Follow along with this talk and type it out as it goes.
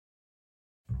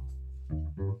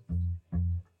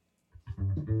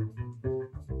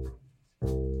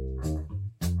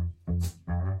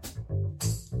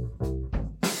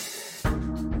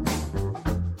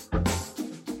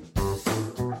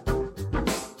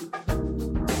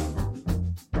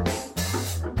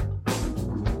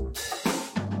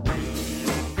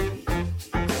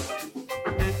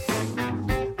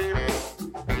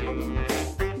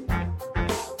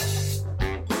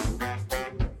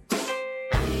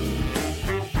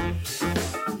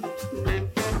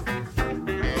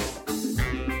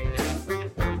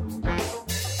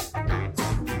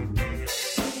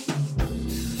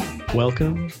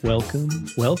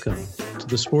Welcome to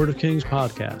the Sport of Kings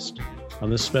podcast. On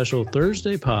this special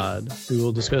Thursday pod, we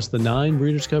will discuss the 9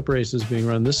 Breeders' Cup races being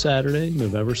run this Saturday,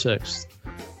 November 6th.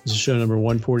 This is show number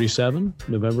 147,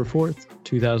 November 4th,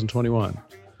 2021.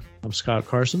 I'm Scott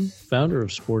Carson, founder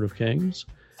of Sport of Kings,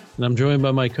 and I'm joined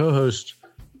by my co-host,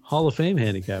 Hall of Fame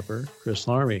handicapper, Chris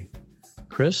Larmy.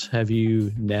 Chris, have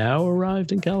you now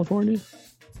arrived in California?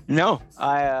 No,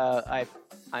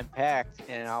 I'm packed,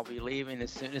 and I'll be leaving as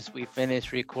soon as we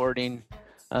finish recording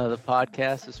the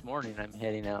podcast this morning. I'm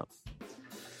heading out.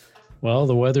 Well,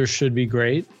 the weather should be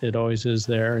great. It always is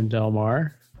there in Del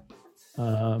Mar,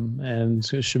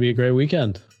 and it should be a great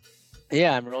weekend.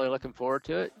 Yeah, I'm really looking forward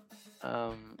to it.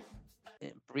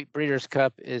 Breeders'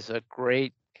 Cup is a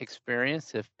great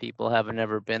experience if people haven't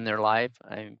ever been there live.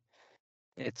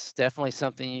 It's definitely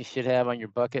something you should have on your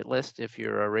bucket list if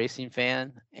you're a racing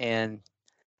fan, and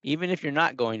even if you're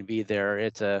not going to be there,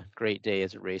 it's a great day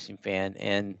as a racing fan,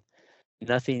 and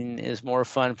nothing is more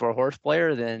fun for a horse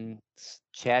player than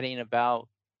chatting about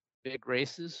big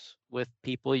races with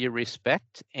people you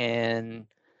respect and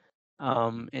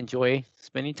enjoy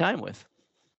spending time with.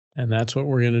 And that's what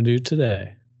we're going to do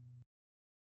today.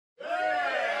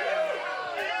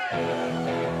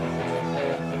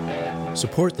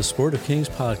 Support the Sport of Kings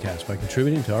podcast by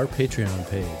contributing to our Patreon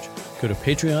page. Go to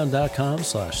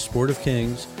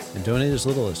patreon.com/sportofkings and donate as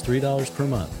little as $3 per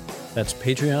month. That's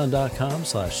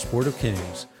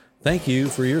patreon.com/sportofkings. Thank you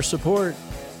for your support.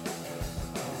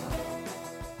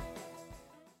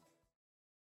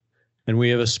 And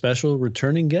we have a special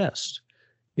returning guest.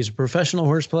 He's a professional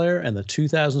horse player and the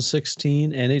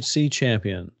 2016 NHC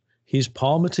champion. He's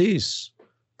Paul Mattiece.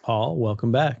 Paul,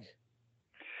 welcome back.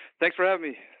 Thanks for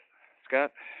having me,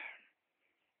 Scott.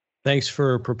 Thanks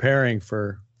for preparing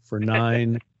for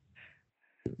 9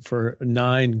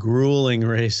 grueling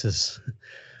races.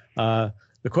 The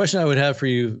question I would have for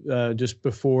you just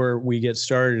before we get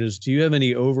started is, do you have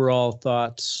any overall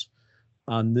thoughts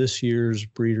on this year's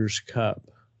Breeders'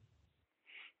 Cup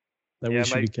that we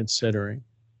should be considering?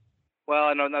 Well,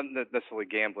 I know not necessarily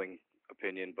gambling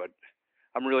opinion, but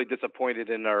I'm really disappointed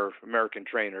in our American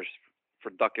trainers for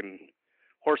ducking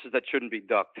horses that shouldn't be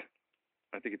ducked.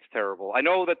 I think it's terrible. I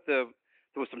know that there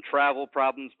was some travel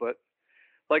problems, but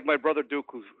like my brother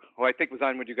Duke, who I think was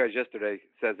on with you guys yesterday,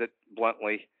 says it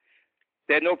bluntly,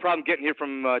 they had no problem getting here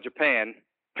from Japan.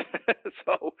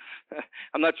 So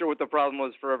I'm not sure what the problem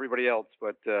was for everybody else,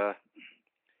 but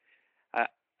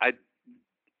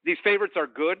these favorites are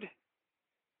good,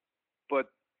 but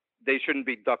they shouldn't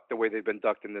be ducked the way they've been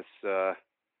ducked in this,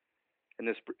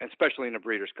 especially in the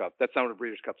Breeders' Cup. That's not what the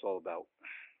Breeders' Cup's all about.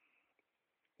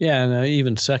 Yeah, and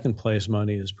even second place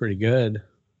money is pretty good.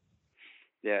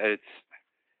 Yeah,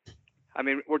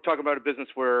 we're talking about a business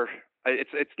where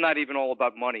it's not even all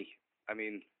about money. I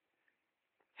mean,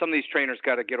 some of these trainers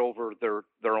got to get over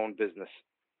their own business.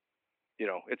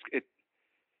 It's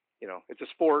a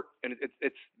sport, and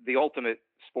it's the ultimate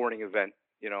sporting event.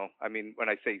 I mean, when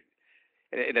I say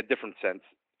in a different sense,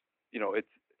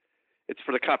 it's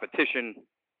for the competition.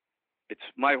 It's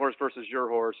my horse versus your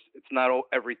horse. It's not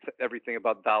everything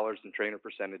about dollars and trainer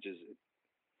percentages.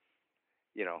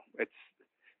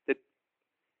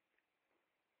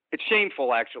 It's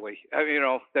shameful, actually.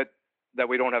 That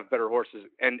we don't have better horses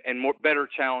and more better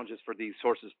challenges for these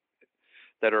horses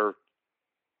that are,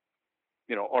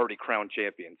 already crowned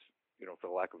champions. For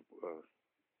the lack of a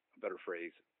better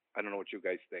phrase. I don't know what you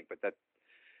guys think, but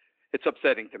it's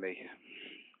upsetting to me.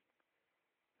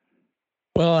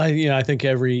 Well, I think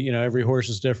every horse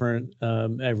is different.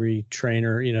 Every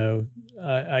trainer,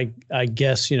 I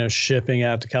guess, shipping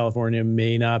out to California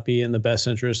may not be in the best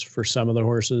interest for some of the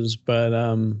horses, but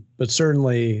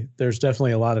certainly there's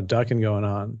definitely a lot of ducking going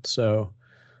on. So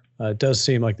it does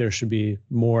seem like there should be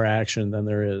more action than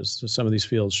there is. So some of these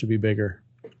fields should be bigger.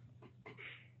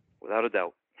 Without a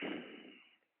doubt.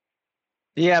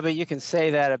 Yeah, but you can say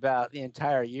that about the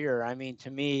entire year. I mean, to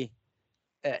me,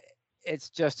 it's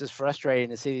just as frustrating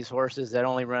to see these horses that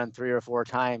only run 3 or 4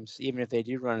 times, even if they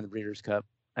do run in the Breeders' Cup.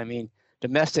 I mean,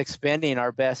 domestic spending,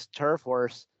 our best turf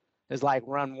horse is like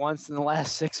run once in the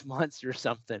last 6 months or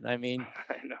something. I mean,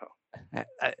 I know.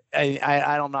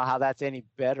 I don't know how that's any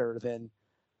better than,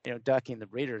 ducking the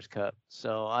Breeders' Cup.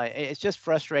 So it's just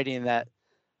frustrating that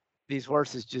these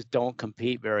horses just don't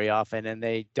compete very often, and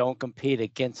they don't compete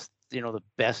against, the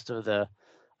best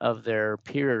of their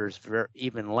peers,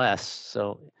 even less.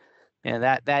 So, and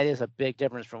that is a big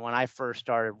difference from when I first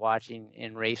started watching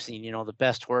in racing. The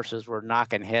best horses were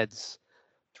knocking heads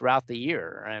throughout the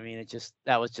year. I mean,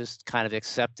 that was just kind of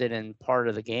accepted and part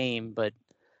of the game. But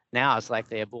now it's like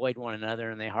they avoid one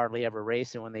another and they hardly ever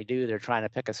race. And when they do, they're trying to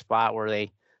pick a spot where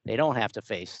they don't have to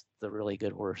face the really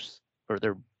good horse or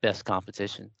their best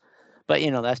competition. But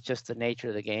that's just the nature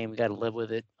of the game. We got to live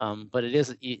with it. But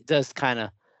it does kind of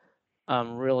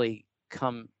really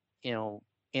come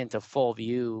into full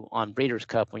view on Breeders'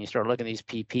 Cup when you start looking at these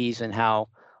PPs and how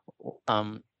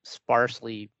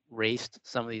sparsely raced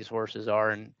some of these horses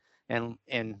are, and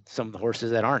some of the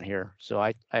horses that aren't here. So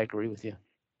I agree with you.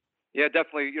 Yeah,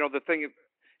 definitely. The thing,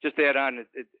 just to add on,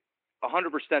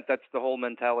 100%. That's the whole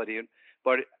mentality.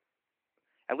 But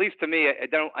at least to me, I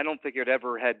don't think it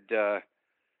ever had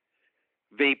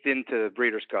vaped into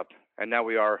Breeders' Cup, and now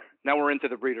we're into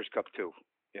the Breeders' Cup too.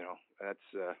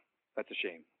 That's a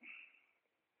shame.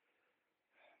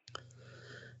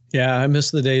 Yeah, I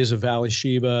miss the days of Valley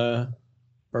Sheba,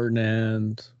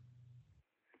 Ferdinand,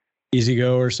 Easy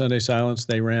Go or Sunday Silence.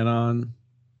 They ran on.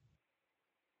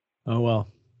 Oh well.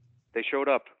 They showed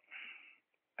up.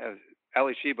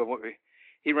 Ali Sheba,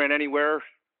 he ran anywhere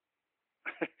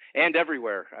and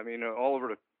everywhere. I mean, all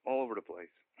over the place.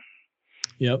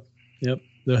 Yep.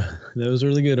 Those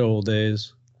are the good old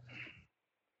days.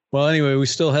 Well, anyway, we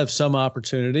still have some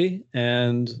opportunity,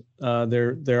 and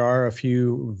there are a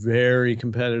few very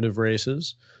competitive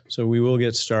races. So we will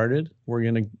get started. We're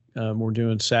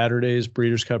doing Saturday's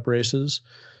Breeders' Cup races,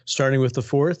 starting with the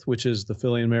 4th, which is the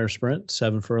Filly and Mare Sprint,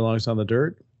 7 furlongs on the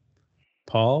dirt.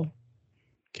 Paul,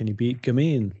 can you beat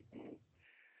Gamine?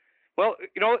 Well,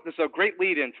 this is a great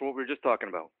lead-in to what we were just talking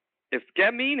about. If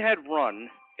Gamine had run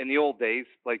in the old days,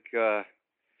 like the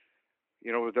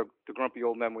grumpy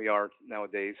old men we are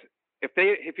nowadays,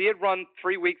 if he had run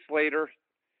 3 weeks later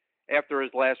after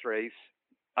his last race,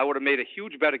 I would have made a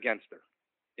huge bet against her.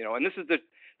 And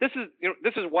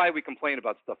this is why we complain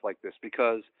about stuff like this,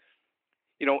 because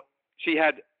she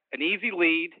had an easy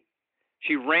lead.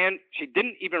 She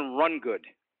didn't even run good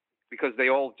because they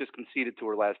all just conceded to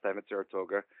her last time at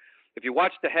Saratoga. If you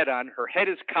watch the head on, her head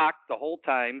is cocked the whole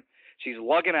time. She's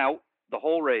lugging out the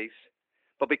whole race.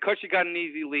 But because she got an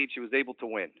easy lead, she was able to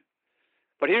win.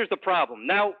 But here's the problem.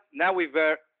 Now that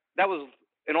was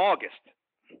in August.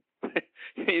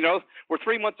 We're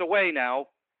 3 months away now.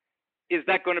 Is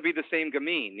that going to be the same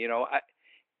Gamine?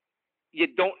 You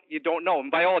don't know. And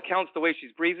by all accounts, the way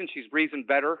she's breezing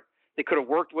better. They could have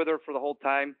worked with her for the whole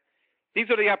time. These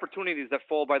are the opportunities that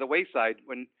fall by the wayside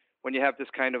when you have this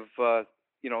kind of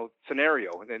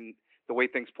scenario and the way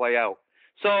things play out.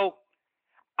 So,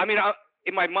 I mean,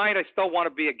 in my mind, I still want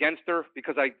to be against her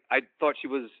because I thought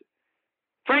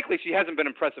frankly, she hasn't been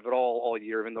impressive at all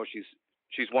year, even though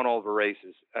she's won all of her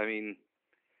races. I mean,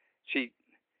 she's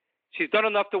done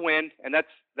enough to win, and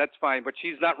that's fine, but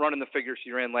she's not running the figure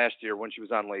she ran last year when she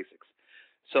was on Lasix.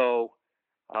 So,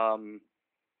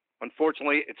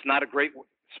 unfortunately, it's not a great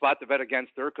spot to bet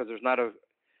against her because there's not a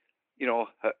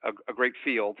great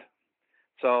field.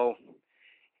 So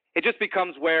it just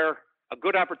becomes where a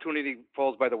good opportunity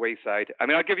falls by the wayside. I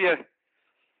mean, I'll give you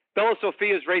Bella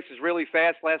Sophia's race is really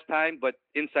fast last time, but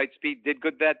Inside Speed did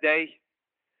good that day.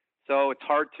 So it's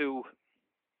hard to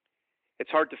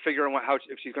figure out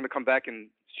if she's going to come back and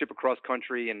ship across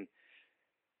country. And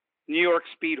New York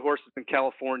speed horses in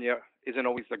California isn't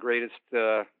always the greatest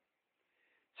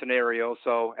scenario.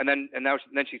 So and then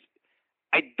she's.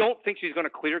 I don't think she's going to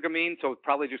clear Gamine, so it's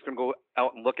probably just going to go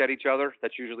out and look at each other.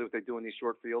 That's usually what they do in these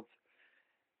short fields.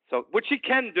 So, which she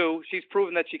can do. She's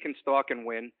proven that she can stalk and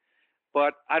win,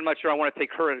 but I'm not sure I want to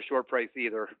take her at a short price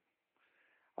either.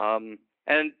 And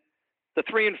the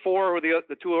 3 and 4 or the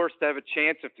 2 horses to have a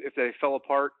chance if they fell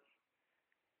apart.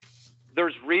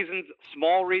 There's reasons,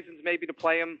 small reasons maybe to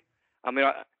play him. I mean,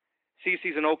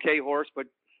 Cece's an okay horse, but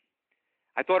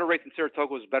I thought her race in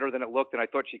Saratoga was better than it looked, and I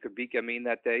thought she could beat Gamine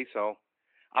that day. So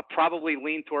I'll probably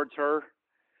lean towards her.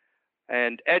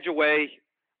 And Edge Away,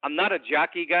 I'm not a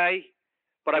jockey guy,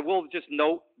 but I will just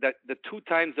note that the 2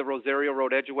 times that Rosario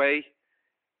rode Edge Away,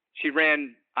 she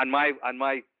ran on my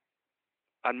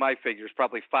figures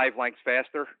probably 5 lengths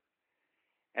faster.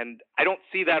 And I don't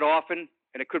see that often,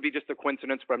 and it could be just a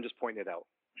coincidence, but I'm just pointing it out.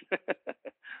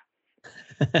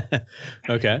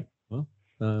 Okay. Well,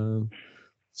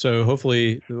 So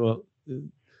hopefully, well,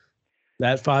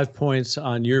 that 5 points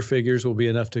on your figures will be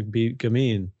enough to beat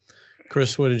Gamine.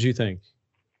 Chris, what did you think?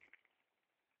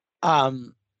 I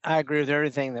agree with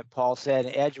everything that Paul said.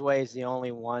 Edgeway is the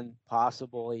only one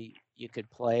possibly you could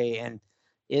play, and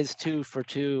is 2 for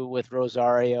 2 with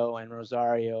Rosario, and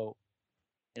Rosario,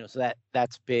 so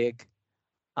that's big.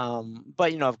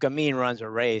 But if Gamine runs a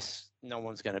race, no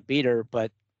one's going to beat her.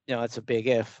 But it's a big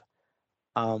if.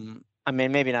 I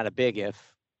mean, maybe not a big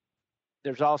if.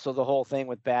 There's also the whole thing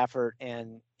with Baffert,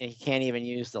 and he can't even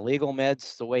use the legal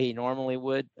meds the way he normally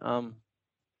would,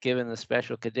 given the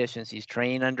special conditions he's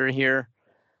trained under here.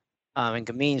 And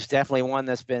Gamine's definitely one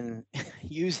that's been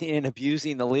using and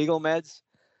abusing the legal meds.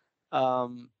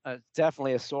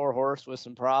 Definitely a sore horse with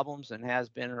some problems, and has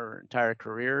been her entire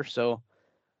career. So,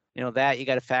 that you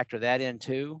got to factor that in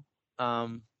too.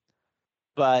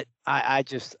 But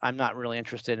I'm not really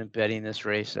interested in betting this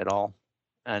race at all.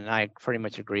 And I pretty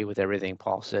much agree with everything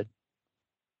Paul said.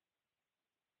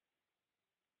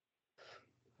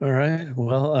 All right.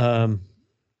 Well,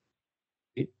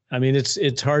 I mean,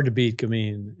 it's hard to beat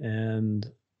Gamine,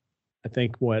 and I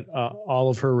think all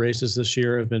of her races this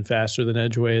year have been faster than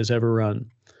Edgeway has ever run.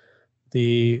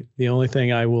 The only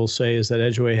thing I will say is that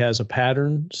Edgeway has a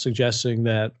pattern suggesting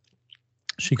that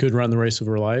she could run the race of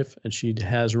her life, and she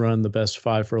has run the best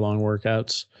 5 furlong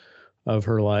workouts of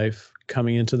her life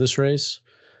coming into this race.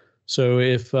 So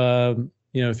if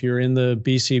you're in the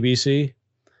BCBC,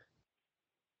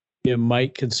 you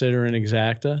might consider an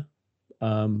exacta,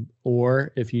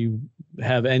 or if you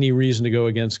have any reason to go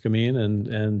against Gamine,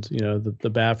 and the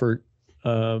Baffert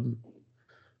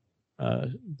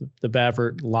the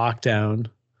Baffert lockdown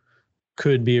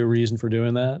could be a reason for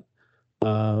doing that.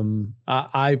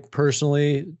 I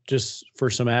personally, just for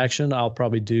some action, I'll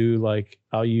probably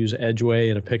I'll use Edgeway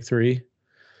in a pick 3,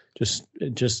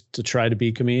 just to try to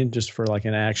beat Gamine, just for like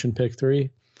an action pick 3.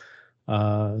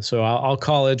 So I'll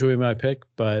call Edgeway my pick,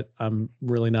 but I'm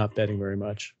really not betting very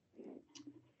much.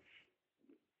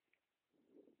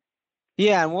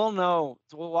 Yeah, and we'll know.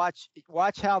 We'll watch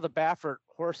how the Baffert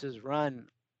horses run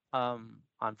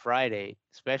on Friday,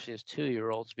 especially as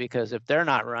 2-year-olds, because if they're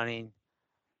not running,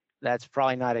 that's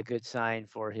probably not a good sign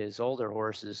for his older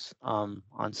horses on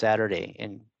Saturday,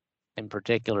 in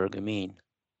particular Gamine.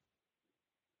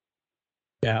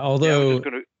 Yeah, although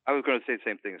I was gonna say the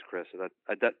same thing as Chris. So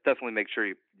that definitely make sure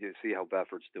you see how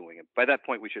Baffert's doing it. By that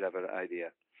point, we should have an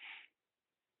idea.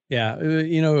 Yeah,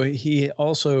 he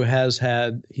also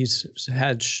he's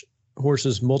had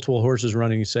multiple horses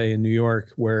running, say in New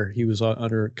York, where he was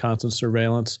under constant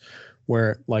surveillance,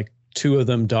 where like 2 of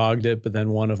them dogged it, but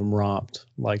then 1 of them romped.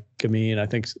 Like Gamine, I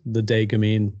think the day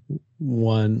Gamine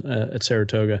won at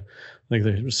Saratoga, I think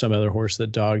there was some other horse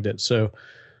that dogged it. So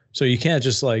you can't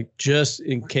just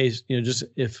in case, just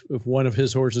if one of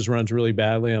his horses runs really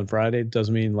badly on Friday,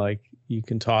 doesn't mean like you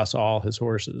can toss all his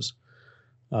horses.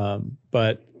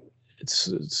 But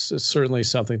it's certainly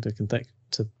something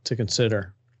to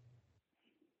consider.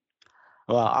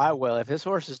 Well, I will. If his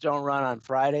horses don't run on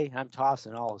Friday, I'm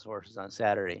tossing all his horses on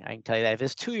Saturday. I can tell you that. If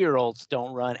his 2-year-olds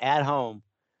don't run at home,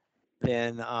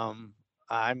 then I'm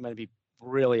going to be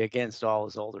really against all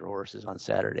his older horses on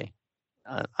Saturday.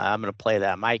 I'm going to play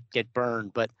that. I might get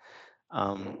burned, but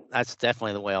that's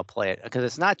definitely the way I'll play it, because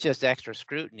it's not just extra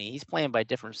scrutiny. He's playing by a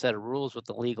different set of rules with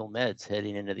the legal meds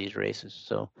heading into these races.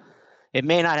 So it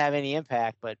may not have any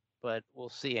impact, but we'll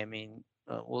see. I mean,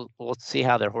 we'll see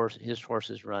how his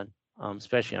horses run,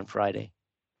 especially on Friday.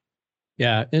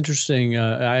 Yeah, interesting.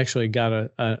 I actually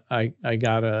got I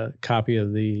got a copy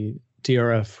of the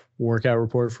DRF workout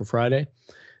report for Friday,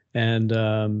 and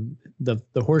the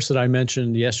horse that I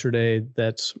mentioned yesterday,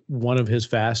 that's one of his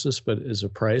fastest, but is a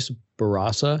price,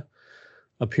 Barasa,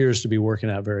 appears to be working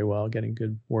out very well, getting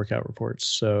good workout reports.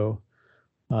 So,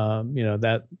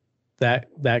 that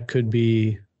could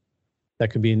be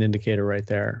an indicator right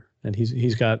there. And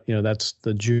he's got, that's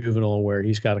the juvenile where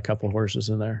he's got a couple of horses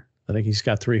in there. I think he's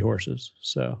got 3 horses.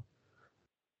 So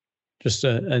just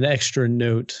an extra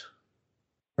note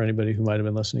for anybody who might have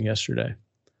been listening yesterday.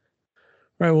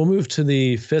 All right, we'll move to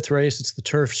the 5th race. It's the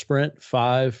Turf Sprint,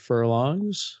 5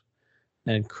 furlongs.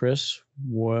 And Chris,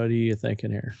 what are you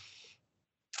thinking here?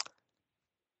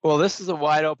 Well, this is a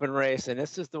wide open race, and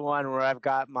this is the one where I've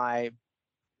got my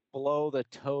blow the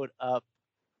tote up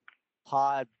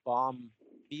pod bomb,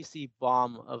 BC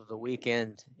bomb of the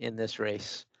weekend in this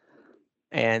race.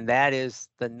 And that is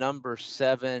the number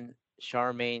 7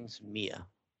 Charmaine's Mia,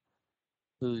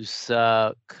 who's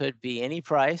could be any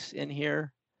price in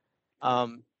here.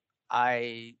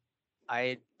 I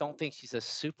don't think she's a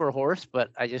super horse,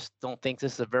 but I just don't think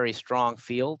this is a very strong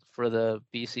field for the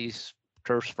BC's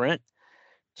Turf Sprint.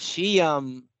 She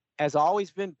has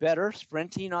always been better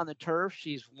sprinting on the turf.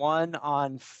 She's won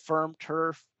on firm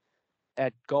turf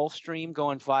at Gulfstream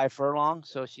going 5 furlongs,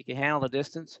 so she can handle the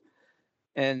distance.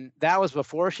 And that was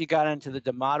before she got into the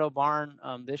D'Amato barn.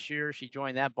 This year, she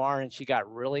joined that barn and she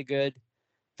got really good.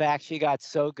 In fact, she got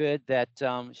so good that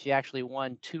she actually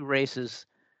won 2 races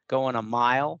going a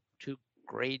mile, 2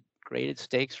 graded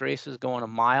stakes races going a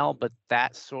mile. But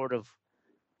that sort of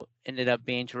ended up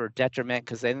being to her detriment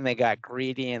because then they got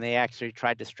greedy and they actually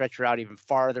tried to stretch her out even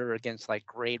farther against like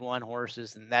grade 1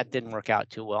 horses. And that didn't work out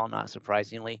too well, not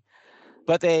surprisingly.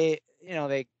 But they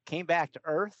came back to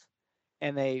earth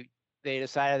and they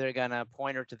decided they're going to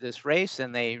point her to this race,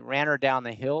 and they ran her down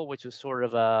the hill, which was sort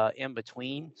of in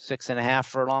between, 6.5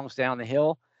 furlongs down the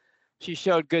hill. She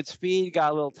showed good speed,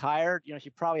 got a little tired.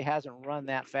 She probably hasn't run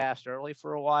that fast early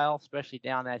for a while, especially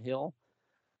down that hill,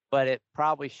 but it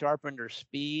probably sharpened her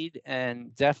speed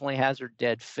and definitely has her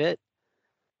dead fit.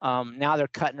 Now they're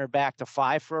cutting her back to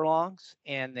 5 furlongs,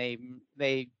 and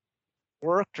they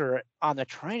worked her on the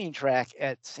training track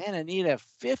at Santa Anita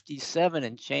 57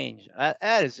 and change.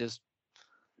 That is just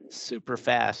super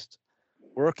fast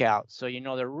workout. So,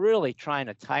 they're really trying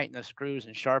to tighten the screws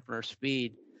and sharpen her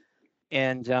speed.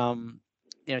 And,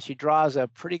 she draws a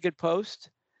pretty good post.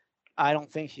 I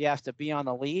don't think she has to be on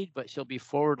the lead, but she'll be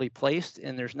forwardly placed.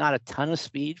 And there's not a ton of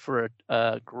speed for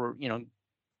a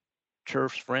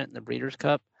turf sprint in the Breeders'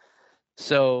 Cup.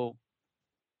 So,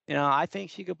 I think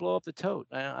she could blow up the tote.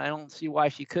 I don't see why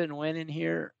she couldn't win in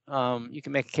here. You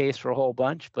can make a case for a whole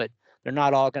bunch, but they're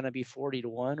not all going to be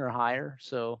 40-1 or higher.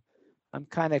 So I'm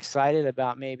kind of excited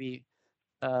about maybe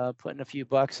putting a few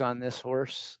bucks on this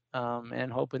horse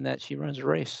and hoping that she runs a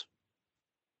race.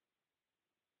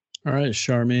 All right.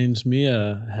 Charmaine's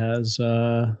Mia has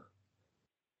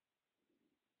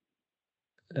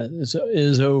is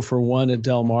 0 for 1 at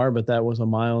Del Mar, but that was a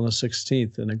mile and a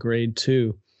 16th in a grade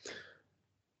 2.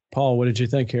 Paul, what did you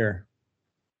think here?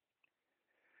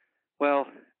 Well,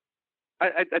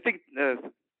 I think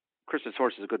Kristen's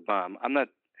horse is a good bomb. I'm not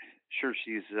sure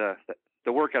she's the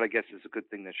workout. I guess is a good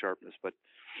thing, the sharpness. But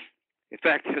in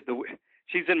fact,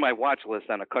 she's in my watch list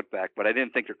on a cutback. But I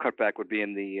didn't think her cutback would be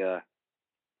in the.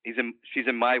 She's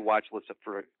in my watch list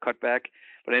for a cutback,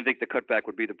 but I didn't think the cutback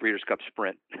would be the Breeders' Cup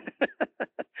Sprint.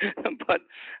 But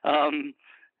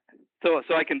so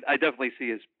I definitely see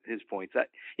his points.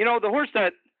 The horse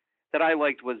that I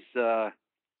liked was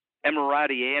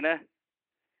Emirati Anna,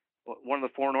 one of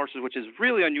the foreign horses, which is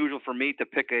really unusual for me to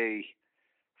pick a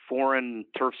foreign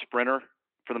turf sprinter.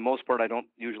 For the most part, I don't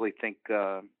usually think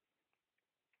they're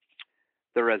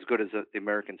as good as the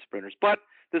American sprinters. But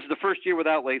this is the first year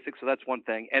without LASIK, so that's one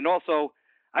thing. And also,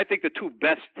 I think the two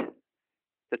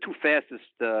fastest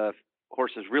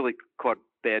horses really caught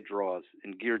bad draws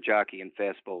in Gear Jockey and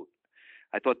Fast Boat.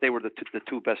 I thought they were the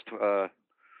two best.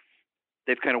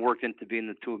 They've kind of worked into being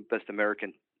the 2 best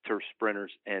American turf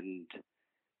sprinters, and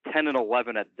 10 and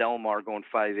 11 at Del Mar going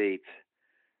 5/8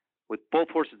 with both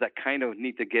horses that kind of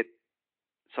need to get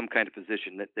some kind of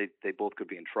position that they both could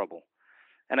be in trouble.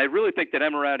 And I really think that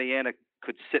Emirati Anna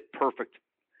could sit perfect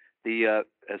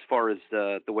as far as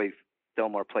the way Del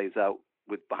Mar plays out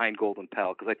with behind Golden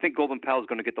Pal, because I think Golden Pal is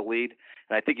going to get the lead,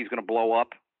 and I think he's going to blow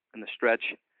up in the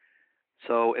stretch.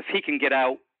 So if he can get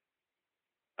out,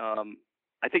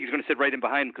 I think he's going to sit right in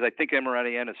behind him, because I think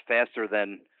Emirati Anna is faster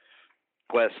than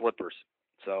Glass Slippers.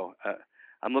 So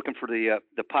I'm looking for the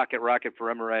pocket rocket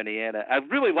for Emirati Anna. I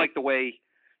really like the way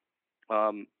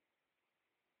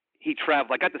he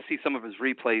traveled. I got to see some of his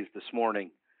replays this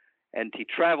morning, and he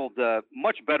traveled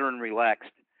much better and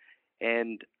relaxed.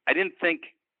 And I didn't think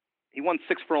he won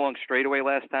 6 furlongs straightaway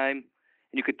last time, and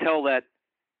you could tell that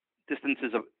distance.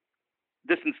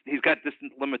 He's got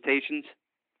distance limitations,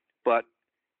 but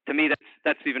to me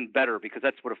that's even better, because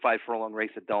that's what a 5 furlong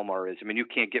race at Del Mar is. I mean, you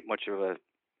can't get much of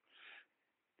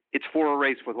it's for a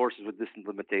race with horses with distance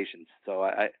limitations. So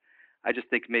I just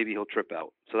think maybe he'll trip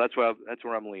out. So that's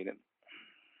where I'm leaning.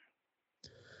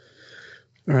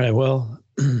 All right. Well,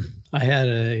 I had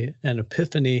an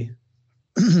epiphany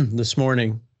this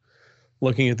morning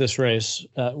looking at this race,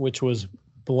 which was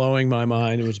blowing my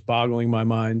mind. It was boggling my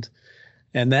mind.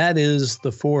 And that is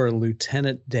the 4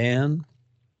 Lieutenant Dan.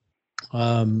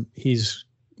 He's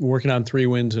working on 3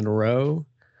 wins in a row.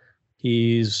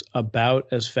 He's about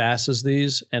as fast as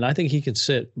these, and I think he could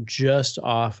sit just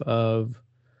off of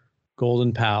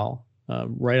Golden Pal,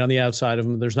 right on the outside of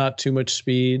him. There's not too much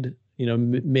speed.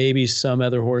 Maybe some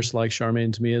other horse like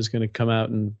Charmaine's Mia is going to come out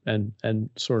and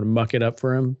sort of muck it up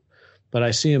for him. But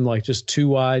I see him like just too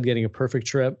wide, getting a perfect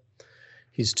trip.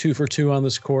 He's 2 for 2 on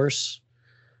this course.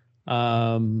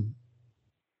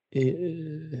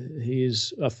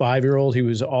 he's a 5-year-old. He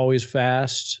was always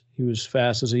fast. He was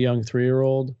fast as a young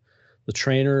 3-year-old. The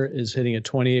trainer is hitting at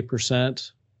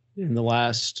 28% in the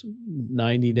last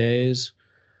 90 days.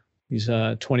 He's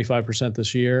 25%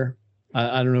 this year.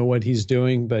 I don't know what he's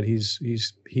doing, but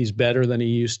he's better than he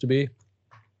used to be.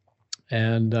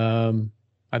 And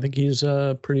I think he's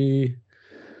a pretty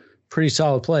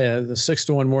solid play. The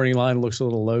 6-1 morning line looks a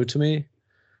little low to me,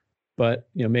 but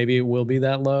maybe it will be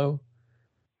that low.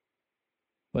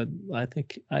 But I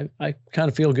think I kind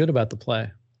of feel good about the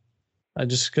play.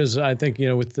 Because I think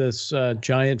with this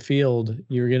giant field,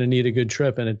 you're going to need a good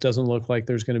trip, and it doesn't look like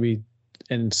there's going to be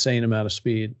an insane amount of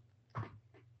speed.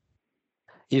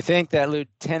 You think that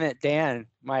Lieutenant Dan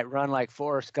might run like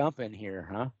Forrest Gump in here,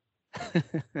 huh?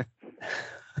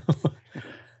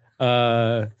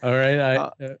 All right.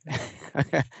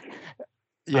 I'm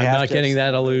not getting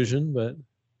that illusion, but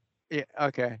yeah,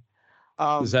 okay.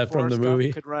 Is that from Forrest the movie?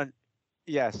 Gump could run.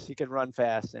 Yes, he could run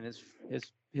fast, and his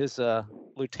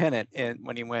lieutenant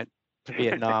when he went to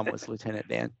Vietnam was Lieutenant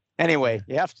Dan. Anyway,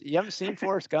 you haven't seen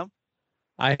Forrest Gump?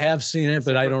 I have seen it,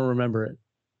 but I don't remember it.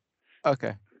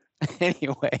 Okay.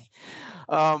 Anyway,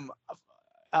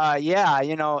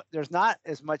 yeah, there's not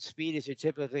as much speed as you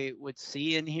typically would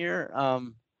see in here.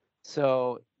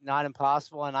 So not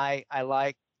impossible. And I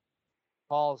like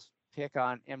Paul's pick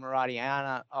on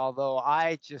Emiratiana, although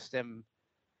I just am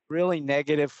really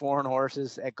negative foreign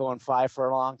horses at going 5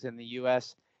 furlongs in the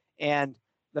U.S. And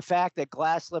the fact that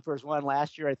Glass Slippers won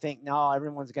last year, I think now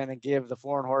everyone's going to give the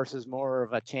foreign horses more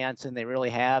of a chance than they really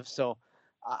have. So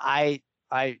I'm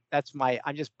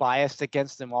just biased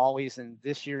against them always. And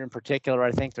this year in particular,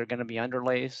 I think they're going to be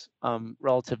underlays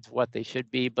relative to what they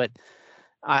should be. But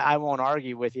I won't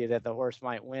argue with you that the horse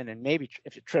might win. And maybe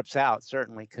if it trips out,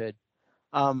 certainly could.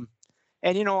 And,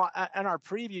 on our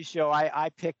preview show, I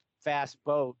picked Fast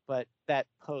Boat, but that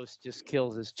post just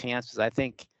kills his chances. I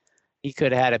think he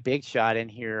could have had a big shot in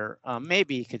here.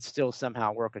 Maybe he could still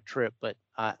somehow work a trip, but,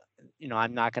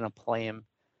 I'm not going to play him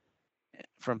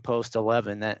from post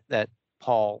 11. That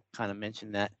Paul kind of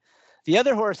mentioned that. The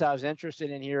other horse I was interested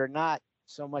in here, not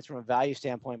so much from a value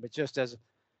standpoint, but just as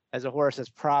a horse that's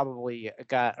probably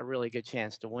got a really good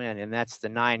chance to win, and that's the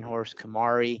 9-horse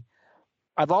Kamari.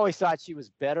 I've always thought she was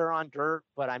better on dirt,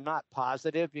 but I'm not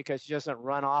positive because she doesn't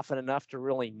run often enough to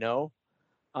really know.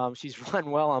 She's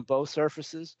run well on both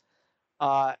surfaces.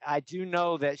 I do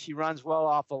know that she runs well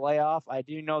off the layoff. I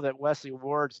do know that Wesley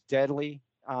Ward's deadly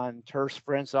on turf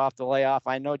sprints off the layoff.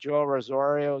 I know Joel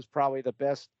Rosario is probably the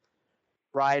best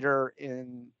rider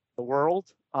in the world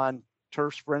on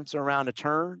turf sprints around a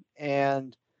turn,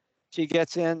 and she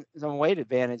gets in some weight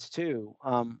advantage too.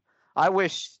 I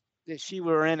wish that she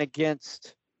were in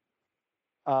against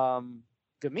Gamine,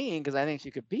 because I think she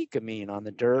could beat Gamine on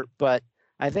the dirt, but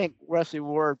I think Wesley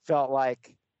Ward felt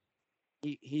like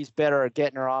he's better at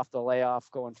getting her off the layoff,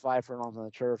 going 5 furlongs on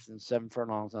the turf than 7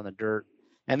 furlongs on the dirt.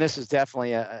 And this is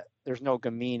definitely there's no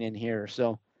Gamine in here.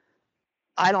 So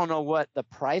I don't know what the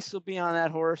price will be on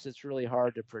that horse. It's really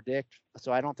hard to predict.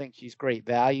 So I don't think she's great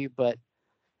value, but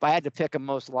if I had to pick a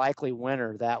most likely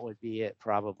winner, that would be it,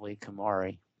 probably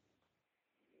Kamari.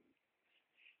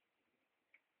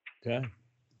 Okay.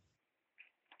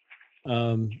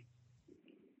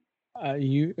 Are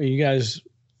you guys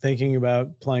thinking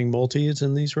about playing multis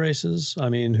in these races? I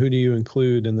mean, who do you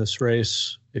include in this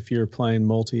race if you're playing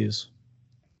multis?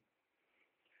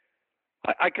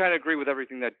 I kind of agree with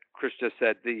everything that Chris just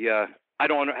said. I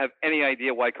don't have any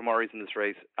idea why Kamari's in this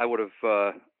race. I would have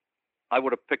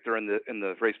picked her in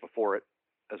the race before it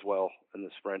as well in the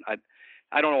sprint.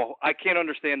 I don't know. I can't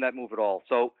understand that move at all.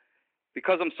 So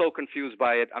because I'm so confused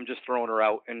by it, I'm just throwing her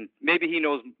out. And maybe he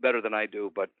knows better than I do,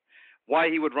 but why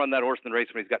he would run that horse in the race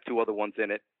when he's got 2 other ones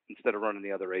in it instead of running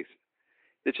the other race?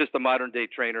 It's just a modern day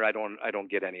trainer. I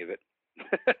don't get any of it.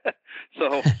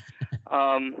 So,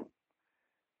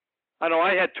 I know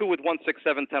I had 2 with 1, 6,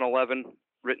 7, 10, 11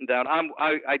 written down.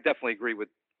 I definitely agree with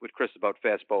Chris about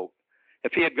Fast Boat.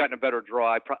 If he had gotten a better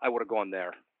draw, I would have gone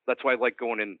there. That's why I like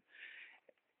going in.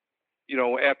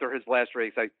 After his last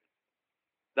race,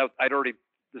 I'd already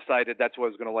decided that's what I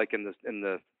was going to like in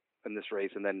this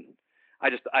race, and then I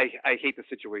hate the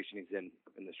situation he's in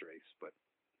this race, but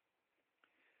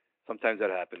sometimes that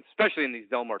happens, especially in these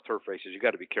Del Mar turf races. You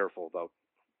got to be careful about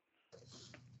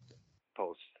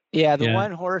posts. Yeah, the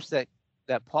one horse that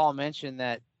Paul mentioned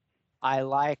that I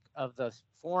like of the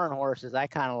foreign horses, I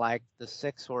kind of like the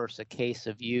 6-horse, A Case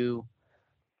of You.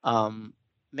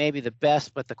 Maybe the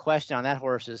best, but the question on that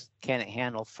horse is, can it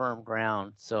handle firm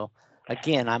ground? So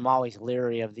again, I'm always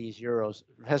leery of these Euros.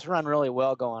 Has run really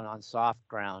well going on soft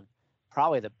ground,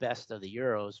 probably the best of the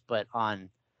Euros, but on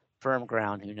firm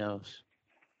ground, who knows?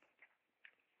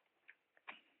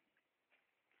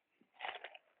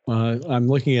 I'm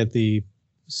looking at the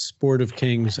Sport of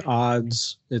Kings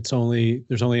odds. There's only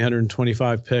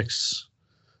 125 picks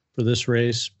for this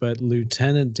race, but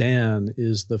Lieutenant Dan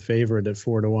is the favorite at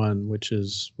 4-1, which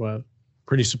is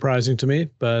pretty surprising to me.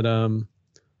 But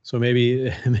so maybe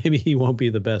he won't be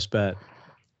the best bet.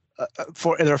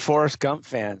 They're Forrest Gump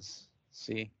fans.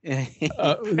 See, there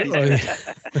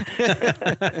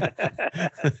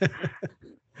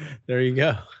you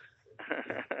go.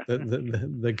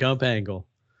 The Gump angle.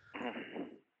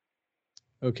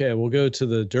 Okay, we'll go to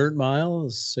the dirt mile,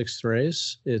 6th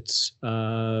race. It's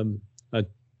a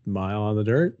mile on the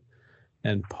dirt.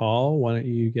 And Paul, why don't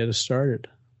you get us started?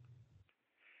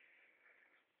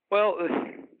 Well,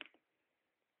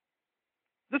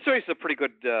 this race is a pretty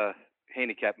good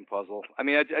handicapping puzzle. I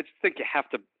mean, I just think you have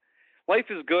to. Life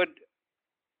is Good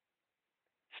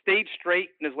stayed straight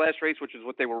in his last race, which is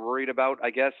what they were worried about,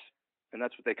 I guess, and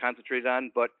that's what they concentrated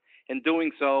on. But in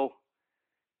doing so,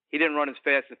 he didn't run as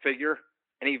fast as figure,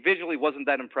 and he visually wasn't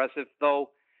that impressive. Though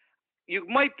you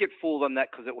might get fooled on that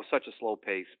because it was such a slow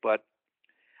pace. But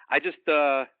I just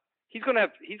he's gonna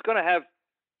have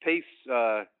pace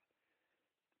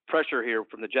pressure here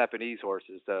from the Japanese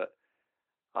horses. The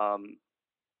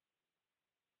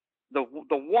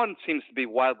one seems to be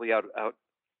wildly out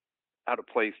of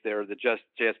place there, the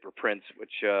Jasper Prince,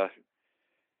 which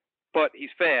but he's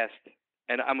fast,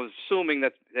 and I'm assuming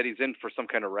that he's in for some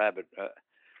kind of rabbit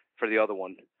for the other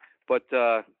one. But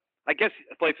I guess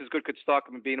Life is Good could stalk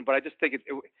him and beat him, but I just think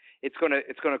it's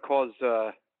gonna cause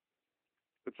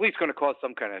at least going to cause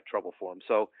some kind of trouble for him.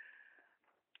 So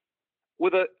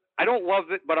I don't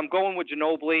love it, but I'm going with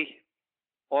Ginobili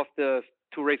off the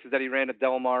 2 races that he ran at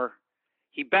Del Mar.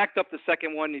 He backed up the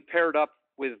second one. He paired up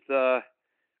with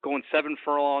going 7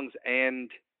 furlongs and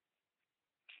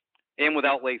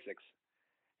without Lasix.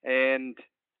 And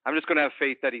I'm just going to have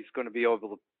faith that he's going to be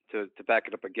able to back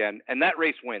it up again. And that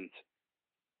race wins.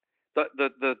 The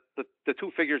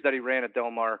 2 figures that he ran at Del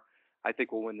Mar, I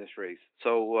think, will win this race.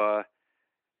 So,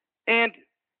 and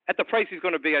at the price he's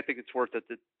going to be, I think it's worth it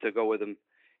to go with him.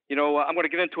 You know, I'm going to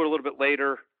get into it a little bit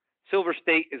later. Silver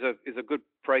State is a good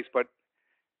price, but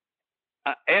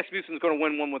Asmussen's going to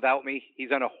win one without me.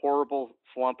 He's on a horrible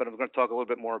slump, and I'm going to talk a little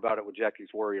bit more about it with Jackie's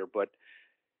Warrior. But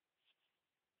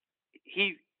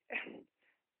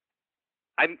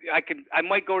I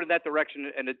might go to that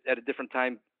direction at a different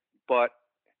time, but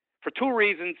for 2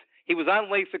 reasons. He was on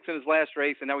Lasix in his last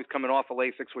race, and now he's coming off of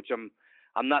Lasix, which I'm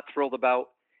not thrilled about,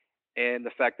 and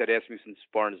the fact that Asmussen's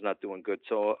barn is not doing good.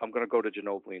 So I'm going to go to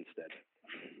Ginobili instead.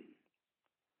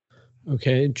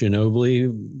 Okay,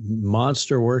 Ginobili,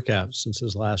 monster workout since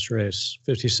his last race,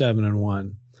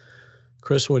 57-1.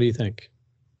 Chris, what do you think?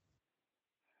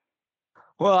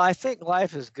 Well, I think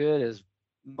Life is Good is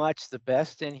much the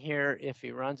best in here if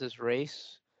he runs his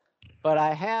race, but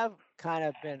I have kind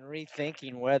of been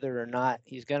rethinking whether or not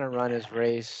he's going to run his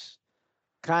race.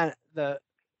 The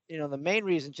main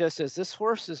reason just is this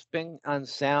horse has been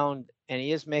unsound, and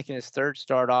he is making his 3rd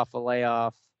start off a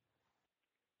layoff,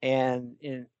 and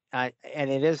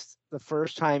it is the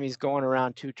first time he's going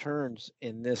around 2 turns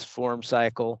in this form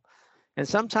cycle. And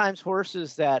sometimes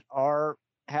horses that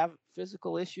have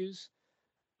physical issues,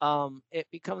 it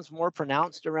becomes more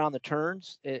pronounced around the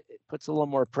turns. It puts a little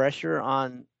more pressure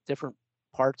on different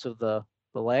parts of the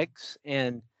legs,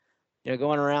 and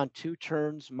going around 2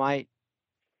 turns might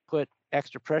put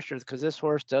extra pressure because this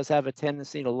horse does have a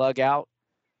tendency to lug out.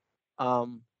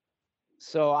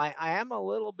 So I am a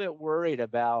little bit worried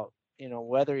about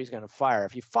whether he's going to fire.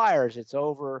 If he fires, it's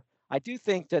over. I do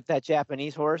think that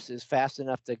Japanese horse is fast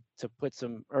enough to put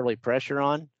some early pressure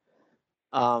on.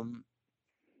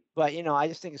 But I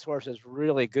just think this horse is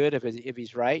really good if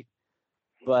he's right.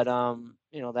 But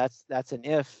that's an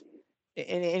if.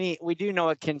 And we do know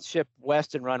it can ship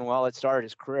west and run well. It started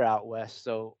his career out west,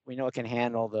 so we know it can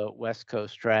handle the West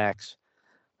Coast tracks.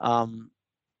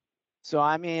 So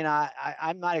I mean,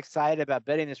 I'm not excited about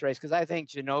betting this race because I think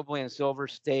Ginobili and Silver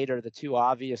State are the 2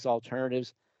 obvious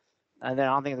alternatives, and then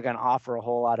I don't think they're going to offer a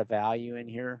whole lot of value in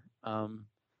here.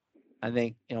 I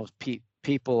think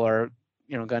people are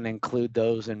going to include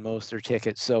those in most of their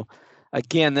tickets. So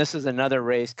again, this is another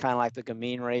race, kind of like the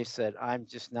Gamine race, that I'm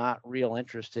just not real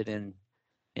interested in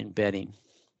betting.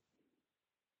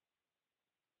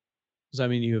 Does that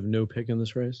mean you have no pick in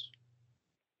this race?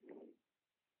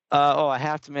 I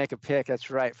have to make a pick. That's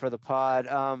right, for the pod.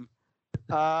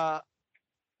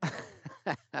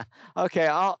 Okay,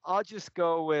 I'll just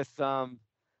go with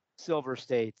Silver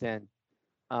State then.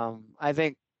 I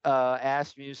think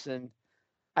Asmussen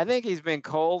I think he's been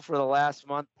cold for the last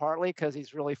month, partly because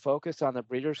he's really focused on the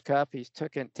Breeders' Cup. He's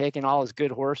taken all his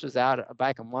good horses out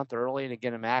back a month early to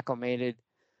get them acclimated,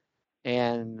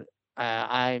 and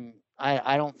I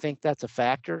don't think that's a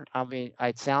factor. I mean,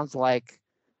 it sounds like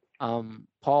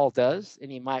Paul does,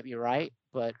 and he might be right,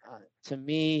 but to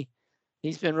me,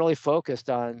 he's been really focused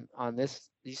on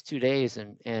these 2 days,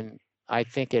 and I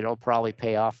think it'll probably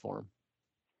pay off for him.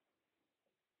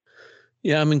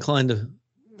 Yeah, I'm inclined to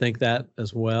think that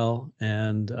as well.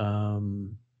 And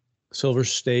Silver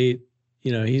State,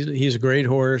 he's a great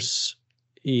horse.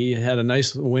 He had a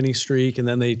nice winning streak, and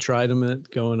then they tried him at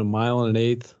going a mile and an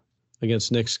eighth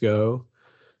against Knicks Go,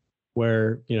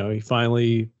 where he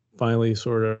finally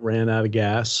sort of ran out of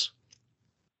gas.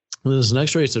 And his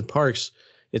next race at Parks,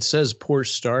 it says poor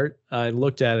start. I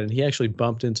looked at it, and he actually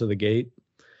bumped into the gate.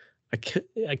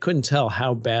 I couldn't tell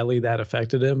how badly that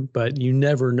affected him, but you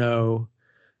never know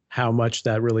how much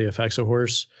that really affects a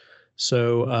horse.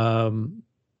 So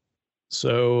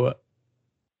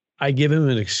I give him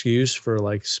an excuse for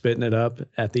like spitting it up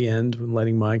at the end and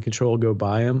letting Mind Control go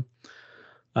by him.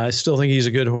 I still think he's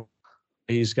a good horse.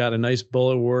 He's got a nice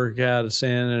bullet workout at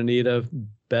Santa Anita,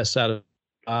 best out of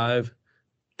 5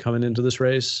 coming into this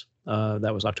race.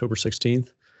 That was October 16th.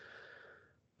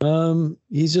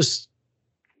 He's just,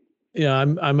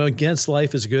 I'm against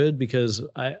Life is Good because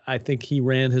I think he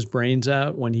ran his brains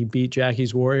out when he beat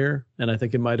Jackie's Warrior, and I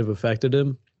think it might have affected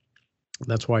him.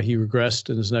 That's why he regressed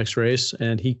in his next race,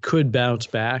 and he could bounce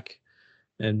back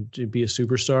and be a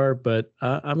superstar, but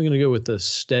I'm going to go with the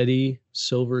steady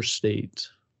Silver State.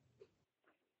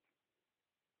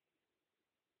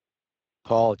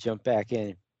 Paul, jump back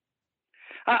in.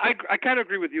 I kind of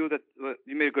agree with you that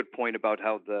you made a good point about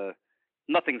how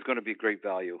nothing's going to be great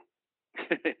value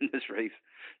in this race.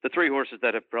 The 3 horses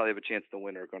that probably have a chance to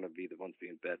win are going to be the ones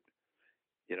being bet.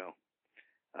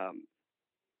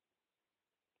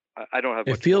 I don't have.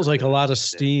 It feels like a lot of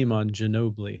steam on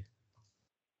Ginobili.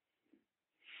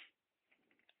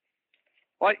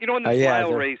 Well, in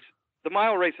the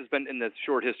mile race has been in the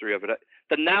short history of it.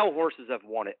 The now horses have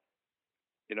won it.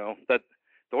 That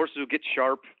the horses who get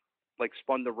sharp, like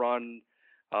Spun to Run,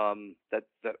 that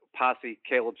posse,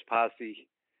 Caleb's posse.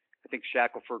 I think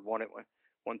Shackelford won it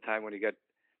one time when he got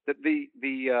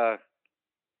the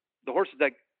horses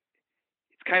that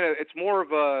it's more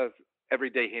of a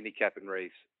everyday handicapping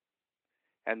race.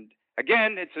 And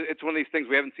again, it's one of these things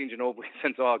we haven't seen Ginobili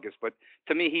since August, but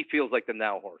to me, he feels like the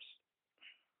now horse.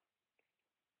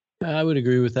 I would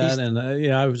agree with that. And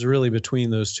I was really between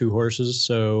those 2 horses.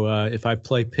 So if I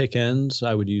play pick ends,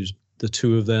 I would use the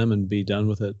 2 of them and be done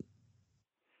with it.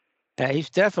 Yeah,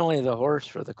 he's definitely the horse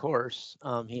for the course.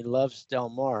 He loves Del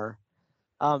Mar.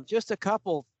 Just a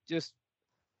couple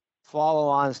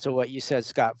follow-ons to what you said,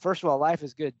 Scott. First of all, Life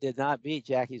is Good did not beat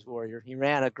Jackie's Warrior. He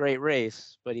ran a great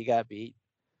race, but he got beat.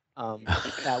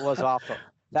 That was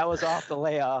off the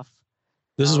layoff.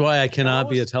 This is why I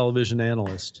cannot be a television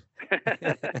analyst.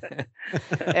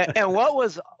 and what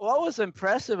was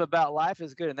impressive about Life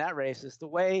is Good in that race is the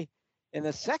way in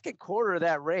the second quarter of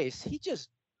that race, he just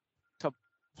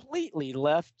completely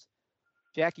left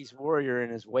Jackie's Warrior in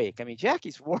his wake. I mean,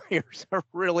 Jackie's Warrior's a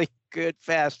really good,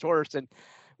 fast horse. And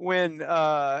when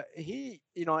he,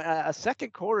 a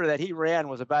second quarter that he ran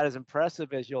was about as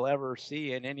impressive as you'll ever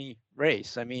see in any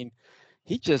race. I mean,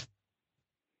 he just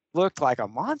looked like a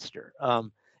monster.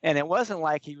 And it wasn't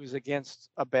like he was against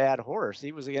a bad horse.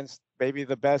 He was against maybe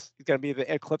the best. He's going to be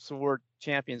the Eclipse Award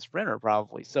champion sprinter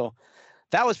probably. So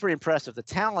that was pretty impressive. The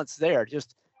talent's there.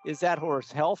 Just, is that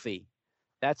horse healthy?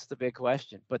 That's the big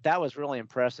question. But that was really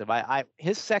impressive.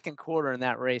 His second quarter in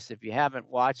that race, if you haven't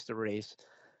watched the race,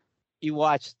 you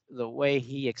watch the way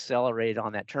he accelerated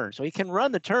on that turn. So he can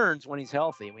run the turns when he's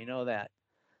healthy. We know that.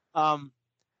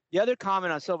 The other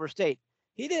comment on Silver State,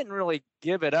 he didn't really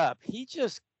give it up. He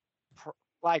just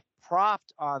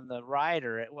propped on the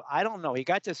rider. I don't know. He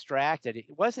got distracted. He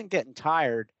wasn't getting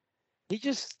tired. He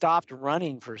just stopped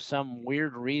running for some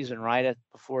weird reason right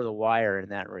before the wire in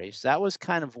that race. That was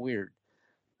kind of weird.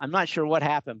 I'm not sure what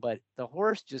happened, but the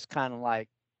horse just kind of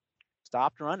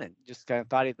stopped running. Just kind of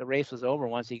thought the race was over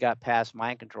once he got past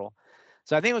Mind Control.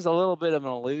 So I think it was a little bit of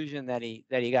an illusion that he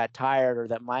got tired or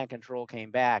that Mind Control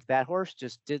came back. That horse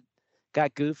just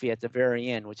got goofy at the very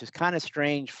end, which is kind of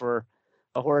strange for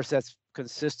a horse that's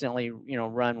consistently,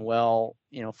 run well,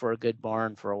 for a good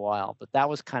barn for a while. But that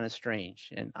was kind of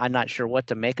strange, and I'm not sure what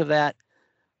to make of that.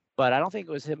 But I don't think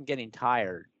it was him getting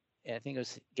tired. I think it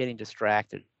was getting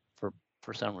distracted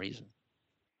for some reason.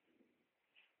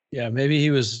 Yeah, maybe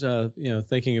he was,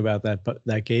 thinking about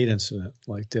that gate incident.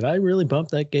 Like, did I really bump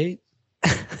that gate?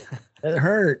 It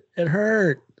hurt.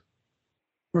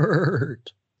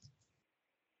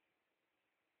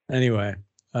 Anyway,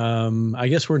 I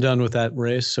guess we're done with that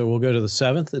race. So we'll go to the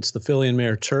 7th. It's the Filly and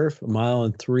Mare Turf, 1 mile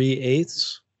and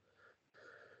 3/8.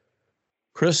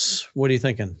 Chris, what are you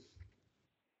thinking?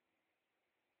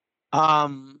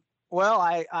 Well,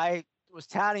 I was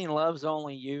touting Love's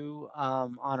Only You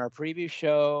on our preview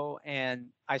show, and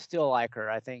I still like her.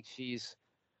 I think she's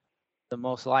the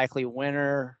most likely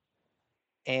winner.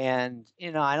 And,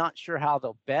 I'm not sure how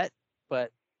they'll bet,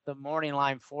 but the morning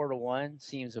line 4-1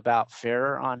 seems about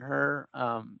fair on her.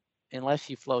 Unless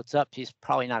she floats up, she's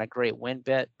probably not a great win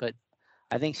bet, but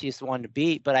I think she's the one to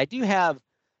beat. But I do have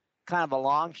kind of a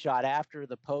long shot after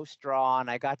the post draw,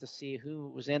 and I got to see who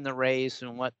was in the race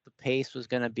and what the pace was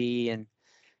going to be. And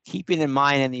keeping in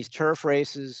mind in these turf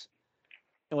races,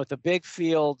 and with the big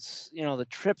fields, the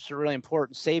trips are really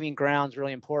important. Saving ground's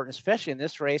really important, especially in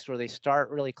this race where they start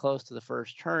really close to the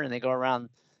first turn and they go around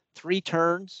 3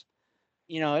 turns.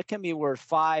 It can be worth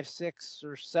 5, 6,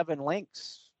 or 7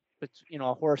 lengths. But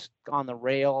a horse on the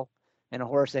rail and a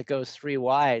horse that goes 3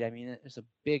 wide. I mean, it's a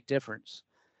big difference.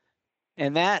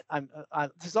 And that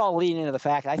this is all leading into the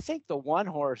fact I think the one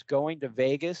horse Going to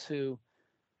Vegas, who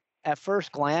at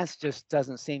first glance just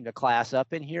doesn't seem to class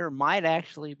up in here, might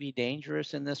actually be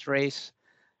dangerous in this race.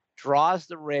 Draws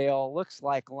the rail, looks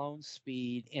like Lone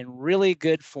Speed, in really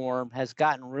good form, has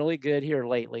gotten really good here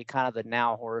lately, kind of the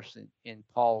now horse in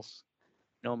Paul's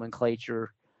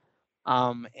nomenclature.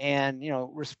 And,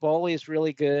 Rispoli is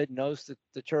really good, knows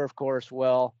the turf course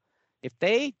well. If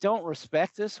they don't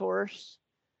respect this horse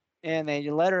and they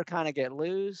let her kind of get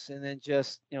loose and then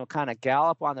just, kind of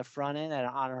gallop on the front end and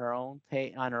on her own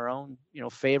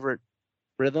favorite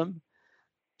rhythm,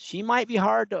 she might be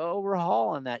hard to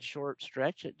overhaul in that short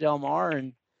stretch at Del Mar,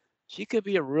 and she could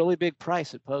be a really big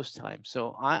price at post time.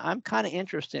 So I'm kind of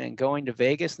interested in Going to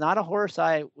Vegas. Not a horse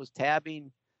I was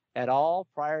tabbing at all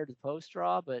prior to the post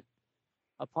draw, but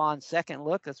upon second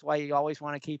look, that's why you always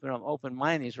want to keep an open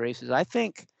mind in these races. I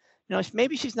think,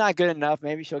 maybe she's not good enough.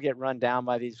 Maybe she'll get run down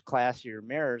by these classier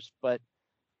mares, but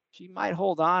she might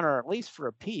hold on, or at least for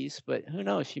a piece, but who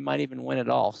knows? She might even win it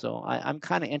all. So I'm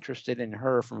kind of interested in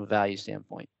her from a value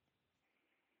standpoint.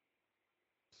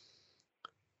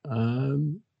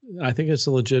 I think it's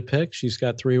a legit pick. She's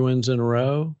got 3 wins in a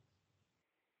row,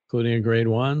 including a grade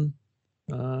 1.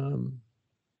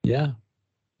 Yeah,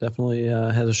 definitely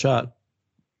has a shot.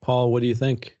 Paul, what do you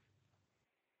think?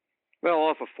 Well,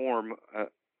 off of form,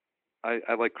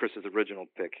 I like Chris's original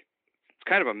pick. It's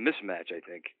kind of a mismatch, I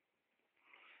think.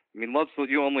 I mean, Love's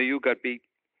Only You got beat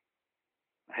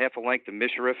half a length to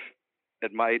Mishriff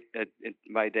at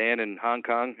Maidan in Hong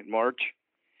Kong in March.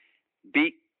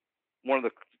 Beat one of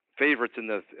the favorites in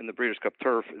the Breeders' Cup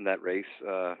Turf in that race,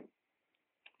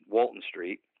 Walton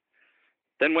Street.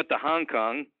 Then went to Hong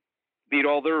Kong, beat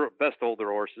all their best older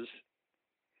horses,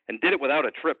 and did it without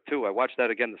a trip too. I watched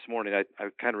that again this morning. I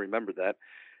kind of remembered that,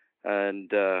 and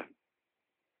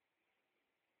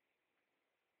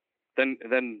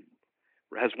then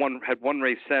had one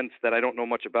race since that I don't know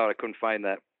much about. I couldn't find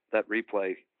that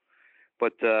replay,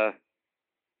 but I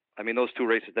mean, those 2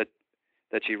 races that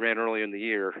she ran earlier in the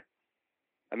year.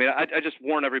 I mean, I just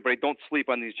warn everybody: don't sleep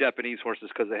on these Japanese horses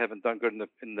because they haven't done good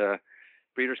in the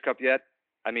Breeders' Cup yet.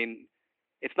 I mean,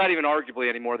 it's not even arguably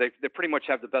anymore. They pretty much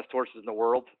have the best horses in the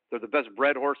world. They're the best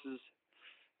bred horses.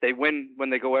 They win when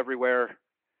they go everywhere,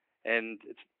 and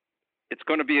it's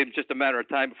going to be just a matter of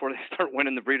time before they start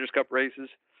winning the Breeders' Cup races.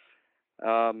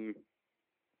 And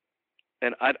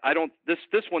I don't.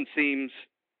 This one seems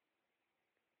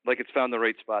like it's found the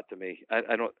right spot to me.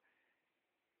 I don't.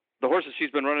 The horses she's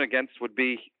been running against would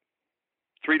be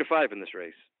 3 to 5 in this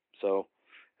race. So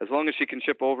as long as she can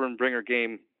chip over and bring her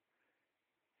game,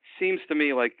 seems to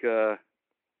me like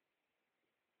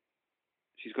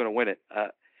she's going to win it.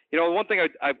 One thing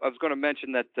I was going to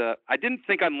mention that I didn't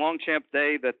think on Longchamp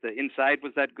Day that the inside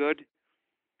was that good.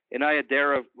 And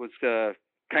Ayadera was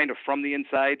kind of from the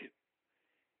inside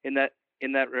in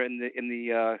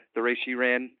the race she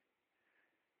ran.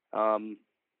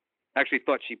 Actually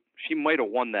thought she might have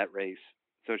won that race,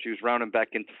 so she was rounding back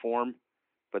into form,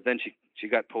 but then she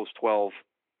got post 12,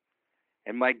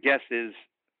 and my guess is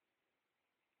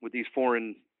with these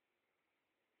foreign,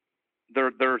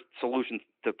 their solution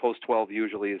to post 12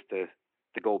 usually is to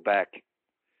go back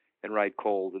and ride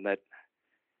cold, and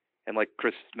like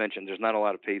Chris mentioned, there's not a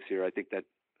lot of pace here. I think that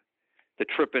the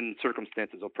tripping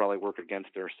circumstances will probably work against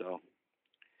her, so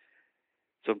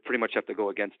pretty much have to go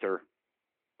against her.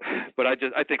 But I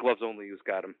think Love's Only You's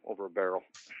got him over a barrel.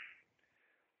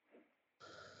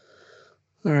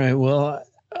 All right. Well,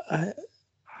 I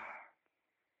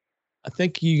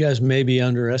think you guys may be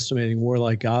underestimating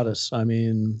Warlike Goddess. I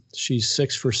mean, she's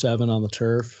 6 for 7 on the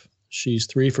turf. She's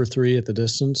 3 for 3 at the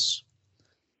distance.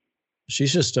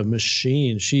 She's just a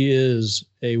machine. She is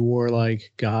a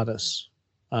warlike goddess.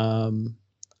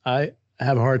 I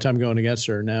have a hard time going against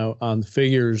her. Now on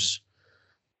figures,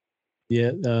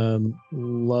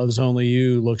 Love's Only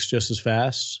You looks just as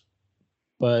fast,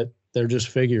 but they're just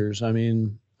figures. I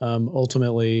mean,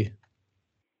 ultimately,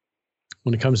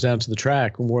 when it comes down to the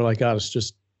track, Warlike Goddess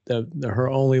just her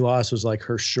only loss was like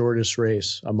her shortest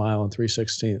race, 1 mile and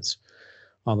 3/16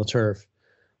 on the turf.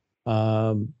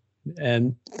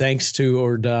 And thanks to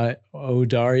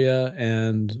Odaria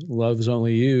and Love's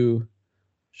Only You,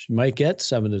 she might get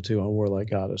 7-2 on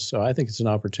Warlike Goddess. So I think it's an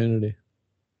opportunity.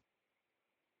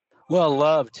 Well,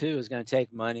 Love too is going to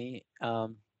take money.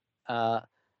 The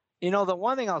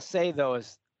one thing I'll say though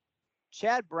is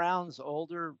Chad Brown's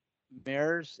older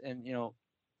mares, and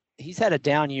he's had a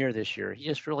down year this year. He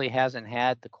just really hasn't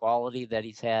had the quality that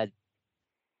he's had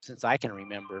since I can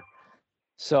remember.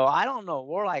 So I don't know.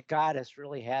 Warlike Goddess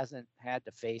really hasn't had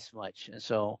to face much, and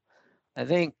so I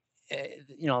think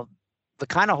the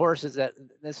kind of horses that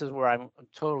this is where I'm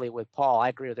totally with Paul. I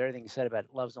agree with everything he said about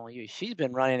Love's Only You. She's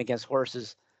been running against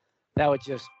horses that would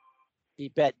just be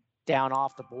bet down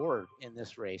off the board in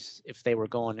this race if they were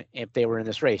in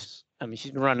this race. I mean,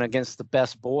 she's been running against the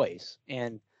best boys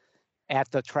and at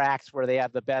the tracks where they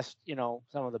have the best,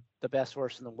 some of the best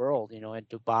horses in the world, in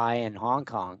Dubai and Hong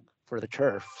Kong for the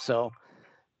turf. So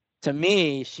to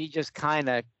me, she just kind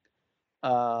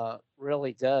of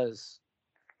really does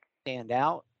stand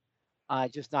out.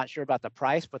 Just not sure about the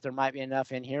price, but there might be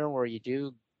enough in here where you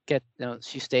do get,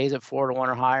 she stays at 4-1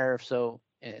 or higher. So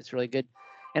it's really good.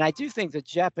 And I do think the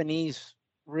Japanese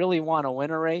really want to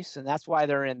win a race, and that's why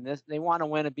they're in this. They want to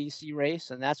win a BC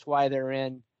race, and that's why they're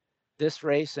in this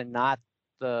race and not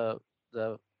the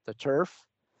turf.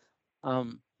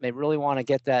 They really want to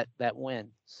get that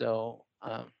win. So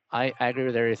I agree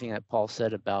with everything that Paul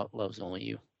said about Love's Only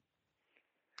You.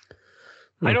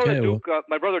 I know that Duke,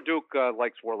 my brother Duke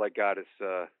likes Warlike Goddess,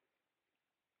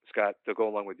 Scott, to go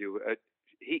along with you.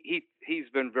 He's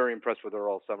been very impressed with her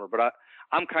all summer, but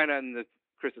I'm kind of in the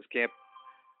Chris's camp.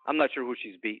 I'm not sure who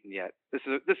she's beaten yet. This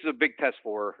is a big test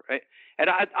for her, right? And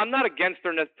I'm not against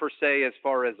her per se as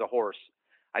far as a horse.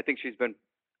 I think she's been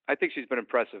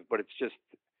impressive, but it's just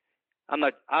I'm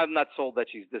not sold that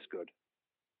she's this good,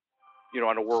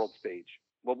 on a world stage.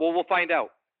 Well, we'll find out,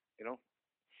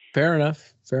 Fair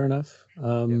enough.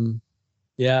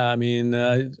 Yeah, I mean,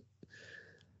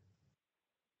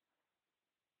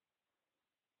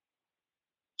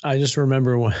 I just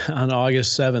remember on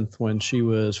August 7th when she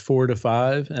was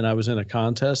 4-5 and I was in a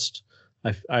contest.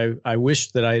 I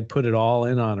wished that I had put it all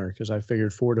in on her because I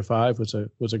figured 4-5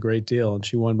 was a great deal, and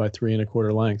she won by 3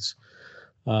 1/4 lengths.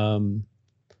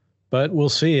 But we'll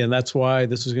see, and that's why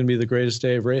this is going to be the greatest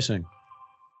day of racing.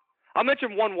 I'll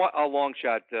mention a long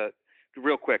shot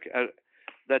real quick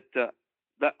that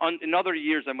in other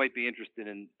years I might be interested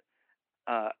in.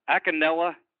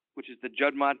 Acanella, which is the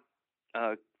Juddmonte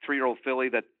 3-year-old filly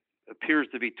that appears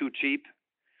to be too cheap.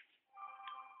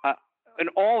 In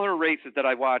all her races that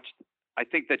I watched, I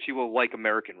think that she will like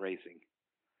American racing.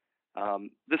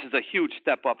 This is a huge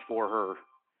step up for her.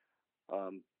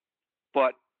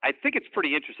 But I think it's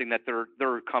pretty interesting that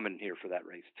they're coming here for that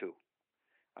race too.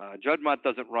 Juddmonte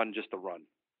doesn't run just to run.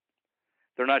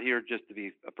 They're not here just to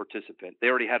be a participant. They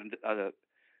already had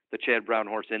the Chad Brown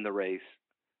horse in the race,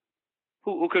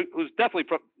 who's definitely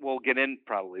will get in.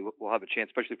 Probably will have a chance,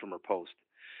 especially from her post.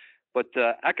 But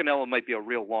Acanella might be a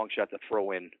real long shot to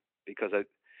throw in because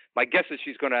my guess is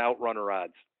she's going to outrun her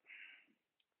odds.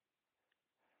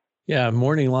 Yeah,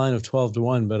 morning line of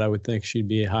 12-1, but I would think she'd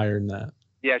be higher than that.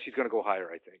 Yeah, she's going to go higher,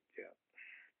 I think. Yeah.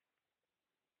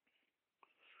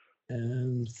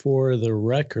 And for the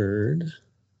record,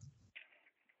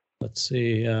 let's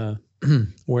see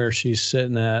where she's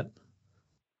sitting at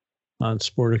on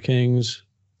Sport of Kings,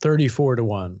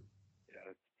 34-1.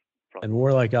 Yeah, and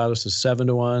Warlike Goddess is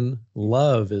 7-1.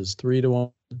 Love is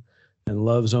 3-1, and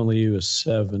Love's Only You is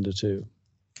 7-2.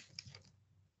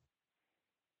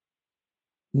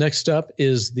 Next up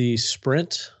is the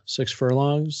sprint, 6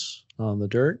 furlongs on the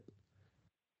dirt.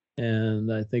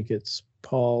 And I think it's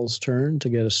Paul's turn to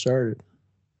get us started.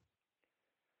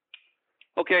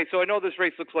 Okay, so I know this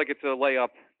race looks like it's a layup,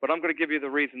 but I'm going to give you the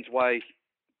reasons why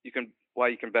you can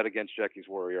bet against Jackie's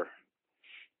Warrior.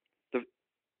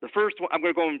 The first one, I'm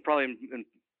going to go probably in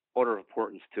order of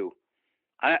importance too.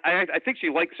 I think she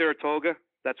likes Saratoga.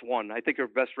 That's one. I think her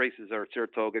best races are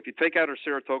Saratoga. If you take out her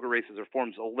Saratoga races, her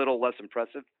form's a little less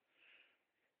impressive.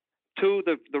 Two,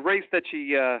 the race that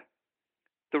he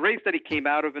came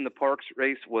out of in the Parks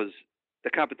race the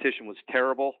competition was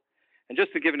terrible. And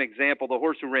just to give an example, the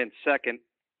horse who ran second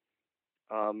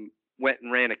went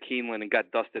and ran a Keeneland and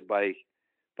got dusted by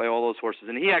all those horses.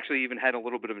 And he actually even had a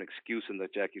little bit of an excuse in the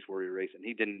Jackie's Warrior race, and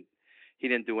he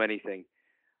didn't do anything.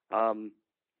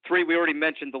 3, we already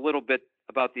mentioned a little bit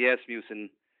about the Asmussen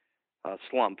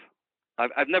slump.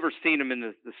 I've never seen him in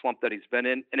the slump that he's been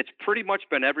in, and it's pretty much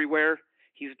been everywhere.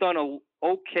 He's done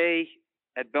okay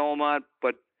at Belmont,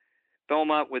 but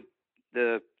Belmont with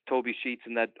the Toby Sheets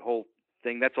and that whole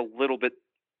thing, that's a little bit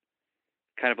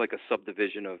kind of like a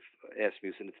subdivision of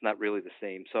Asmussen. It's not really the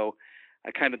same. So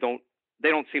I kind of they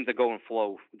don't seem to go and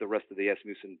flow with the rest of the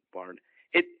Asmussen barn.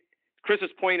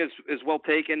 Chris's point is well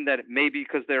taken, that it may be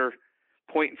because they're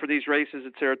pointing for these races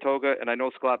at Saratoga, and I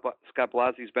know Scott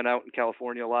Blasi's been out in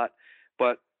California a lot,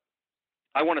 but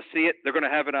I want to see it. They're going to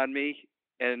have it on me,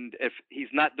 and if he's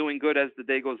not doing good as the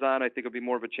day goes on, I think it'll be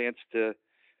more of a chance to,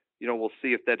 we'll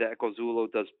see if that Echo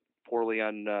Zulo does poorly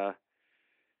on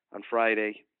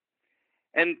Friday.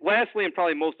 And lastly, and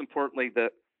probably most importantly, the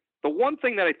one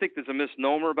thing that I think there's a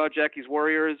misnomer about Jackie's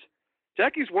Warrior is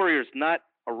Jackie's Warrior is not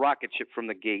a rocket ship from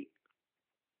the gate.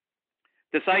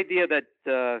 This idea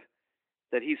that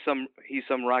he's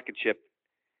some rocket ship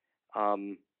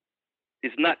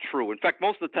is not true. In fact,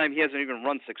 most of the time he hasn't even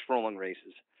run 6 furlong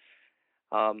races.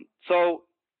 So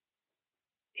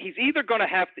he's either going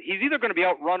to be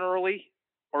outrun early,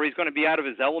 or he's going to be out of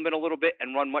his element a little bit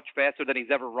and run much faster than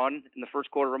he's ever run in the first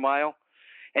quarter of a mile.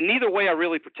 And neither way, I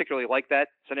really particularly like that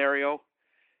scenario,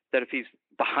 that if he's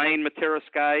behind Matera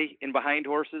Sky in behind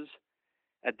horses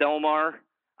at Del Mar,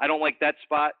 I don't like that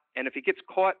spot. And if he gets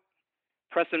caught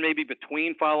pressing maybe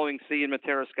between Following Sea and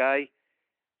Matera Sky,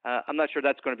 I'm not sure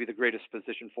that's going to be the greatest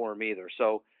position for him either.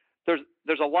 So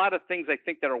there's a lot of things I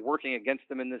think that are working against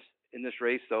him in this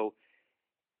race. So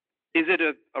is it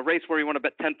a race where you want to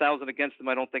bet 10,000 against him?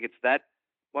 I don't think it's that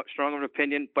much strong of an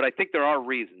opinion, but I think there are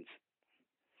reasons.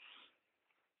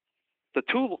 The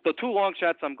two long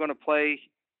shots I'm going to play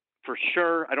for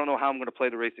sure. I don't know how I'm going to play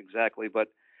the race exactly, but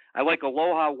I like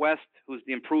Aloha West, who's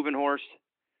the improving horse,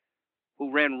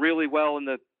 who ran really well in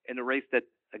the race that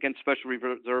against Special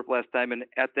Reserve last time. And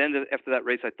at the end after that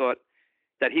race, I thought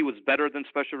that he was better than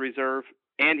Special Reserve,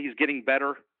 and he's getting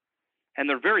better. And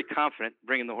they're very confident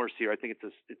bringing the horse here. I think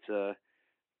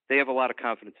they have a lot of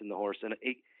confidence in the horse, and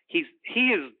he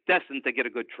is destined to get a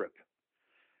good trip.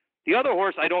 The other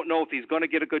horse, I don't know if he's going to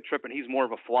get a good trip, and he's more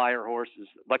of a flyer horse, is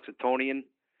Lexitonian.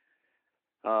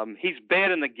 He's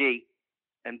bad in the gate,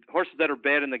 and horses that are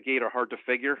bad in the gate are hard to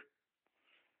figure.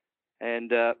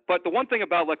 And but the one thing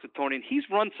about Lexitonian, he's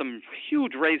run some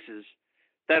huge races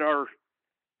that are,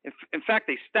 in fact,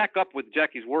 they stack up with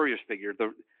Jackie's Warriors figure.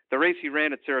 The race he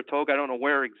ran at Saratoga, I don't know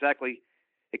where exactly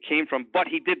it came from, but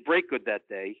he did break good that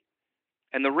day.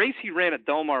 And the race he ran at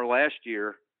Del Mar last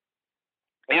year,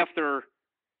 after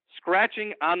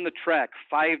scratching on the track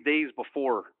 5 days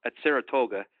before at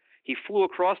Saratoga, he flew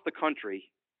across the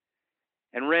country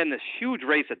and ran this huge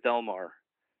race at Del Mar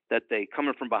that day,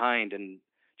 coming from behind and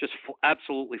just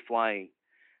absolutely flying.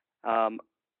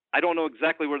 I don't know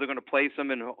exactly where they're going to place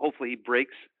him, and hopefully he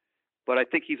breaks, but I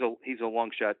think he's a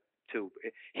long shot too.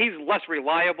 He's less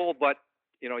reliable, but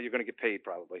you're going to get paid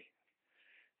probably.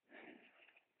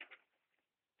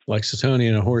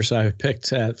 Lexitonian, a horse I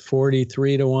picked at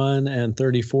 43-1 and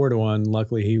 34-1.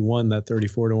 Luckily, he won that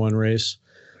 34-1 race.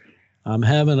 I'm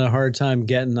having a hard time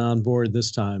getting on board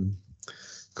this time.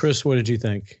 Chris, what did you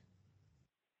think?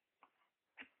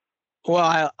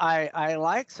 Well, I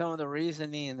like some of the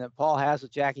reasoning that Paul has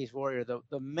with Jackie's Warrior.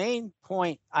 The main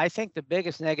point, I think the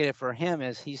biggest negative for him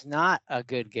is he's not a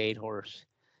good gate horse.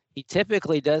 He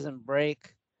typically doesn't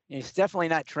break. He's definitely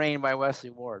not trained by Wesley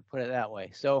Ward, put it that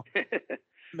way. So,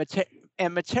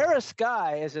 and Matera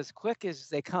Sky is as quick as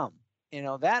they come.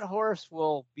 That horse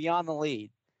will be on the lead.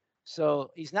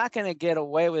 So he's not going to get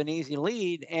away with an easy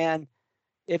lead. And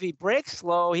if he breaks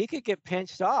slow, he could get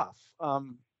pinched off.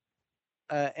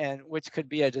 And which could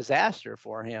be a disaster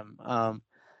for him.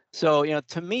 So,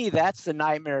 to me, that's the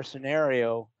nightmare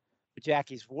scenario with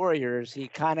Jackie's Warriors. He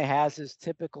kind of has his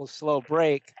typical slow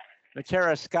break.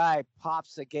 Matera Sky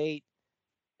pops the gate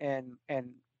and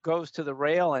goes to the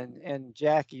rail, and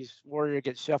Jackie's Warrior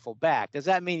gets shuffled back. Does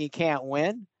that mean he can't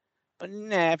win?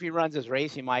 Nah, if he runs his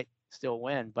race, he might still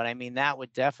win. But, I mean, that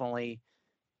would definitely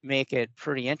make it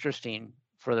pretty interesting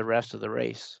for the rest of the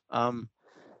race.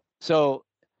 So,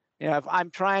 if I'm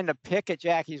trying to pick at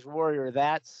Jackie's Warrior,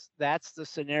 that's the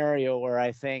scenario where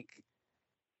I think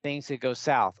things could go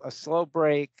south. A slow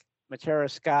break, Matera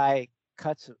Sky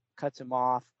cuts him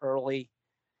off early,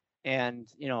 and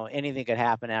anything could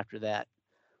happen after that.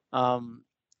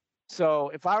 So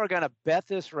if I were going to bet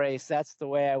this race, that's the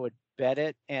way I would bet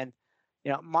it. And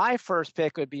my first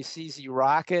pick would be CZ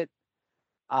Rocket.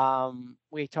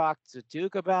 We talked to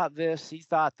Duke about this. He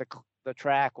thought the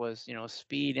track was,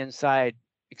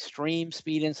 extreme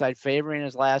speed inside favoring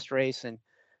his last race, and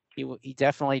he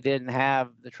definitely didn't have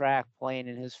the track playing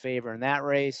in his favor in that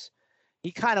race.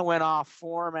 He kind of went off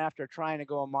form after trying to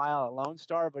go a mile at Lone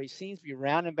Star, but he seems to be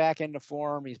rounding back into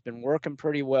form. He's been working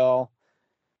pretty well,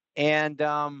 and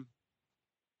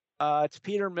it's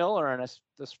Peter Miller in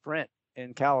the sprint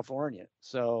in California.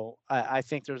 So I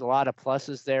think there's a lot of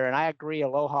pluses there. And I agree,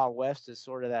 Aloha West is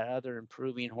sort of that other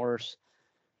improving horse.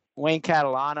 Wayne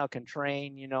Catalano can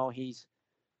train, he's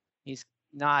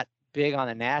not big on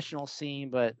the national scene,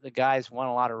 but the guy's won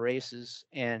a lot of races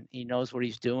and he knows what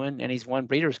he's doing, and he's won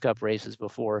Breeders' Cup races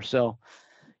before. So,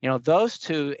 those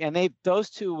two, and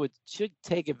should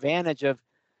take advantage of,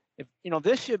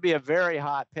 this should be a very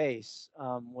hot pace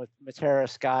with Matera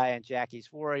Sky and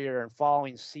Jackie's Warrior and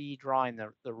Following Sea drawing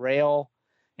the rail.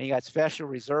 And you got Special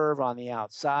Reserve on the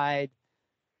outside.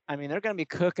 I mean, they're going to be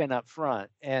cooking up front,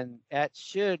 and that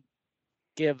should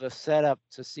give a setup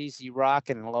to CZ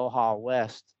Rocket and Aloha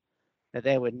West that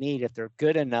they would need if they're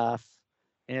good enough.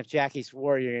 And if Jackie's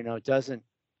Warrior, doesn't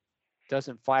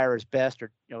fire his best,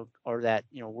 or that,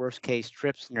 worst case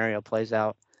trip scenario plays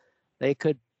out, they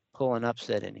could pull an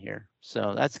upset in here.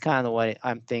 So that's kind of the way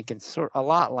I'm thinking, a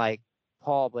lot like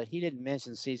Paul, but he didn't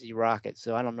mention CZ Rocket,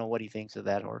 so I don't know what he thinks of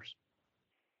that horse.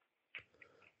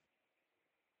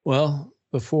 Well,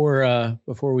 before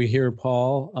we hear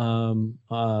Paul,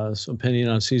 some opinion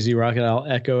on CZ Rocket, I'll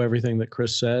echo everything that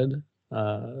Chris said.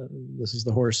 This is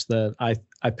the horse that I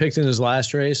picked in his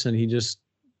last race, and he just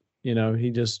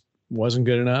wasn't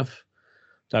good enough.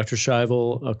 Dr.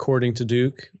 Scheibel, according to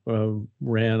Duke,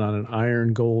 ran on an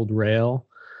iron gold rail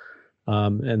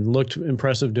and looked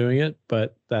impressive doing it,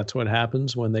 but that's what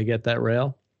happens when they get that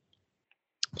rail.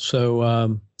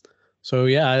 So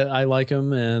yeah, I like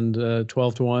him, and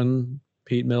 12-1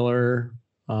 Pete Miller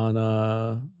on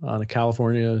a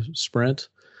California sprint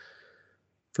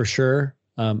for sure.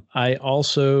 I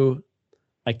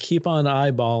keep on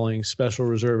eyeballing Special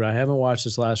Reserve. I haven't watched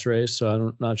his last race, so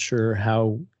I'm not sure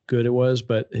how good it was,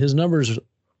 but his numbers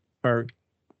are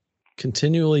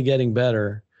continually getting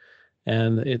better,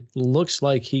 and it looks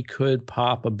like he could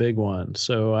pop a big one.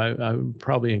 So I would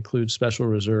probably include Special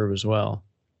Reserve as well.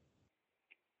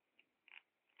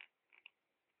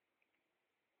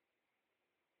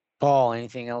 Paul,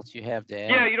 anything else you have to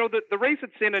add? Yeah, the race at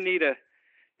Santa Anita,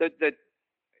 that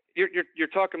you're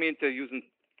talking me into using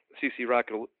CC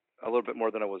Rocket a little bit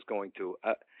more than I was going to.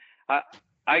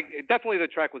 I definitely, the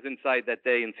track was inside that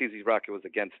day, and CZ Rocket was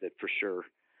against it for sure.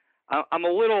 I'm a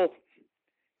little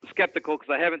skeptical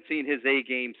because I haven't seen his A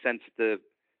game since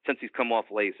he's come off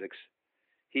Lasix.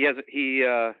 He hasn't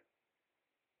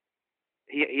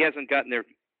gotten there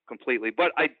completely.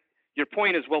 But your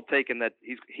point is well taken that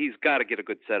he's got to get a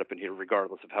good setup in here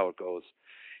regardless of how it goes.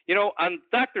 On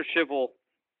Dr. Scheibel,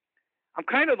 I'm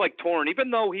kind of like torn,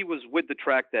 even though he was with the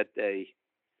track that day,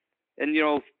 and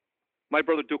my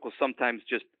brother Duke will sometimes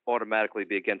just automatically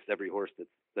be against every horse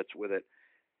that's with it.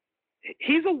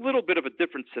 He's a little bit of a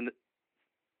different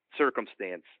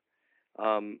circumstance.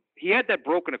 He had that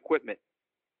broken equipment.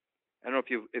 I don't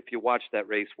know if you watched that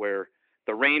race where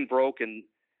the rain broke and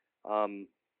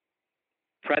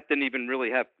Pratt didn't even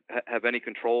really have any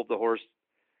control of the horse,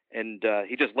 and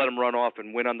he just let him run off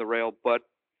and win on the rail. But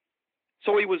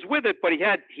so he was with it, but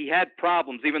he had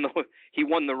problems even though he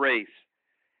won the race.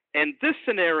 And this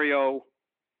scenario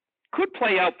could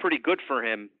play out pretty good for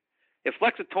him if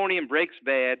Lexingtonian breaks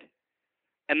bad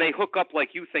and they hook up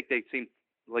like you seem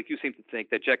to think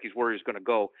that Jackie's Warrior is going to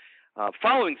go.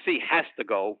 Following Sea has to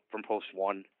go from post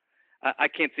one. I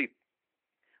can't see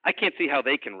how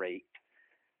they can rate.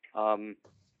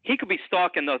 He could be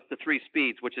stalking the 3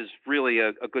 speeds, which is really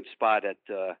a good spot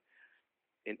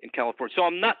in California. So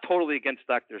I'm not totally against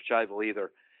Dr. Scheibel either,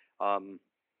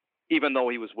 even though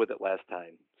he was with it last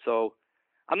time. So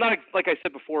I'm not, like I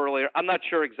said before earlier, I'm not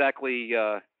sure exactly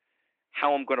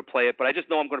how I'm going to play it, but I just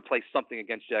know I'm going to play something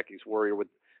against Jackie's Warrior with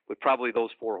probably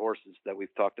those 4 horses that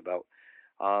we've talked about.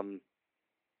 For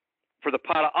the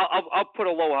pot, I'll put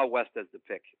Aloha West as the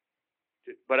pick.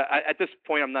 But at this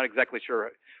point, I'm not exactly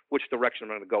sure which direction I'm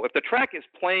going to go. If the track is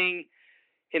playing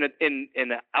in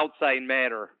an outside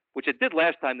manner, which it did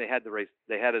last time they had the race,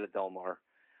 they had it at Del Mar,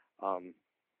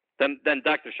 then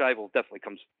Dr. Scheibel definitely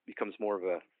becomes more of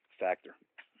a factor.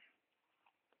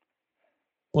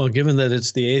 Well, given that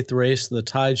it's the 8th race, the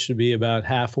tide should be about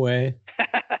halfway.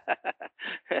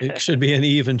 It should be an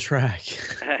even track.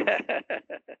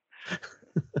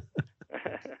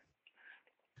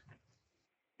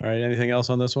 All right. Anything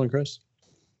else on this one, Chris?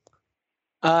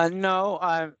 No,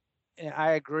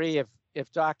 I agree.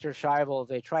 if Dr. Scheibel,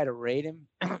 they try to rate him,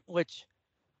 which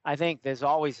I think there's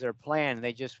always their plan.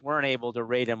 They just weren't able to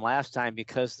rate him last time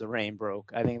because the rain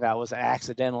broke. I think that was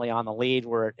accidentally on the lead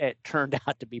where it turned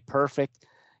out to be perfect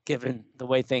given the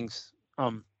way things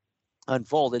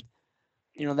unfolded.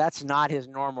 That's not his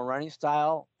normal running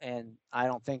style, and I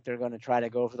don't think they're going to try to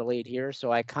go for the lead here.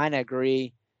 So I kind of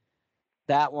agree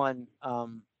that one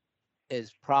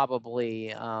is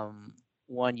probably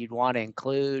one you'd want to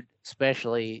include,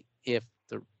 especially if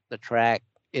the track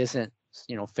isn't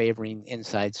favoring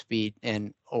inside speed,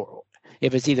 or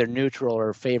if it's either neutral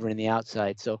or favoring the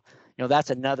outside. So that's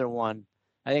another one.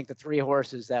 I think the 3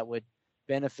 horses that would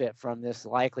benefit from this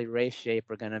likely race shape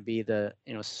are going to be the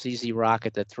CZ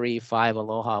Rocket, the 3, 5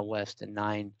 Aloha West, and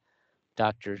 9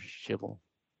 Dr. Scheibel.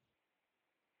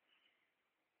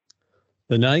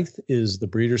 The 9th is the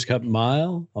Breeders' Cup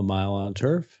Mile, a mile on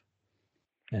turf.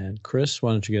 And Chris,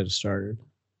 why don't you get us started?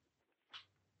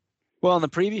 Well, in the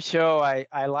previous show,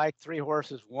 I liked 3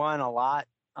 horses, one a lot,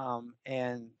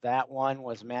 and that one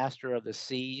was Master of the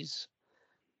Seas.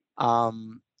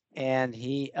 And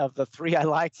he, of the 3 I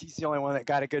liked, he's the only one that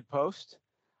got a good post.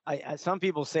 Some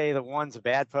people say the one's a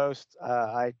bad post.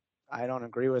 I don't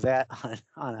agree with that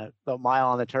on a mile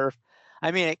on the turf.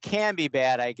 I mean, it can be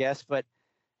bad, I guess, but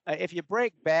if you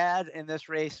break bad in this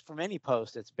race from any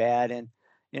post, it's bad. And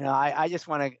I just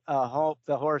want to hope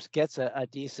the horse gets a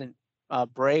decent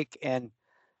break, and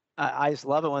I just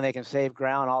love it when they can save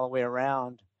ground all the way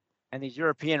around. And these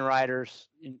European riders,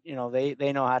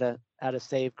 they know how to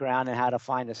save ground and how to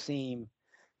find a seam.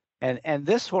 And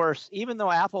this horse, even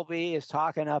though Appleby is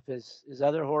talking up his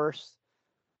other horse,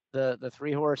 the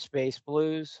 3-horse Space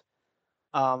Blues,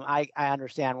 I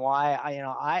understand why.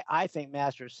 I think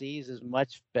Master Seas is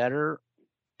much better,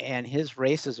 and his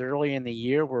races early in the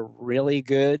year were really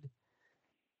good.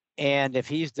 And if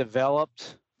he's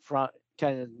developed from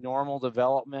kind of normal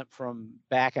development from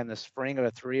back in the spring of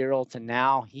a 3-year-old to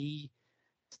now, he's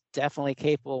definitely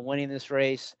capable of winning this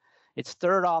race. It's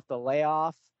 3rd off the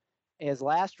layoff. His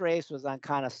last race was on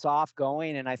kind of soft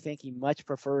going, and I think he much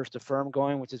prefers to firm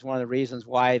going, which is one of the reasons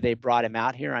why they brought him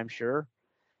out here, I'm sure.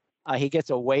 He gets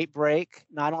a weight break.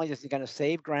 Not only is he going to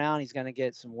save ground, he's going to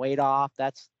get some weight off.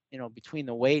 That's, between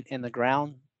the weight and the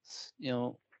ground,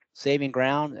 saving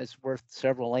ground is worth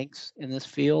several lengths in this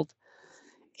field.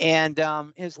 And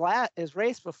his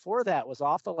race before that was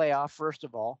off the layoff, first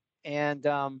of all. And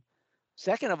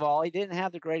second of all, he didn't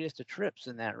have the greatest of trips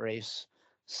in that race.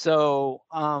 So,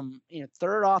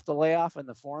 3rd off the layoff in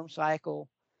the form cycle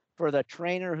for the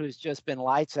trainer who's just been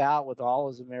lights out with all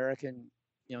his American,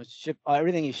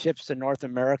 everything he ships to North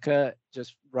America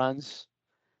just runs.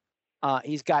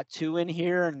 He's got 2 in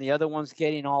here, and the other one's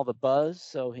getting all the buzz.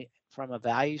 So from a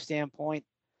value standpoint,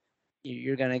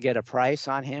 you're going to get a price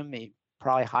on him,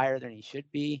 probably higher than he should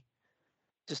be.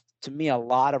 Just to me, a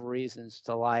lot of reasons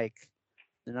to like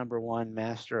the number 1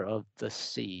 Master of the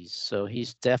Seas. So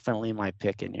he's definitely my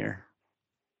pick in here.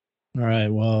 All right.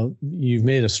 Well, you've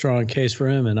made a strong case for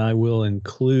him, and I will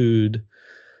include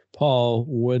Paul.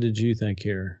 What did you think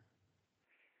here?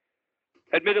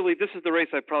 Admittedly, this is the race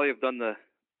I probably have done the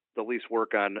least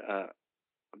work on.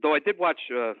 Though I did watch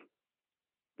the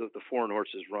foreign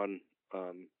horses run.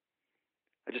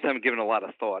 I just haven't given a lot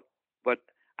of thought. But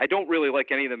I don't really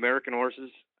like any of the American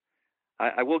horses.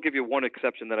 I will give you one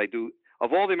exception that I do.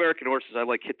 Of all the American horses, I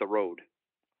like Hit the Road.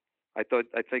 I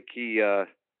think he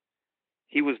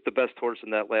was the best horse in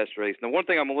that last race. Now, one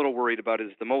thing I'm a little worried about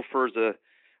is the Mo Firza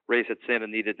race at Santa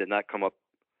Anita did not come up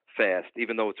fast,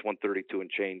 even though it's 132 and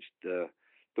changed.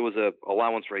 There was a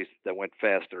allowance race that went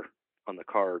faster on the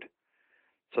card,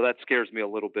 so that scares me a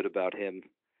little bit about him.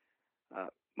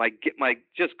 My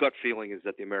just gut feeling is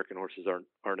that the American horses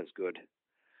aren't as good.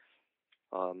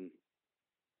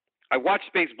 I watched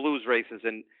Space Blues races,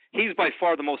 and he's by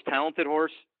far the most talented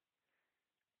horse.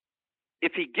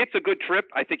 If he gets a good trip,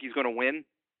 I think he's going to win.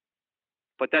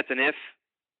 But that's an if,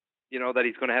 that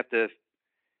he's going to have to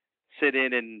sit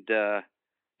in, and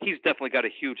he's definitely got a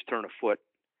huge turn of foot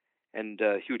and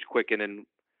huge quicken. And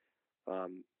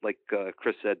like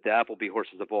Chris said, the Appleby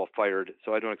horses have all fired,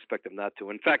 so I don't expect him not to.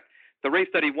 In fact, the race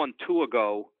that he won 2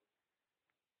 ago,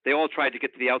 they all tried to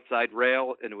get to the outside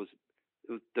rail, and it was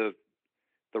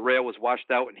the rail was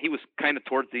washed out, and he was kind of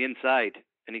towards the inside,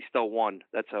 and he still won.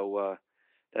 That's how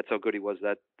good he was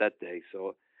that day.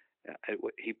 So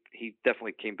he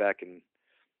definitely came back and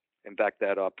backed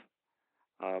that up.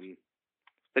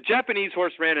 The Japanese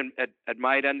horse ran at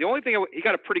Maiden. The only thing, he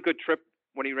got a pretty good trip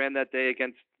when he ran that day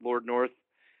against Lord North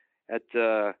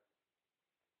on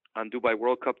Dubai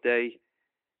World Cup Day.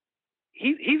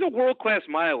 He's a world-class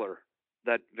miler,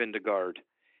 that Vingegaard.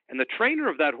 And the trainer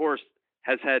of that horse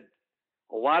has had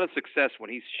a lot of success when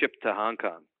he's shipped to Hong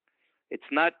Kong. It's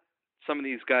not some of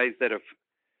these guys that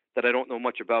I don't know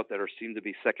much about that seem to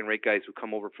be second-rate guys who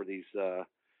come over for these for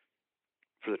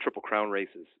the Triple Crown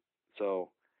races. So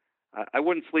I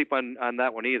wouldn't sleep on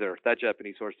that one either. That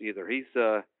Japanese horse either. He's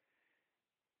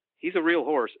a real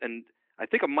horse, and I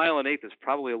think 1 1/8 miles is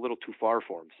probably a little too far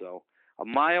for him. So a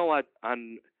mile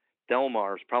on Del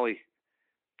Mar is probably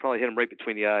hit him right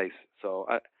between the eyes. So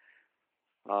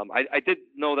I did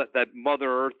know that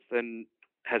Mother Earth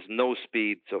has no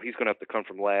speed, so he's going to have to come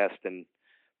from last. And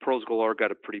Pros Galore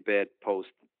got a pretty bad post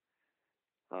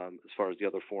as far as the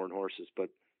other foreign horses. But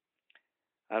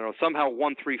I don't know. Somehow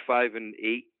 1, 3, 5, and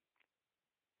 8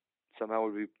 somehow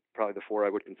would be probably the 4 I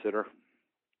would consider.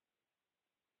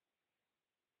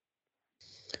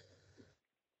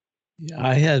 Yeah,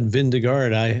 I had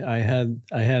Vindegaard. I had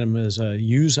him as a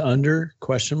use under ?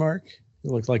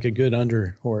 It looked like a good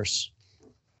under horse.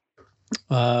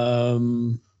 I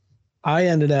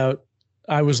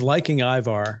was liking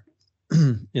Ivar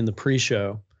in the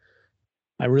pre-show.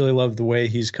 I really love the way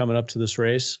he's coming up to this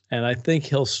race, and I think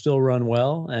he'll still run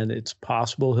well, and it's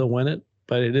possible he'll win it,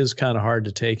 but it is kind of hard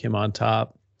to take him on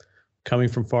top coming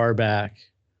from far back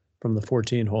from the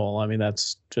 14 hole. I mean,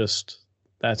 that's just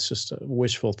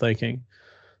wishful thinking.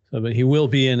 So, but he will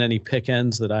be in any pick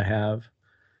ends that I have,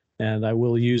 and I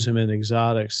will use him in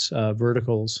exotics,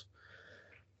 verticals.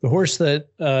 The horse that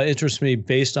interests me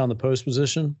based on the post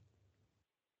position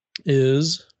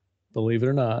is, believe it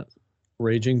or not,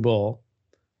 Raging Bull,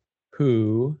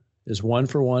 who is 1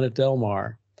 for 1 at Del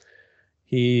Mar.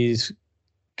 He's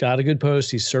got a good post.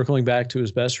 He's circling back to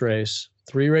his best race.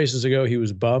 3 races ago, he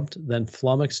was bumped, then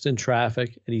flummoxed in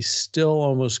traffic, and he still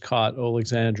almost caught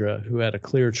Alexandra, who had a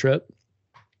clear trip.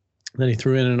 Then he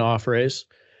threw in an off race.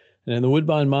 And in the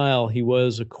Woodbine Mile, he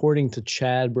was, according to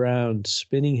Chad Brown,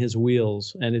 spinning his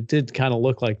wheels, and it did kind of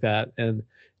look like that. And it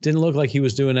didn't look like he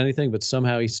was doing anything, but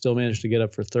somehow he still managed to get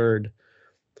up for third.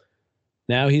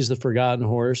 Now he's the forgotten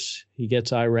horse. He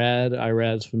gets Irad.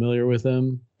 Irad's familiar with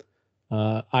him.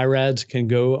 Irads can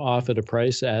go off at a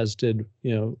price, as did,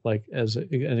 like as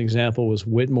an example was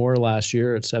Whitmore last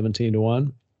year at 17 to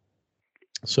 1.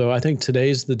 So I think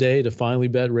today's the day to finally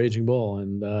bet Raging Bull.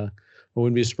 And I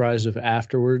wouldn't be surprised if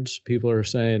afterwards people are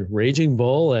saying, Raging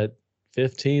Bull at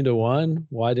 15 to 1?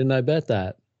 Why didn't I bet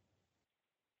that?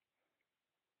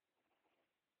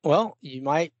 Well, you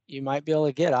might be able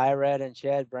to get Irad and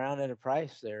Chad Brown at a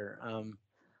price there.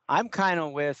 I'm kind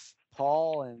of with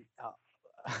Paul, and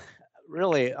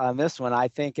really on this one, I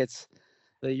think it's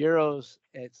the Euros.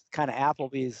 It's kind of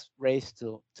Appleby's race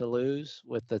to lose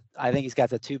I think he's got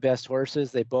the 2 best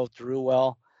horses. They both drew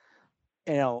well.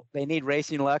 They need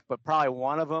racing luck, but probably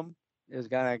one of them is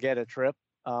going to get a trip.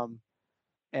 And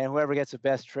whoever gets the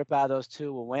best trip out of those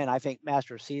 2 will win. I think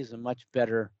Master C is a much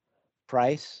better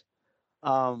price.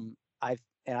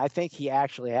 I think he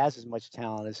actually has as much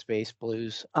talent as Space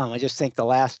Blues. I just think the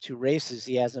last 2 races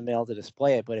he hasn't been able to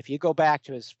display it. But if you go back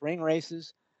to his spring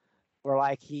races, where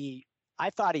I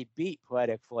thought he beat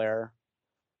Poetic Flare.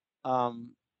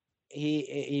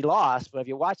 He lost, but if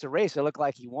you watch the race, it looked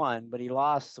like he won, but he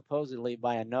lost supposedly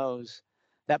by a nose.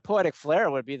 That Poetic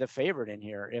Flare would be the favorite in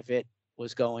here if it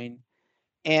was going.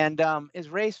 And his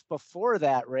race before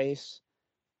that race,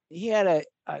 he had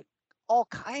all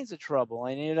kinds of trouble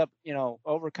and ended up,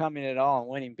 overcoming it all and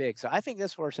winning big. So I think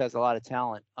this horse has a lot of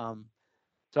talent.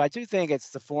 So I do think it's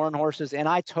the foreign horses, and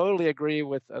I totally agree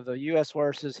with the U.S.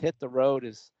 horses. Hit the Road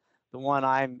is the one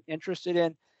I'm interested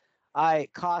in.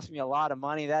 It cost me a lot of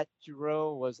money. That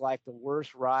Giroux was like the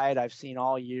worst ride I've seen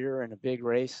all year in a big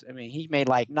race. I mean, he made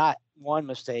not one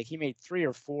mistake. He made 3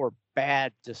 or 4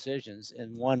 bad decisions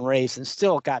in one race and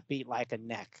still got beat like a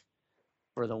neck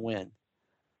for the win.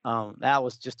 That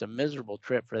was just a miserable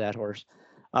trip for that horse.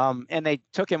 And they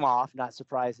took him off, not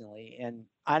surprisingly. And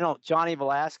I know Johnny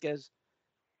Velasquez,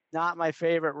 not my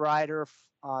favorite rider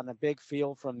on a big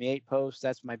field from the 8 post.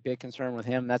 That's my big concern with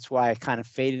him. That's why I kind of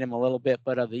faded him a little bit.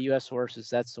 But of the U.S. horses,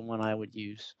 that's the one I would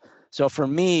use. So for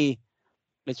me,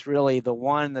 it's really the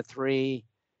 1, the 3,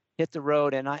 Hit the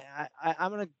Road. And I'm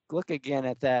going to look again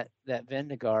at that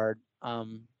Vindegaard.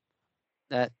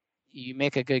 That you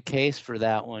make a good case for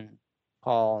that one,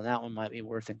 Paul, and that one might be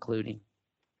worth including.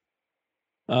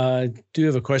 I do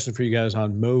have a question for you guys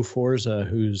on Mo Forza,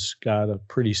 who's got a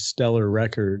pretty stellar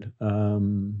record.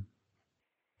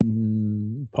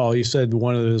 Paul, you said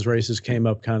one of those races came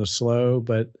up kind of slow,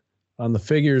 but on the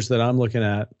figures that I'm looking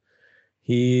at,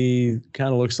 he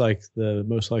kind of looks like the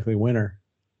most likely winner.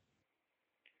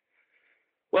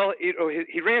 Well,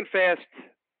 he ran fast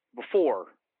before,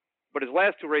 but his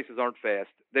last 2 races aren't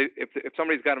fast. If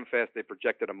somebody's got him fast, they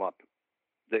projected him up.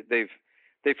 They've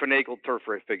they finagled turf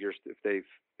race figures if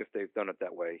they've done it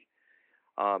that way.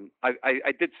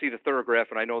 I did see the Thorograph,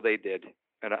 and I know they did,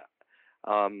 and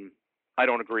I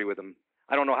don't agree with them.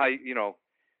 I don't know how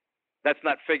that's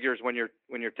not figures when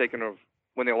you're taking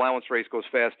when the allowance race goes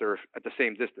faster at the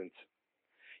same distance.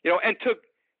 And to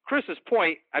Chris's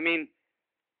point, I mean,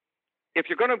 if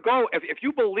you're going to go, if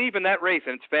you believe in that race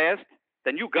and it's fast,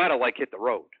 then you got to hit the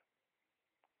road.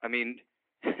 I mean,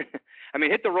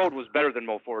 hit the road was better than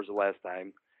Mo Forza last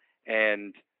time.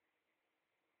 And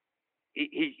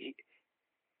if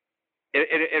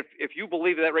you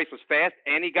believe that race was fast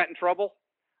and he got in trouble,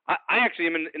 I actually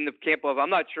am in the camp of, I'm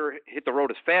not sure hit the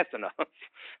road is fast enough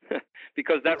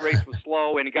because that race was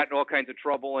slow and he got in all kinds of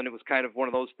trouble, and it was kind of one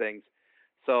of those things.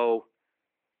 So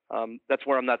that's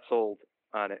where I'm not sold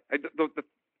on it.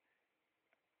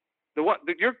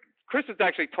 Chris has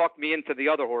actually talked me into the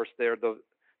other horse there,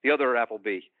 the other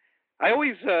Appleby. I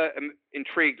always am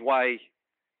intrigued why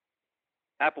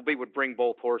Appleby would bring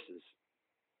both horses.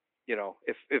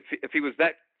 If he was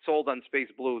that sold on Space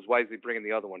Blues, why is he bringing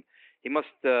the other one? He must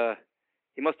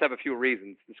have a few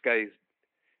reasons. This guy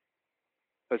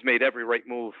has made every right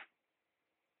move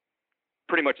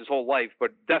pretty much his whole life,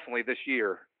 but definitely this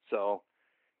year. So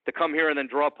to come here and then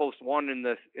draw post one in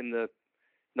the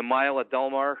mile at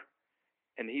Del Mar,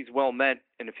 and he's well meant,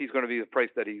 and if he's going to be the price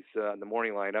that he's in the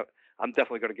morning line, I'm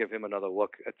definitely going to give him another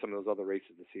look at some of those other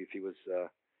races to see if he was.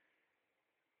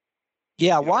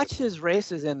 Yeah, watch his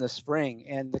races in the spring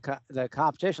and the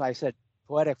competition. Like I said,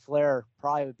 Poetic Flare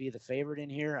probably would be the favorite in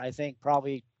here. I think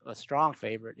probably a strong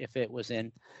favorite if it was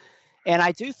in. And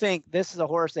I do think this is a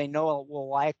horse they know will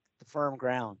like the firm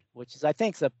ground, which is, I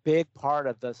think, is a big part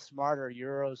of the smarter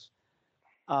Euros.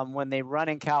 When they run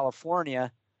in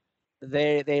California,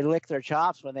 they lick their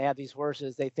chops when they have these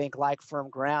horses they think like firm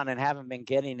ground and haven't been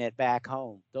getting it back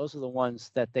home. Those are the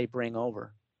ones that they bring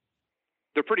over.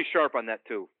 They're pretty sharp on that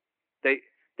too. They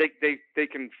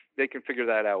can figure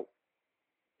that out.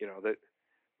 That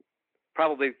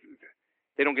probably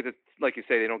they don't get to, like you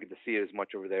say, they don't get to see it as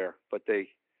much over there, but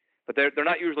they're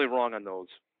not usually wrong on those.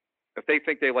 If they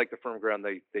think they like the firm ground,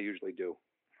 they usually do.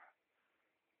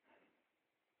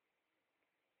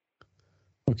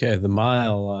 Okay, the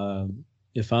mile.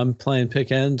 If I'm playing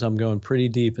pick ends, I'm going pretty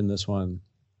deep in this one.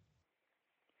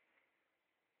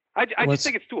 I just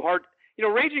think it's too hard.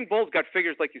 Raging Bull's got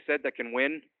figures, like you said, that can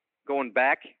win going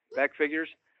back figures,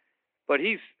 but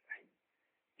his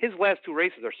last two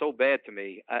races are so bad to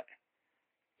me.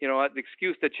 The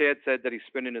excuse that Chad said that he's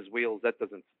spinning his wheels, that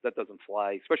doesn't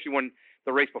fly, especially when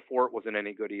the race before it wasn't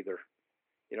any good either.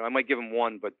 I might give him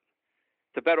one, but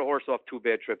to bet a horse off two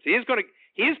bad trips, he is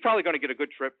probably going to get a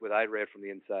good trip with Irad from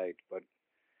the inside. But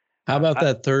how about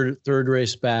that third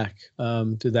race back?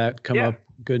 Did that come up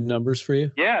good numbers for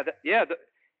you? Yeah,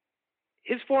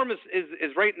 his form is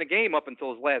right in the game up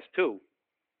until his last two,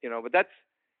 but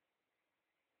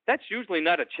that's usually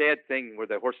not a Chad thing where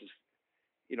the horses,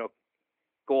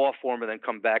 go off form and then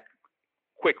come back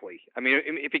quickly. I mean,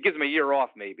 if he gives him a year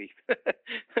off, maybe,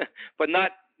 but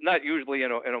not usually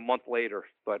in a month later.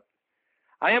 But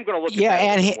I am going to look at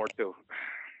that a bit more too.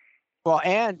 Well,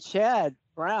 and Chad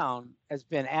Brown has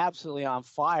been absolutely on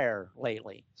fire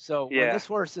lately. So when this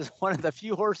horse is one of the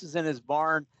few horses in his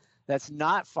barn that's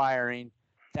not firing,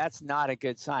 that's not a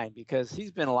good sign because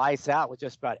he's been lights out with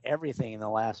just about everything in the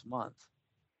last month.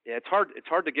 Yeah, it's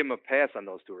hard to give him a pass on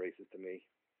those two races to me.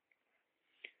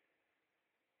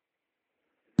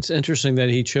 It's interesting that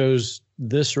he chose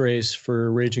this race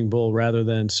for Raging Bull rather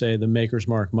than, say, the Maker's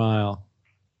Mark Mile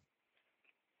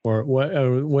or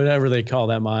whatever they call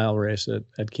that mile race at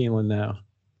Keeneland now.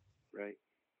 Right.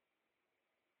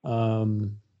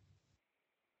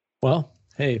 Well,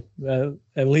 hey,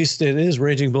 at least it is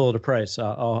Raging Bull at a price.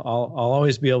 I'll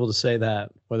always be able to say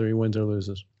that, whether he wins or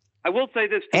loses. I will say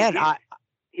this, too. And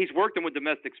he's worked him with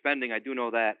domestic spending. I do know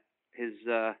that.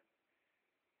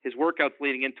 His workouts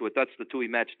leading into it, that's the two he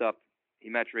matched up. He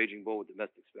matched Raging Bull with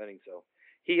domestic spending, so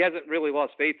he hasn't really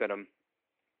lost faith in him.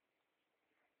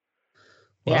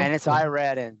 Yeah, and it's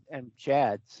Irad and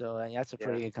Chad, so that's a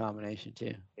pretty good combination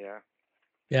too. Yeah.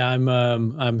 Yeah, I'm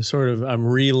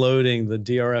reloading the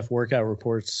DRF workout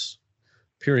reports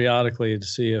periodically to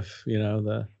see if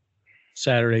the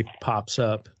Saturday pops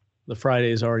up. The Friday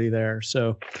is already there,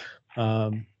 so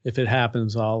if it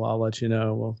happens, I'll let you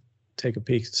know. We'll take a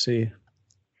peek to see a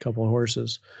couple of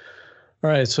horses. All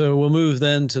right, so we'll move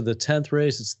then to the 10th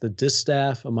race. It's the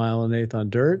Distaff, 1.1 miles on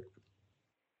dirt.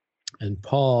 And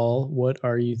Paul, what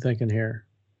are you thinking here?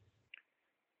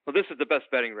 Well, this is the best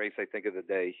betting race, I think, of the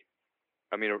day.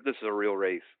 I mean, this is a real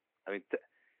race. I mean,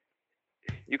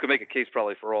 you could make a case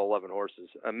probably for all 11 horses.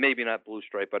 Maybe not Blue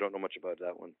Stripe. I don't know much about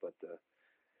that one, but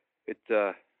This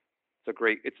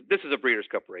is a Breeders'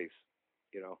 Cup race,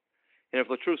 you know. And if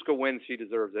Latruska wins, she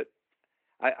deserves it.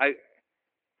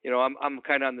 I'm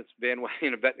kind of on this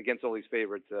bandwagon of betting against all these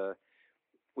favorites,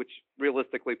 which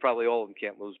realistically probably all of them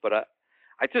can't lose. But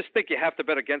I just think you have to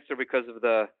bet against her because of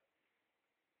the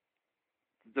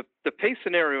pace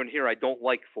scenario in here. I don't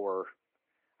like for her.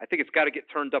 I think it's got to get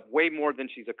turned up way more than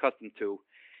she's accustomed to.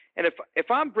 And if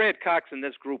I'm Brad Cox in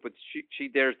this group, it's She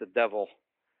Dares the Devil.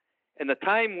 And the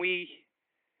time we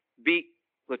beat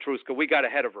Latruska, we got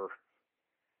ahead of her.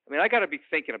 I mean, I got to be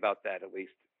thinking about that at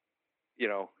least, you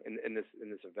know, in this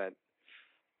event.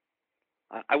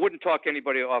 I wouldn't talk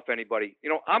anybody off anybody. You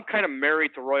know, I'm kind of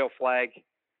married to Royal Flag.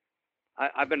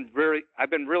 I've been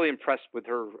really impressed with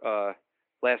her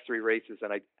last 3 races,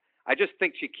 and I just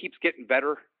think she keeps getting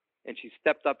better, and she's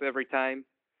stepped up every time.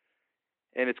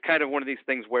 And it's kind of one of these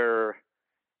things where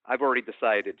I've already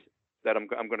decided that I'm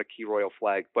going to key Royal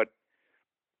Flag, but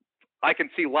I can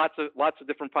see lots of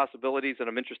different possibilities, and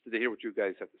I'm interested to hear what you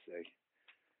guys have to say.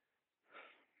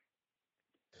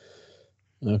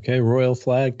 Okay, Royal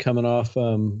Flag coming off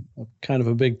kind of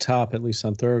a big top, at least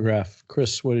on Thorograph.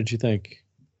 Chris, what did you think?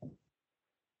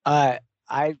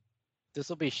 This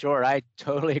will be short. I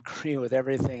totally agree with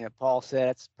everything that Paul said.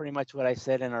 That's pretty much what I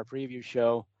said in our preview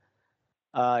show.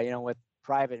 With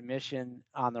Private Mission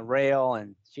on the rail,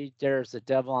 and She Dares the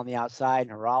Devil on the outside,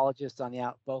 and Horologist on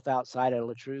the both outside of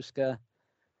Latruska.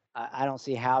 I don't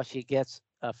see how she gets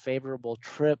a favorable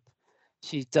trip.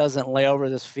 She doesn't lay over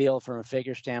this field from a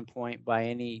figure standpoint by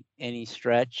any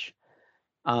stretch.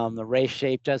 The race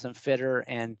shape doesn't fit her,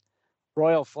 and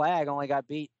Royal Flag only got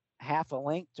beat half a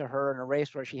length to her in a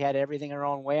race where she had everything her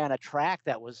own way on a track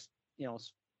that was,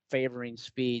 favoring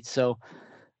speed. So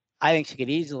I think she could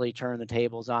easily turn the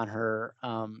tables on her.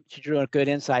 She drew a good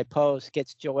inside post,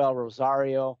 gets Joel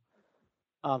Rosario.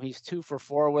 He's 2 for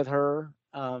 4 with her.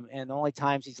 And the only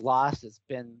times he's lost, it's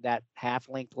been that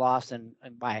half-length loss and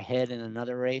by a head in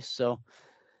another race. So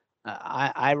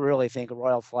I really think a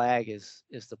Royal Flag is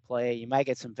the play. You might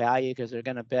get some value because they're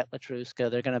going to bet Latruska.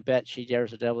 They're going to bet She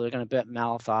Dares the Devil. They're going to bet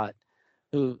Malathaat,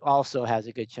 who also has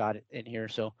a good shot in here.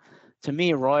 So to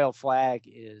me, Royal Flag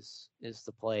is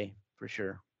the play for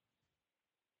sure.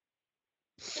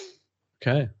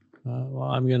 Okay. Well,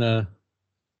 I'm gonna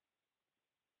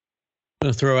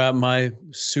throw out my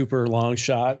super long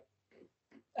shot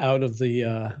out of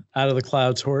the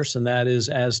clouds horse, and that is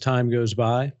As Time Goes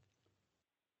By.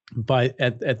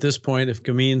 At this point, if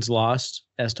Gameen's lost,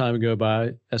 As Time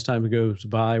Goes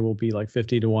By will be like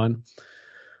 50-1.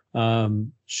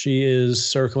 She is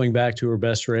circling back to her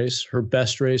best race. Her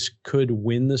best race could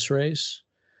win this race.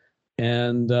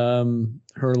 And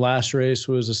her last race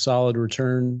was a solid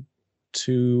return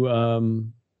to,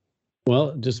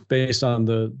 just based on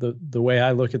the way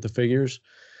I look at the figures,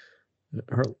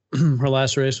 her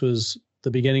last race was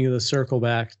the beginning of the circle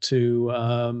back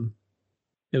to,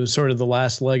 it was sort of the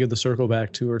last leg of the circle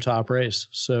back to her top race.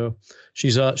 So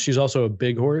she's also a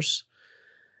big horse,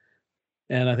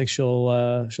 and I think she'll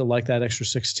like that extra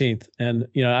 16th. And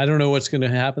I don't know what's going to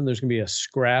happen. There's going to be a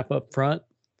scrap up front,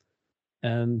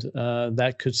 and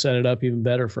that could set it up even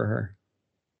better for her.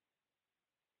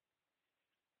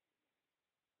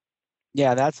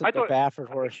 Yeah, that's the Baffert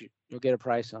horse you'll get a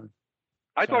price on.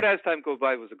 I thought As Time Goes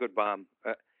By was a good bomb,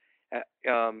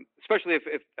 especially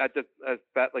if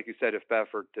like you said, if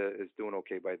Baffert is doing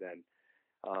okay by then.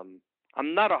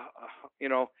 I'm not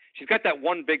she's got that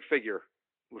one big figure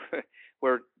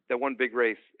where that one big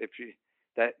race if she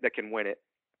that can win it.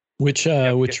 Which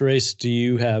race do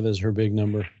you have as her big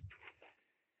number?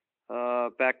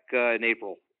 Back in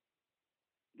April,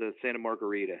 the Santa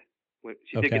Margarita.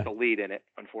 She did get the lead in it,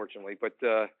 unfortunately. But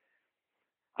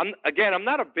I'm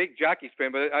not a big jockey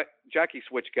fan, but jockey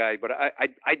switch guy. But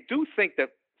I do think that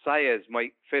Saez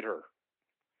might fit her.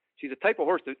 She's a type of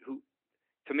horse who,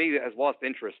 to me, has lost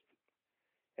interest,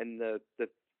 and a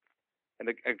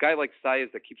guy like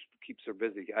Saez that keeps her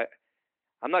busy.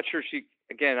 I'm not sure she's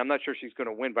going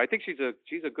to win, but I think she's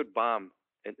a good bomb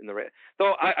in the race.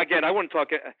 Though I wouldn't talk,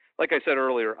 like I said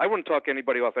earlier, I wouldn't talk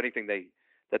anybody off anything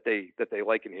that they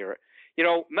like in here.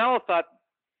 Malathaat,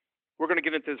 we're going to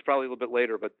get into this probably a little bit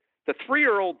later, but the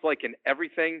 3-year-olds, like in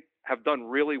everything, have done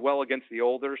really well against the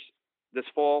olders this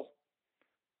fall.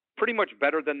 Pretty much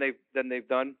better than they've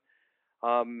done,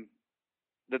 than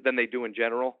they do in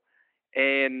general.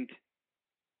 And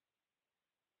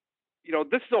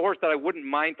this is a horse that I wouldn't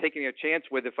mind taking a chance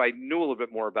with if I knew a little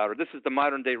bit more about her. This is the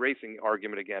modern day racing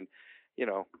argument again.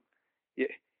 You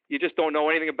just don't know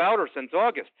anything about her since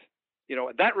August.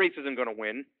 That race isn't going to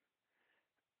win.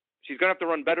 She's going to have to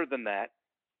run better than that.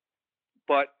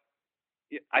 But,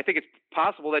 I think it's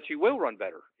possible that she will run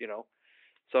better.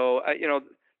 So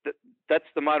that's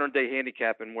the modern day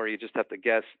handicap, and where you just have to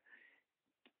guess.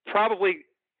 Probably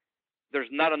there's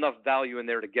not enough value in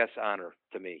there to guess on her.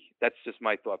 To me, that's just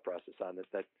my thought process on this.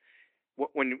 That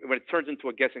when it turns into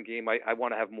a guessing game, I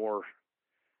want to have more.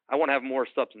 I want to have more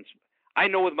substance. I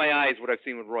know with my eyes what I've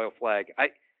seen with Royal Flag.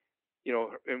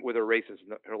 With her races,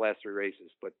 her last 3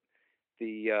 races, but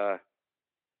the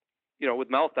with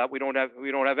Malthop, we don't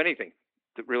have anything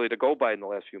to go by in the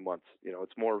last few months.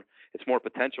 It's more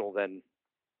potential than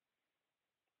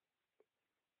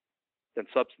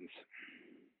substance.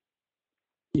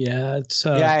 Yeah, it's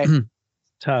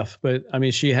tough, but I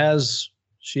mean, she has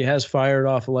fired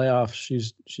off a layoff.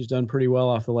 She's done pretty well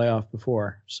off the layoff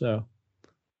before, so.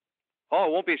 Oh,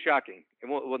 it won't be shocking. It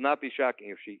will not be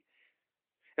shocking if she.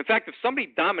 In fact, if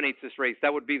somebody dominates this race,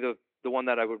 that would be the one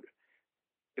that I would.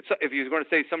 If you're going to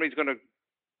say somebody's going to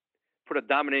put a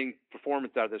dominating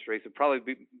performance out of this race, it'd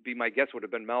probably be my guess would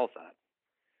have been Malthop.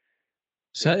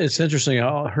 So it's interesting.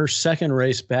 Her second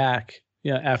race back,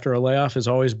 after a layoff is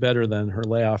always better than her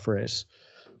layoff race.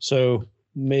 So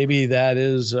maybe that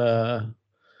is a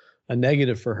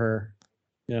negative for her,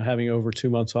 having over 2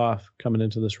 months off coming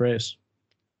into this race.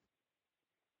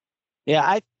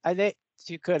 Yeah, I think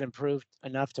she could improve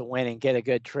enough to win and get a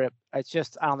good trip. It's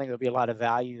just I don't think there'll be a lot of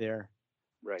value there.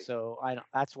 Right. So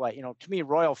that's why to me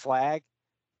Royal Flag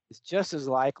is just as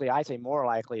likely, I'd say more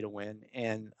likely to win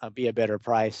and be a better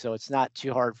price. So it's not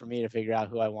too hard for me to figure out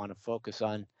who I want to focus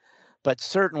on. But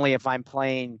certainly if I'm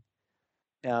playing,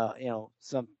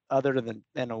 some other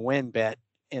than a win bet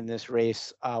in this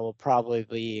race, I will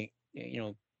probably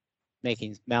be,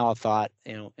 making Malathot,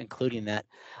 including that.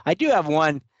 I do have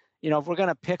one. If we're going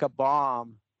to pick a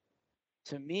bomb,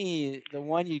 to me, the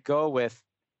one you go with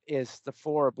is the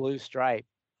 4 Blue Stripe.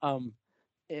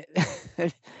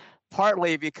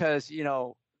 Partly because,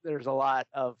 there's a lot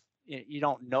of, you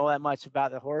don't know that much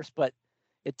about the horse, but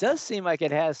it does seem like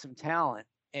it has some talent.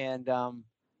 And,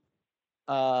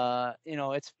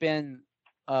 it's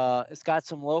got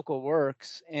some local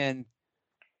works and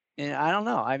I don't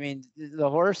know. I mean, the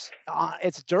horse,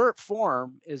 its dirt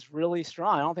form is really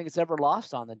strong. I don't think it's ever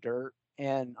lost on the dirt,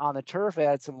 and on the turf it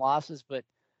had some losses, but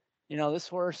this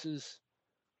horse has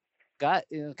got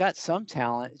some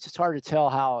talent. It's just hard to tell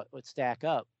how it would stack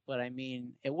up, but I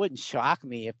mean, it wouldn't shock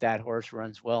me if that horse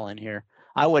runs well in here.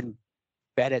 I wouldn't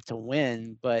bet it to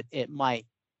win, but it might,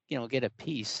 get a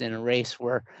piece in a race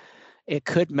where it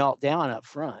could melt down up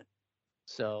front.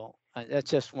 So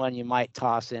that's just one you might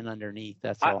toss in underneath.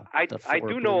 That's all. I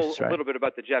do know a little bit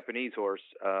about the Japanese horse.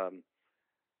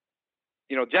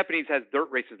 Japanese has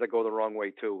dirt races that go the wrong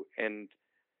way too, and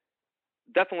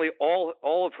definitely all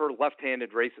of her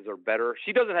left-handed races are better.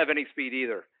 She doesn't have any speed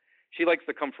either. She likes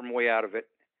to come from way out of it,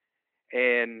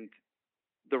 and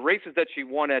the races that she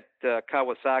won at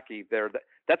Kawasaki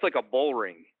that's like a bull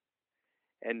ring,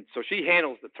 and so she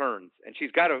handles the turns, and she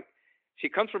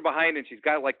comes from behind, and she's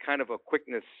got like kind of a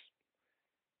quickness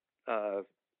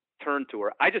turn to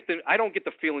her. I don't get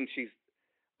the feeling she's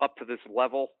up to this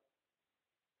level,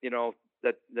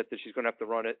 that she's going to have to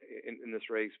run it in this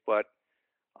race, but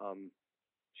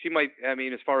she might. I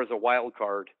mean, as far as a wild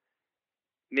card,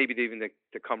 maybe even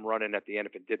to come running at the end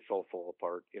if it did fall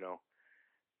apart.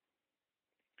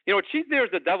 She's there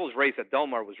as the Devil's Race at Del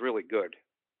Mar was really good.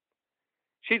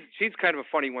 She's kind of a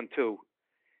funny one too.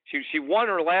 She won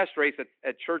her last race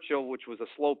at Churchill, which was a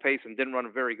slow pace and didn't run a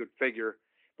very good figure,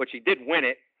 but she did win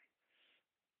it.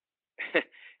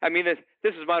 I mean, this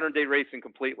is modern day racing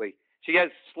completely. She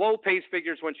has slow pace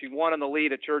figures when she won on the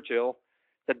lead at Churchill.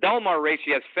 The Del Mar race,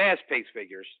 she has fast pace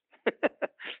figures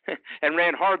and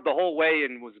ran hard the whole way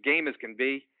and was game as can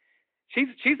be.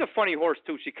 She's a funny horse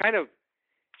too. She kind of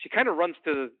runs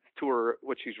to her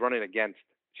what she's running against.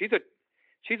 She's a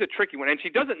tricky one, and she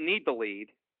doesn't need the lead.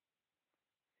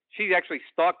 She actually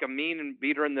stalked Amin and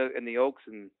beat her in the Oaks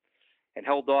and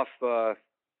held off Swiss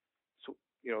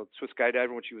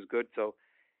Skydiver when she was good. So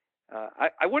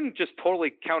I wouldn't just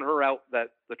totally count her out that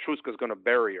the Truska is going to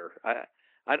bury her. I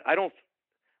don't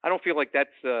feel like that's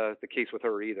the case with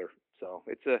her either. So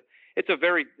it's a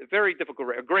very, very difficult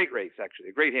race, a great race actually,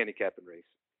 a great handicapping race.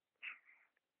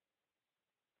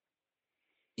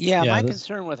 Yeah, my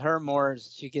concern with her more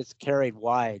is she gets carried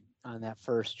wide on that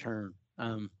first turn.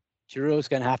 Giroux's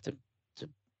going to have to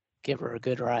give her a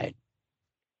good ride.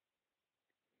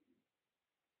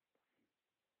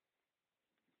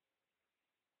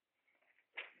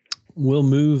 We'll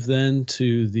move then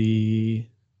to the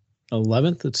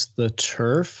 11th. It's the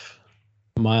turf,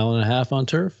 1.5 miles on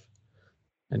turf.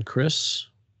 And Chris,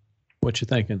 what you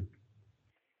thinking?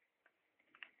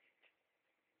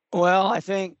 Well, I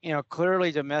think,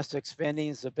 clearly Domestic Spending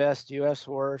is the best U.S.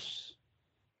 horse.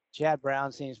 Chad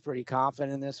Brown seems pretty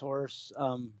confident in this horse.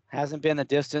 Hasn't been the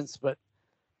distance, but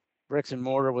Bricks and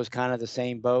Mortar was kind of the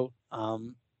same boat.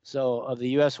 So of the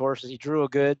U.S. horses, he drew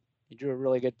a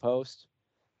really good post.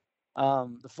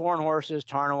 The foreign horses,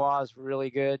 Tarnawa is really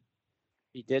good.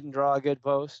 He didn't draw a good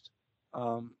post.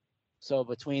 So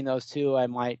between those two, I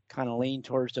might kind of lean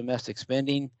towards Domestic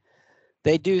Spending.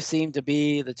 They do seem to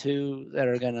be the two that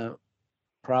are going to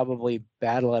probably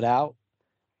battle it out.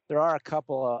 There are a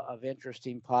couple of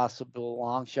interesting possible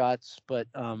long shots, but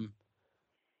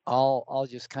I'll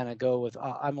just kind of go with,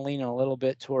 I'm leaning a little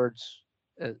bit towards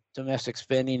Domestic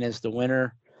Spending as the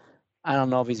winner. I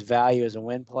don't know if he's value as a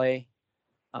win play.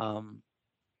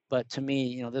 But to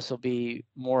me, this will be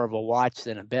more of a watch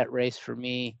than a bet race for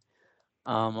me.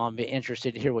 I'll be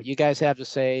interested to hear what you guys have to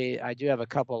say. I do have a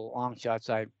couple long shots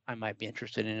I might be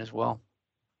interested in as well.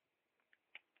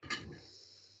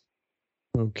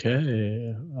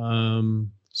 Okay.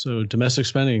 So Domestic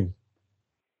Spending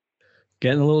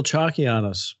getting a little chalky on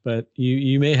us, but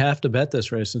you may have to bet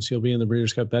this race since you'll be in the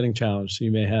Breeders' Cup Betting Challenge. So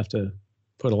you may have to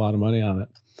put a lot of money on it.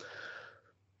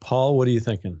 Paul, what are you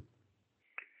thinking?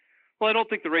 Well, I don't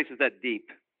think the race is that deep.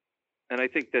 And I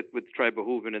think that with Tri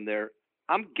Behoeven in there,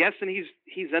 I'm guessing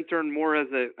he's entering more as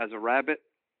a rabbit.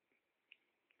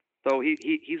 Though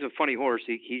he's a funny horse.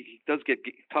 He does get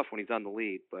tough when he's on the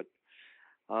lead, but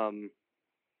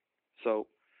so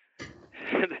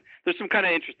there's some kind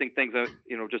of interesting things that,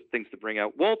 just things to bring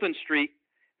out. Walton Street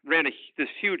ran this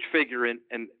huge figure and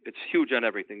it's huge on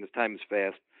everything. This time is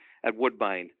fast at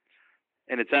Woodbine,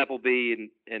 and it's Appleby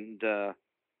and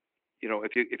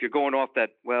if you're going off that,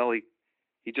 well,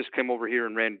 he just came over here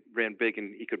and ran big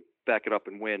and he could back it up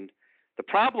and win. The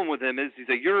problem with him is he's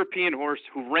a European horse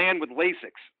who ran with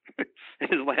Lasix in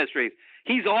his last race.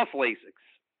 He's off Lasix.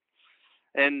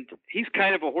 And he's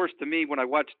kind of a horse to me when I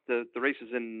watched the races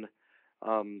in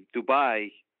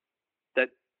Dubai that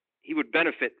he would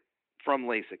benefit from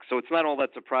Lasix. So it's not all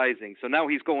that surprising. So now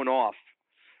he's going off.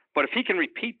 But if he can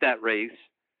repeat that race,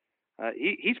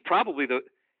 he's probably going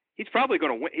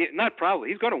to win.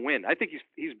 He's going to win. I think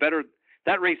he's better.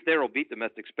 That race there will beat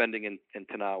Domestic Spending in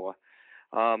Tarnawa.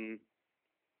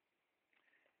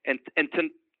 And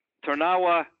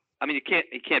Tarnawa, I mean, you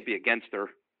can't be against her.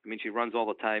 I mean, she runs all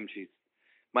the time. She's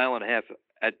mile and a half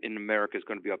in America is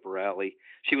going to be upper alley.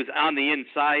 She was on the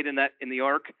inside in the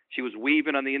arc. She was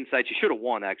weaving on the inside. She should have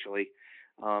won, actually.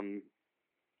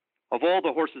 Of all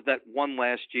the horses that won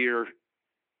last year,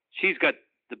 she's got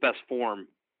the best form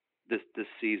this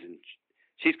season.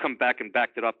 She's come back and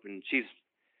backed it up, and she's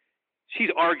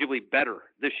arguably better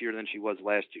this year than she was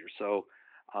last year. So,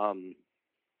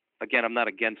 again, I'm not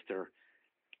against her,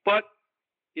 but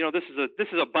this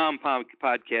is a bomb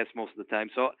podcast most of the time.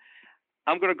 So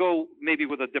I'm going to go maybe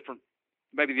with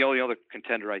maybe the only other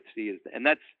contender I'd see and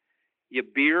that's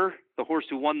Yabir, the horse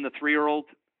who won the 3-year-old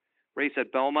race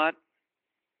at Belmont.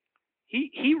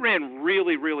 He ran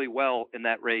really, really well in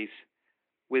that race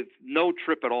with no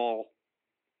trip at all.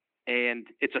 And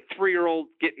it's a 3-year-old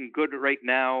getting good right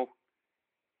now.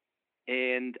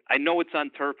 And I know it's on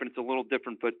turf and it's a little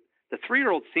different, but the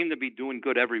 3-year-olds seem to be doing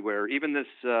good everywhere. Even this,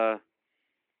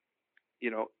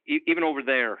 even over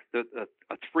there,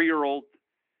 a 3-year-old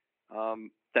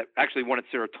that actually won at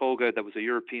Saratoga, that was a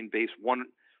European base, won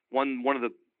one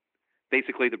of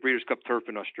basically the Breeders' Cup turf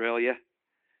in Australia.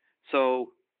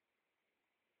 So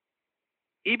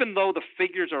even though the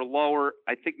figures are lower,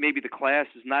 I think maybe the class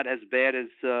is not as bad as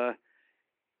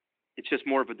it's just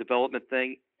more of a development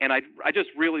thing. And I just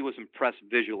really was impressed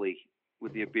visually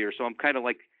with the Yabir. So I'm kind of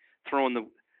like throwing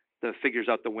the figures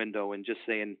out the window and just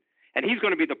saying, and he's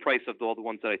going to be the price of all the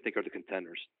ones that I think are the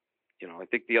contenders. I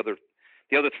think the other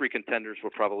 3 contenders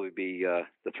will probably be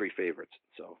the 3 favorites.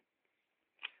 So.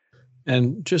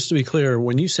 And just to be clear,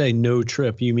 when you say no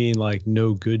trip, you mean like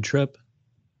no good trip?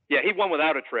 Yeah, he won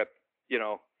without a trip.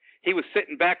 He was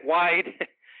sitting back wide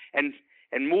and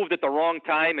moved at the wrong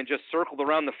time and just circled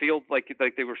around the field like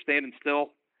they were standing still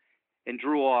and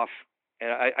drew off.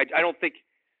 And I don't think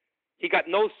he got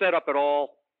no setup at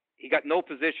all. He got no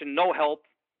position, no help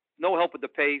with the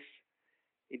pace.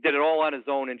 He did it all on his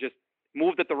own and just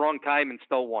moved at the wrong time and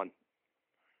still won.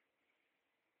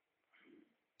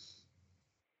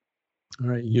 All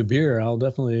right, Yabir, I'll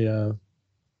definitely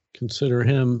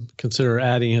consider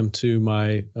adding him to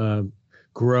my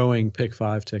growing pick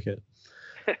 5 ticket.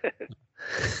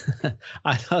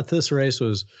 I thought this race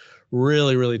was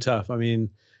really, really tough. I mean,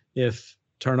 if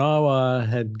Tarnawa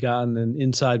had gotten an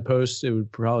inside post, it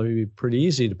would probably be pretty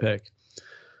easy to pick.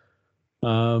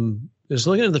 Just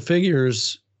looking at the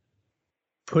figures,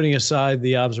 putting aside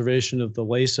the observation of the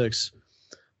Lasix,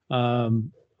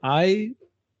 I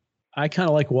kind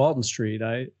of like Walton Street.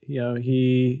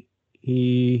 He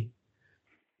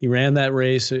ran that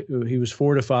race. He was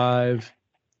 4-5.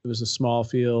 It was a small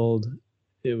field.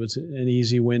 It was an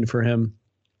easy win for him.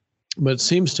 But it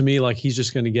seems to me like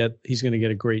he's going to get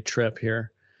a great trip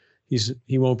here.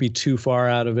 He won't be too far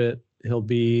out of it. He'll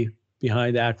be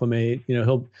behind Acclimate.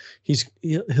 He'll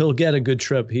get a good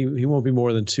trip. He won't be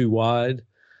more than 2 wide.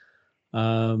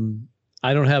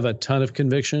 I don't have a ton of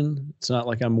conviction. It's not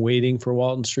like I'm waiting for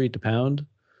Walton Street to pound,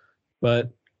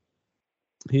 but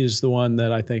he's the one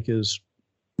that I think is,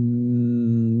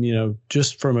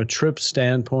 just from a trip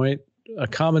standpoint, a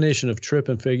combination of trip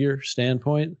and figure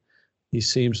standpoint, he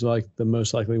seems like the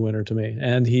most likely winner to me.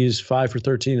 And he's 5 for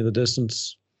 13 of the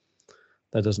distance.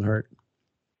 That doesn't hurt.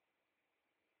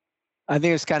 I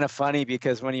think it's kind of funny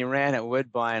because when he ran at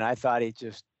Woodbine, I thought he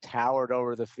just towered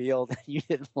over the field. You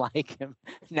didn't like him.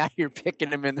 Now you're picking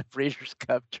him in the Breeders'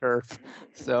 Cup turf.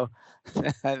 So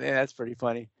I think that's pretty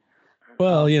funny.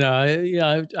 Well,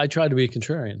 I tried to be a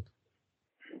contrarian.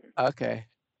 Okay,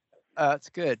 that's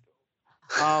good.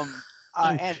 I'm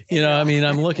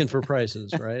looking for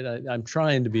prices, right? I'm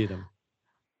trying to beat him.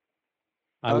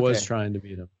 I was trying to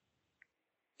beat him.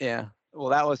 Yeah. Well,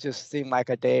 that was just seemed like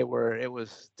a day where it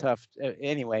was tough.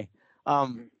 Anyway,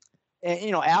 and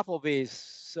Applebee's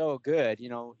so good.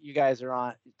 You guys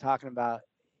are talking about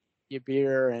your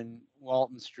beer and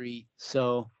Walton Street.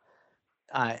 So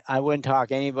I wouldn't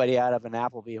talk anybody out of an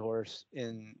Applebee horse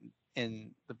in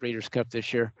the Breeders' Cup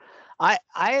this year. I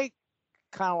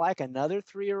kind of like another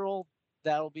 3-year-old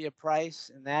that'll be a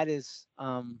price, and that is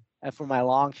for my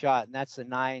long shot, and that's the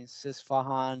 9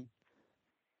 Sisfahan,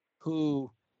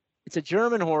 who it's a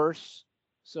German horse,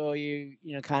 so you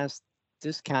kind of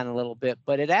discount a little bit,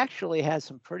 but it actually has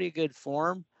some pretty good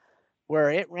form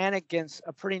where it ran against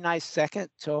a pretty nice second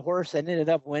to a horse that ended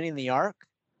up winning the Arc.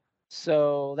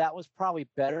 So that was probably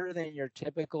better than your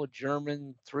typical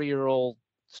German 3-year-old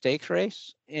stakes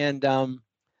race. And the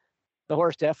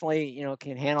horse definitely,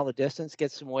 can handle the distance,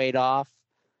 get some weight off.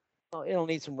 Well, it'll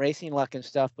need some racing luck and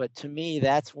stuff, but to me,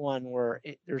 that's one where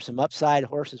there's some upside.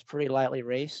 Horse is pretty lightly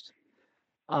raced.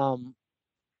 I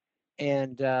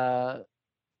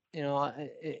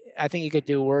think you could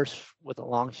do worse with a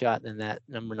long shot than that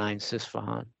number 9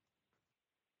 Sisfahan.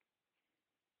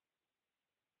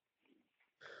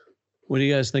 What do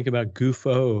you guys think about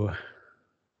Gufo?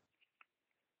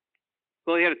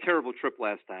 Well, he had a terrible trip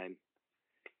last time.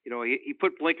 He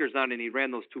put blinkers on and he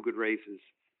ran those 2 good races.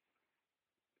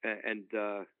 And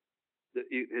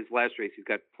his last race, he's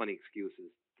got plenty of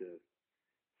excuses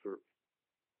for.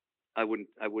 I wouldn't.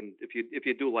 If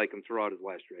you do like him, throw out his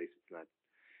last race. It's not.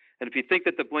 And if you think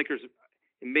that the blinkers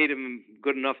made him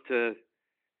good enough to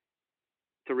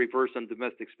reverse on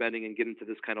domestic spending and get into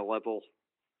this kind of level,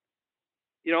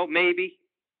 maybe.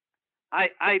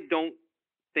 I don't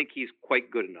think he's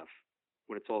quite good enough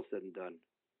when it's all said and done.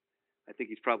 I think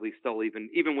he's probably still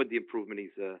even with the improvement,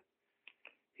 he's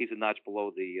a notch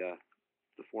below the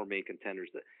 4 main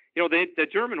contenders. The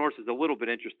German horse is a little bit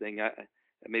interesting.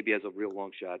 Maybe has a real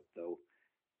long shot, though.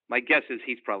 My guess is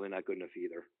he's probably not good enough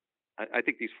either. I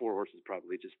think these 4 horses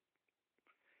probably just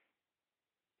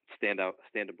stand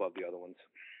above the other ones.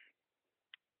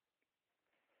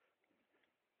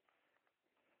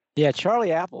 Yeah,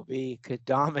 Charlie Appleby could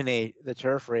dominate the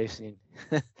turf racing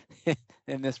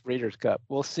in this Breeders' Cup.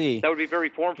 We'll see. That would be very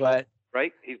formful, but,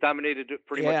 right? He's dominated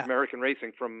pretty much American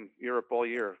racing from Europe all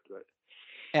year. But.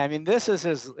 I mean, this is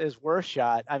his worst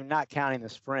shot. I'm not counting the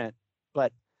sprint,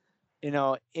 but in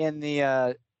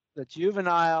the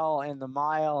juvenile and the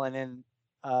mile, and then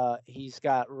he's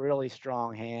got really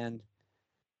strong hand,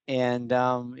 and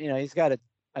he's got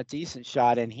a decent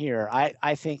shot in here.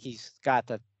 I think he's got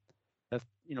the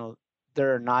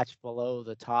they're a notch below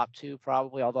the top 2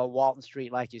 probably, although Walton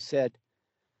Street, like you said,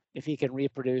 if he can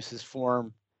reproduce his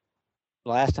form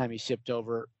the last time he shipped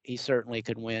over, he certainly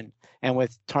could win. And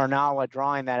with Tarnawa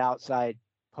drawing that outside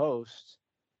post,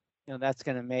 that's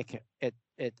going to make it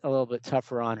a little bit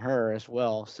tougher on her as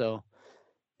well. So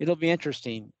it'll be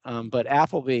interesting. But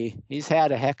Appleby, he's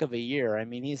had a heck of a year. I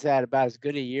mean, he's had about as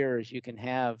good a year as you can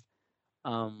have,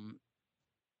 as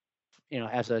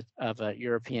a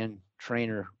European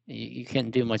trainer. You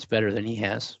can't do much better than he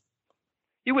has.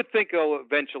 You would think,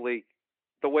 eventually,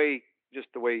 the way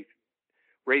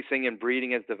racing and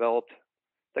breeding has developed,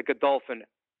 that Godolphin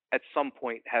at some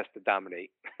point has to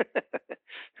dominate.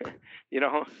 I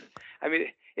mean,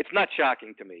 it's not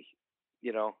shocking to me.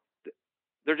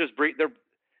 They're just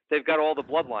they've got all the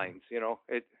bloodlines.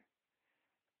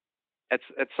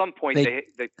 at some point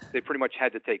they pretty much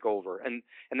had to take over, and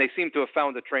they seem to have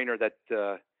found a trainer that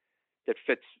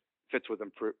fits with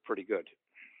them pretty good.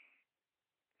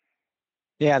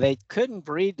 Yeah, they couldn't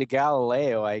breed to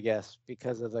Galileo, I guess,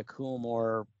 because of the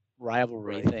Coolmore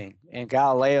rivalry thing. And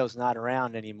Galileo's not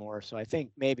around anymore, so I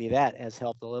think maybe that has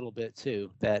helped a little bit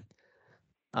too. That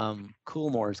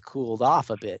Coolmore's cooled off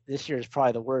a bit. This year is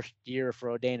probably the worst year for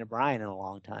O'Dane O'Brien in a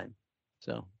long time.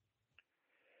 So.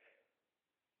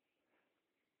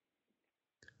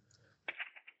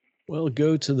 Well,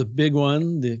 go to the big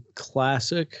one, the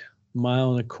classic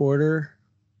 1.25 miles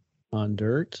on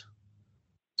dirt.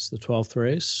 It's the 12th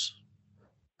race.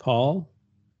 Paul,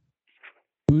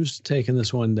 who's taking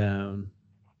this one down?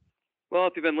 Well,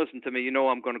 if you've been listening to me, you know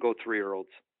I'm going to go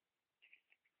 3-year-olds.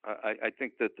 I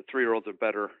think that the 3-year-olds are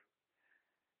better,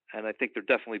 and I think they're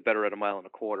definitely better at 1.25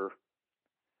 miles.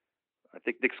 I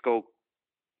think Nick Scope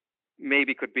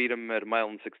maybe could beat him at 1 mile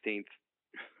and 16th.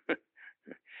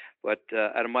 But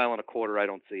at 1.25 miles, I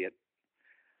don't see it.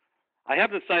 I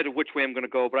haven't decided which way I'm going to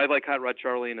go, but I like Hot Rod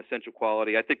Charlie and Essential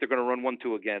Quality. I think they're going to run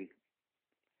 1-2 again.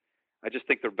 I just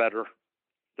think they're better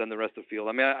than the rest of the field.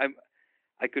 I mean,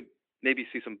 I could maybe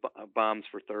see some bombs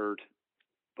for third,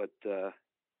 but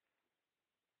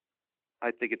I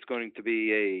think it's going to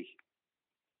be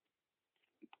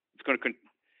it's going to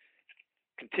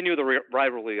continue the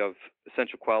rivalry of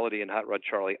Essential Quality and Hot Rod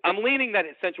Charlie. I'm leaning that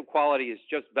Essential Quality is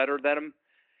just better than him,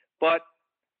 but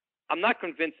I'm not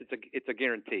convinced it's a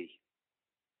guarantee.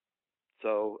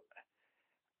 So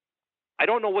I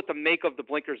don't know what to make of the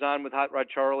blinkers on with Hot Rod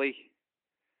Charlie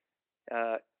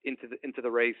into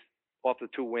the race off the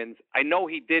 2 wins. I know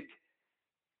he did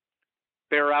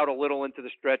bear out a little into the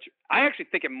stretch. I actually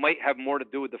think it might have more to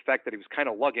do with the fact that he was kind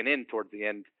of lugging in towards the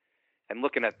end and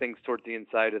looking at things towards the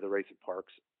inside of the race at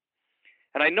Parks.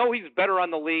 And I know he's better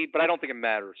on the lead, but I don't think it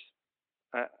matters.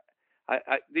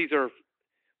 These are,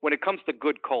 when it comes to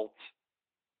good colts,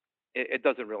 it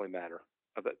doesn't really matter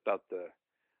about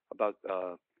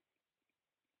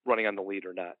running on the lead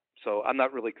or not. So I'm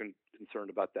not really concerned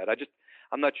about that.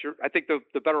 I'm not sure. I think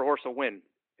the better horse will win,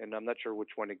 and I'm not sure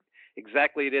which one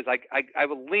exactly it is. I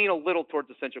will lean a little towards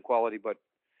Essential Quality, but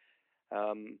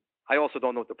I also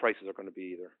don't know what the prices are going to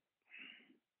be either.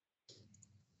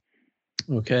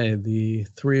 Okay, the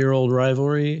 3-year-old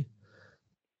rivalry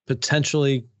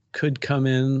potentially could come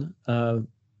in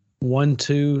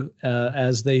 1-2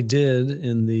 as they did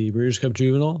in the Breeders' Cup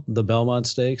Juvenile, the Belmont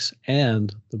Stakes,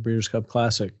 and the Breeders' Cup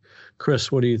Classic.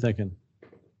 Chris, what are you thinking?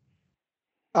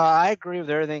 I agree with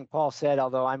everything Paul said,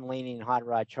 although I'm leaning Hot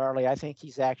Rod Charlie. I think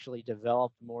he's actually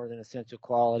developed more than Essential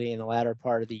Quality in the latter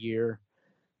part of the year.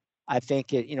 I think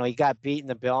he got beat in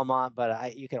the Belmont,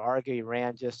 but you could argue he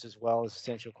ran just as well as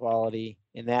Essential Quality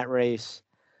in that race.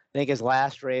 I think his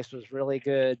last race was really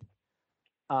good.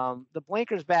 The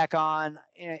blinkers back on,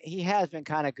 he has been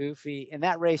kind of goofy. In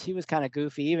that race, he was kind of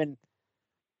goofy. Even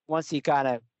once he kind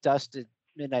of dusted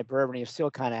Midnight Bourbon, he was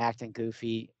still kind of acting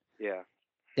goofy. Yeah.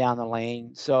 Down the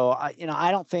lane. So I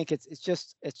don't think it's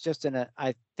just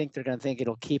I think they're going to think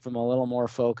it'll keep him a little more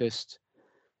focused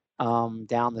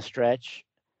down the stretch.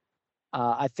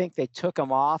 I think they took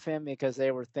him off him because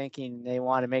they were thinking they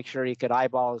want to make sure he could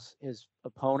eyeball his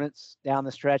opponents down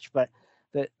the stretch, but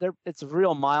it's a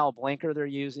real mild blinker they're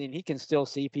using. He can still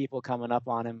see people coming up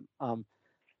on him.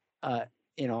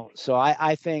 So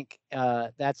I think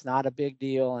that's not a big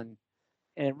deal. And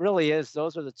it really is.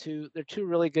 Those are they're 2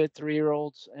 really good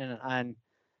 3-year-olds, and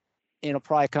it'll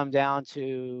probably come down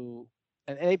to,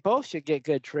 and they both should get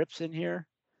good trips in here.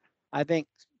 I think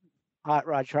Hot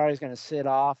Rod Charlie's going to sit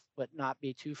off, but not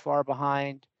be too far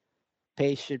behind.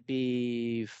 Pace should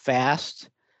be fast,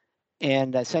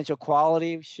 and Essential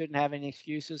Quality shouldn't have any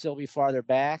excuses. He'll be farther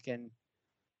back and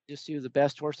just do the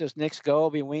best horses. Nick's Go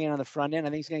will be winging on the front end. I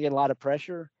think he's going to get a lot of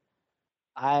pressure.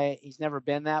 He's never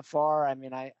been that far. I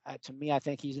mean, to me, I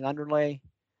think he's an underlay.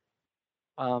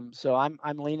 So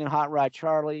I'm leaning Hot Rod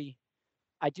Charlie.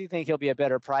 I do think he'll be a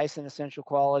better price than Essential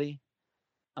Quality.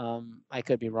 I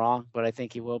could be wrong, but I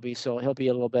think he will be. So he'll be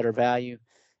a little better value.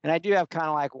 And I do have kind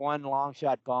of like one long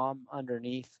shot bomb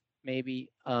underneath, maybe.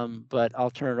 But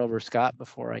I'll turn it over to Scott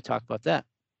before I talk about that.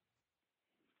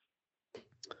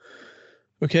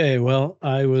 Okay, well,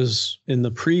 I was in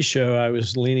the pre-show, I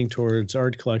was leaning towards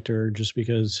Art Collector just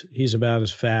because he's about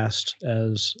as fast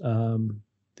as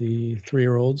the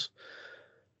 3-year-olds.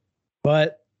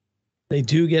 But they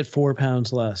do get 4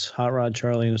 pounds less, Hot Rod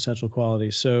Charlie and Essential Quality.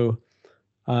 So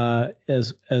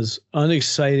as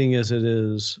unexciting as it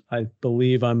is, I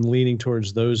believe I'm leaning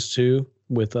towards those 2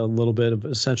 with a little bit of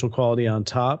Essential Quality on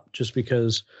top, just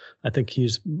because I think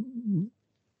he's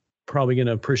probably going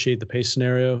to appreciate the pace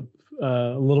scenario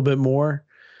a little bit more.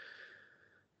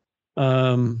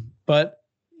 But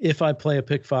if I play a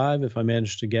pick 5, if I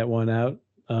manage to get one out,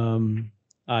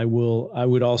 I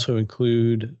would also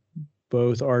include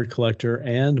both Art Collector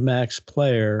and Max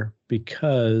Player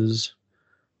because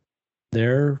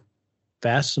they're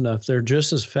fast enough. They're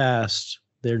just as fast.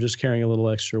 They're just carrying a little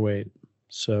extra weight.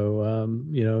 So,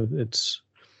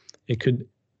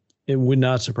 it would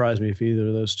not surprise me if either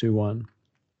of those two won.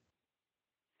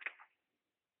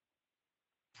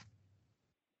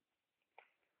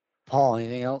 Paul,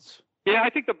 anything else? Yeah, I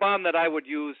think the bomb that I would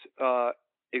use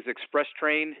is Express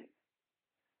Train.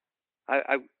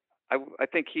 I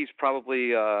think he's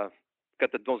probably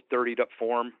got the most dirtied up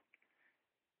form.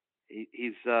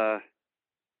 He's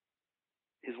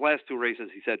his last 2 races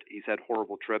he's had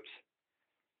horrible trips.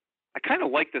 I kind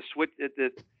of like the switch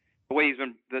the way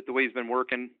he's been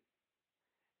working,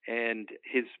 and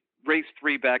his race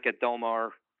 3 back at Del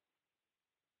Mar.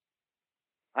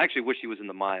 I actually wish he was in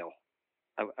the mile.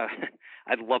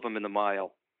 I'd love him in the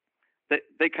mile.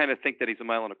 They kind of think that he's a 1.25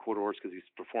 mile horse because he's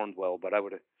performed well, but I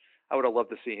would have loved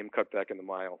to see him cut back in the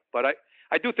mile. But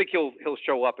I do think he'll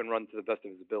show up and run to the best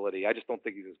of his ability. I just don't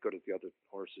think he's as good as the other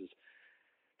horses.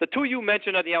 The 2 you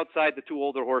mentioned on the outside, the 2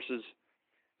 older horses,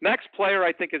 Max Player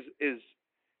I think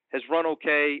has run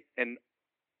okay and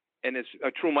is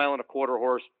a true 1.25 mile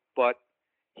horse, but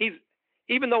he's,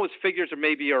 even though his figures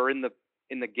are in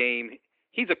the game,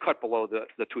 he's a cut below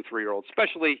the 2 3-year-olds.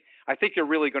 Especially, I think you're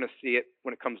really going to see it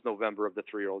when it comes November of the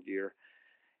 3-year-old year.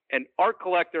 And Art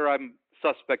Collector, I'm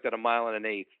suspect at 1.125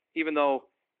 miles, even though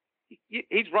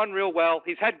he's run real well.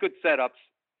 He's had good setups,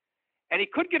 and he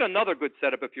could get another good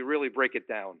setup if you really break it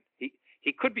down.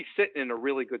 He could be sitting in a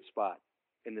really good spot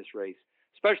in this race,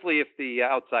 especially if the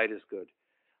outside is good.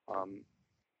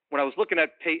 When I was looking at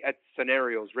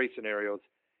race scenarios,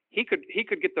 he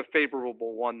could get the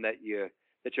favorable one that you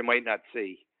might not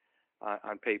see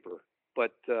on paper.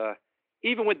 But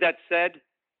even with that said,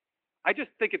 I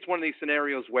just think it's one of these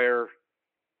scenarios where,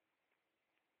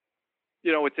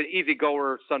 it's an easy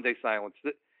goer Sunday silence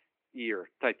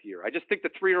type year. I just think the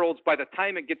 3-year-olds, by the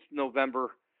time it gets to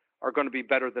November, are going to be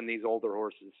better than these older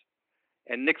horses.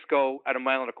 And Knicks Go at 1.25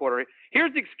 miles.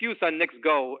 Here's the excuse on Knicks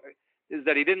Go, is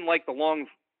that he didn't like the long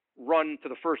run to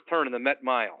the first turn in the Met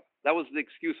Mile. That was the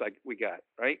excuse we got,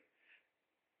 right?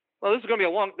 Well, this is going to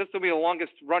be the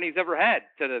longest run he's ever had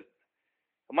to the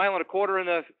 1.25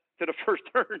 miles to the first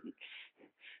turn.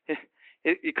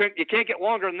 You can't get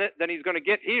longer than he's going to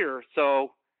get here,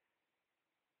 so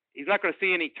he's not going to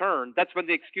see any turn. That's been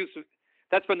the excuse.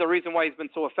 That's been the reason why he's been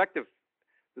so effective,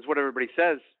 is what everybody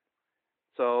says.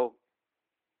 So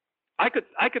I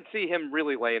could see him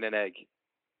really laying an egg,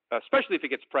 especially if he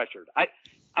gets pressured.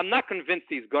 I'm not convinced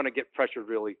he's going to get pressured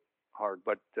really hard,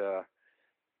 but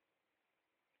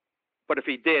if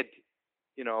he did,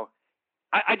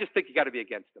 I just think you got to be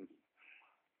against him.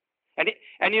 And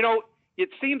it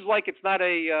seems like it's not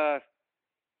a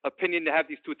opinion to have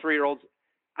these 2 3-year-olds.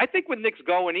 I think with Knicks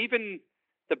Go and even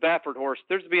the Baffert horse,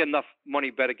 there's be enough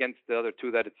money bet against the other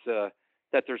 2 that it's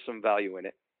that there's some value in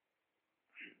it.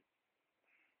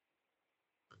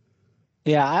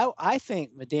 Yeah, I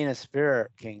think Medina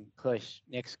Spirit can push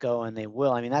Knicks Go, and they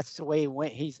will. I mean, that's the way he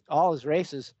went. He's all his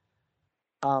races.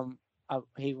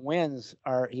 He wins,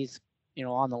 or he's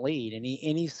on the lead, and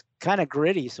he's kind of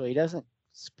gritty, so he doesn't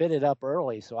spit it up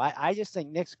early. So I just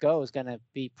think Knicks Go is going to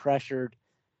be pressured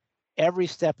every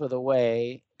step of the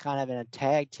way, kind of in a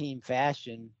tag team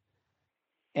fashion,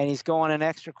 and he's going an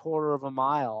extra 1/4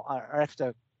 mile or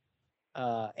extra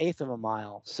 1/8 of a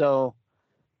mile. So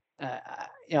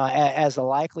as a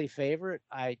likely favorite,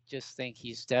 I just think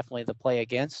he's definitely the play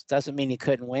against. Doesn't mean he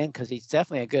couldn't win, because he's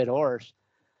definitely a good horse.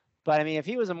 But I mean, if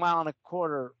he was 1.25 miles,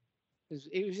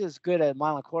 he was as good at 1.25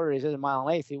 miles as he is at 1.125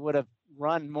 miles, he would have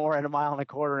run more at 1.25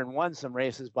 miles and won some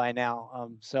races by now.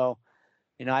 So,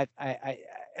 I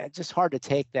just hard to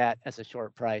take that as a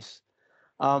short price.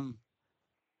 For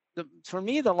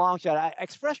me, the long shot,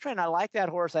 Express Train, I like that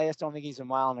horse. I just don't think he's a 1.25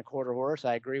 mile horse.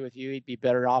 I agree with you. He'd be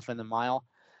better off in the mile.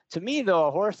 To me, though,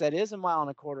 a horse that is a 1.25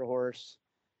 mile horse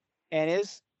and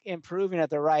is improving at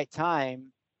the right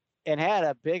time and had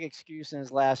a big excuse in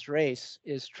his last race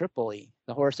is Tripoli,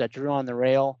 the horse that drew on the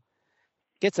rail.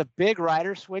 Gets a big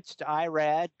rider switch to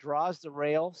IRAD, draws the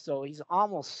rail, so he's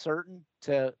almost certain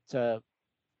to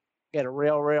get a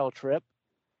rail trip.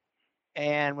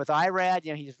 And with IRAD,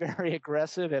 he's very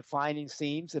aggressive at finding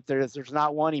seams. If there's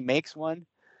not one, he makes one.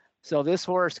 So this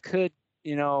horse could,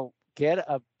 get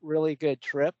a really good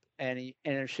trip, and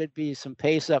there should be some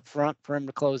pace up front for him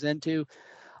to close into.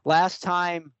 Last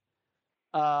time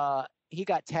he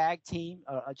got tag team,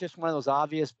 just one of those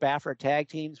obvious Baffert tag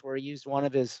teams where he used one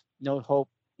of his no hope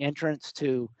entrants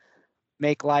to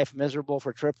make life miserable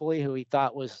for Tripoli, who he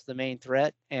thought was the main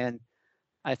threat. And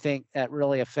I think that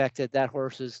really affected that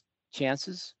horse's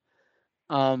chances.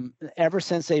 Ever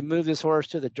since they moved this horse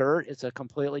to the dirt, it's a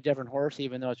completely different horse,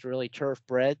 even though it's really turf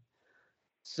bred.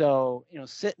 So,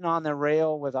 sitting on the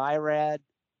rail with Irad,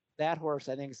 that horse,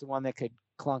 I think, is the one that could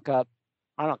clunk up.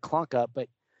 I don't clunk up, but,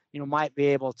 might be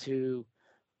able to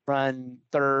run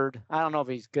third. I don't know if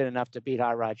he's good enough to beat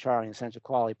Irad Charlie in sense of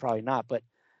quality, probably not. But,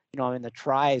 in the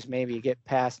tries, maybe you get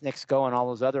past Nick's Go and all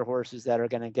those other horses that are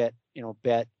going to get,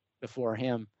 bet before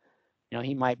him.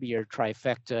 He might be your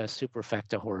trifecta,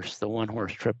 superfecta horse, the one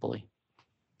horse Tripoli.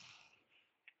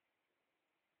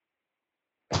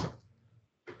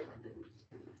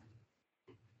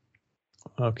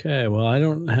 Okay, well, I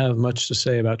don't have much to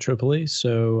say about Tripoli,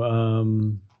 so.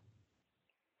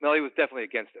 Well, he was definitely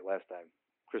against it last time.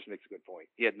 Chris makes a good point.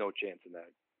 He had no chance in that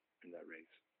race.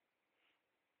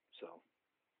 So,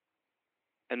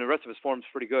 and the rest of his form's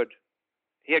pretty good.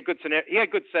 He had good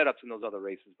setups in those other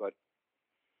races, but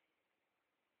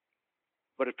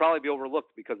it'd probably be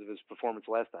overlooked because of his performance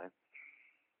last time.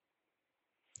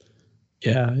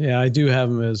 Yeah, I do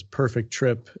have him as perfect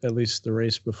trip, at least the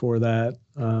race before that,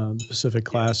 Pacific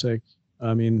Classic.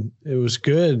 I mean, it was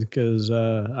good because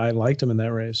I liked him in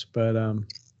that race, but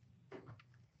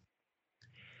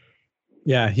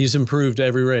yeah, he's improved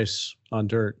every race on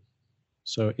dirt.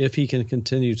 So if he can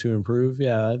continue to improve,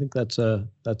 yeah, I think that's a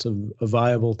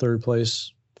viable third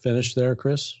place finish there,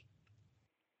 Chris.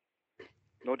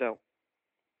 No doubt.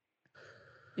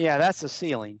 Yeah, that's the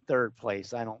ceiling, third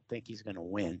place. I don't think he's going to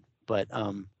win, but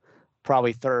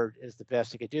probably third is the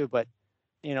best he could do. But,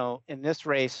 in this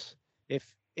race,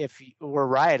 if we're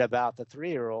right about the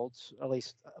 3-year-olds, at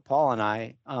least Paul and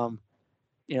I,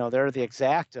 they're the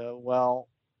exacta. Well,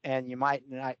 and you might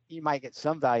get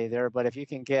some value there, but if you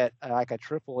can get like a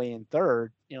Tripoli in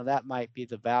third, that might be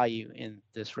the value in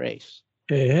this race.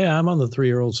 Hey, I'm on the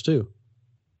 3-year-olds too.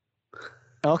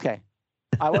 Okay.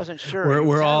 I wasn't sure.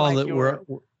 we're all on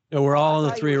we're all on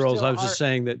the 3-year-olds. I was just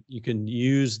saying that you can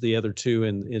use the other two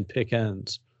in pick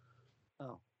ends.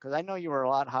 Oh, because I know you were a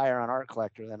lot higher on Art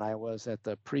Collector than I was at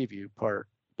the preview part,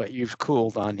 but you've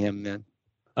cooled on him then.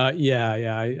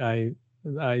 Yeah.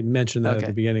 I mentioned that at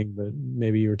the beginning, but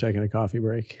maybe you were taking a coffee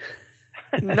break.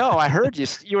 No, I heard you.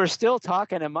 You were still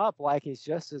talking him up like he's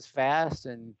just as fast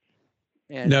and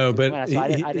no, but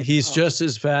he's just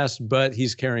as fast, but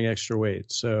he's carrying extra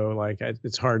weight. So like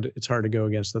it's hard to go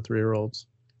against the 3-year-olds.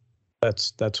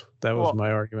 That was my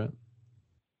argument.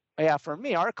 Yeah, for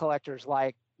me, Art Collector's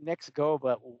like Nick's Go,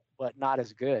 but not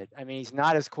as good. I mean, he's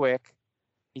not as quick.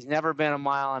 He's never been a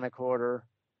mile and a quarter.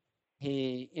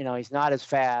 He's not as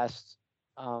fast.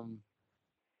 And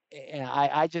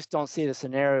I just don't see the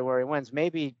scenario where he wins.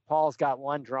 Maybe Paul's got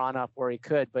one drawn up where he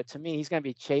could, but to me, he's going to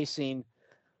be chasing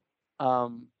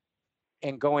and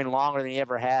going longer than he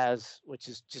ever has, which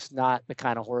is just not the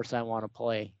kind of horse I want to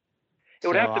play. It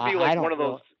would have to be like one of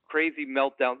those crazy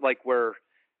meltdowns, like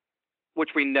which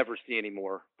we never see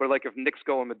anymore. But like if Nick's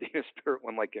Go and Medina Spirit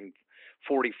won like in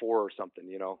 44 or something,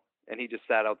 and he just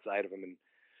sat outside of him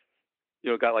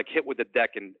and, got like hit with the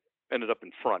deck and ended up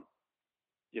in front,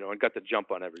 and got to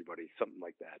jump on everybody, something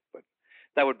like that. But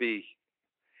that would be,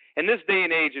 in this day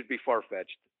and age, it'd be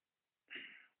far-fetched.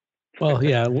 Well,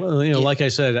 yeah. Well, like I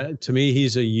said, to me,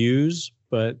 he's a use,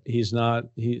 but he's not.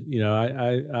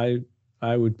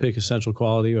 I would pick Essential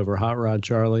Quality over Hot Rod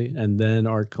Charlie, and then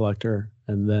Art Collector,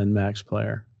 and then Max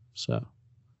Player. So.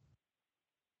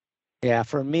 Yeah,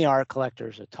 for me, Art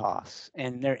Collector's a toss,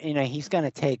 and he's going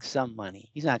to take some money.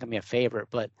 He's not going to be a favorite,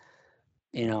 but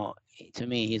to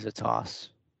me, he's a toss.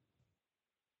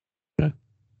 Okay.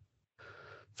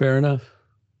 Fair enough.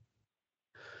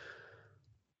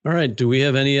 All right. Do we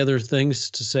have any other things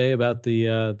to say about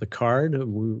the card?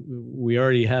 We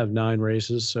already have 9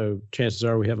 races, so chances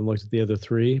are we haven't looked at the other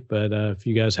 3. But if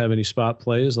you guys have any spot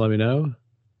plays, let me know.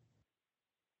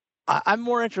 I'm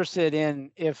more interested in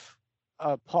if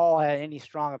Paul had any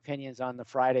strong opinions on the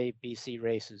Friday BC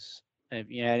races.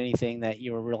 If you had anything that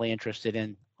you were really interested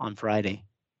in on Friday.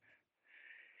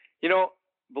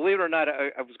 Believe it or not,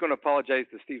 I was going to apologize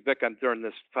to Steve Vick during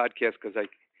this podcast because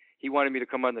he wanted me to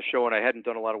come on the show and I hadn't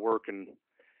done a lot of work. And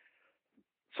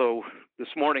so this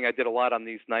morning I did a lot on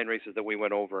these 9 races that we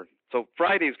went over. So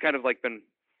Friday's kind of like been,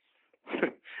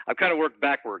 I've kind of worked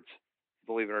backwards,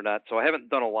 believe it or not. So I haven't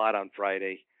done a lot on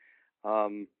Friday.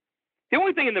 The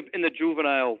only thing in the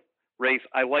juvenile race,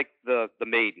 I like the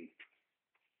maiden.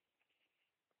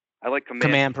 I like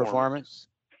Command Performance.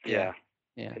 Yeah.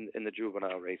 Yeah. in the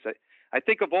juvenile race. I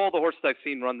think of all the horses I've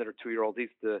seen run that are 2-year-olds,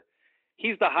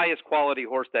 he's the highest quality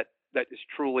horse that is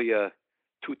truly a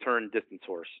 2-turn distance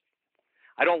horse.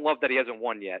 I don't love that he hasn't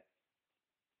won yet,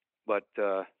 but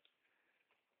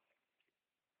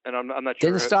and I'm not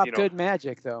sure. Didn't stop Good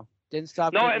Magic though. Didn't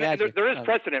stop. No, Good and Magic. there is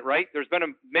precedent, right? There's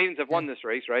been maidens have won this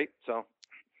race, right? So,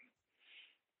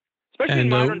 especially in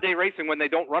modern day racing, when they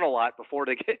don't run a lot before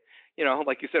they get,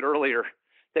 like you said earlier,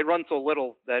 they run so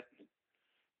little that,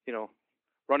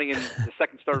 running in the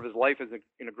second start of his life is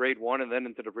in a Grade 1 and then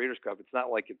into the Breeders' Cup. It's not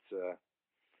like it's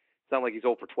not like he's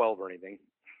 0 for 12 or anything.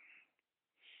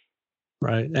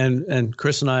 Right, and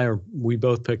Chris and we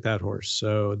both picked that horse.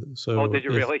 So. Oh, did you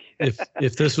really?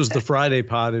 if this was the Friday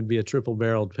pod, it'd be a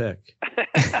triple-barreled pick.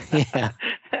 Yeah.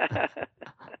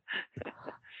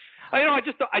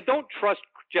 I don't trust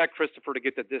Jack Christopher to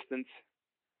get the distance,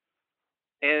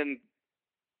 and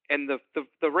the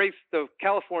race, the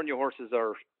California horses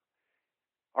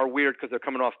are weird because they're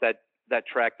coming off that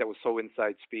track that was so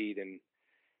inside speed, and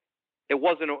it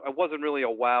wasn't really a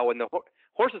wow, and the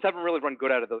horses haven't really run good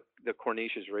out of the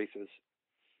Corniches races,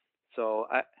 so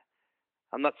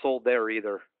I'm not sold there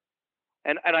either.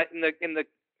 And in the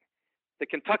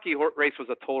Kentucky race was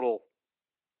a total.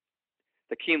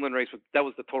 The Keeneland race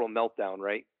was the total meltdown,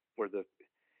 right? Where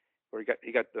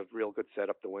he got the real good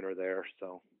setup, the winner there.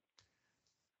 So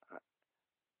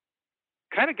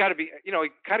kind of got to be, he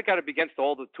kind of got to be against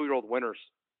all the 2-year-old winners.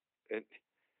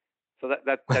 So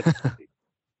that's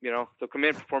so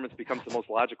Command Performance becomes the most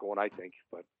logical one, I think.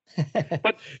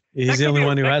 But he's the only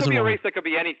one who hasn't won. That could be a race that could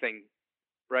be anything,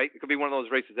 right? It could be one of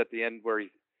those races at the end where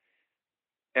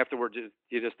afterwards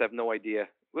you just have no idea.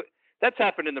 That's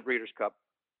happened in the Breeders' Cup.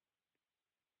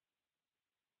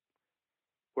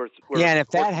 And if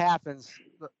that happens,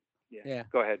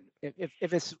 go ahead.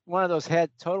 If it's one of those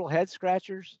total head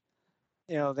scratchers,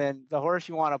 then the horse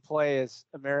you want to play is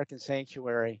American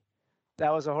Sanctuary.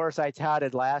 That was a horse I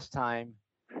touted last time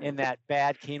in that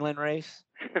bad Keeneland race.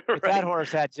 But that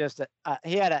horse had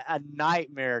he had a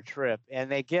nightmare trip,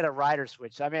 and they get a rider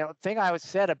switch. I mean, the thing I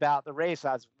said about the race,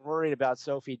 I was worried about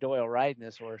Sophie Doyle riding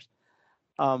this horse.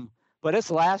 But its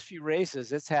last few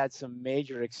races, it's had some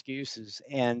major excuses,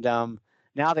 and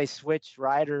now they switched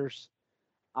riders.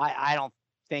 I don't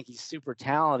think he's super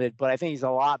talented, but I think he's a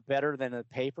lot better than the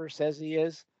paper says he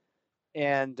is.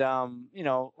 And,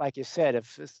 like you said,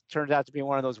 if this turns out to be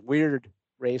one of those weird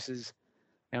races,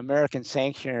 American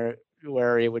Sanctuary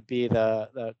would be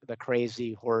the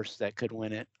crazy horse that could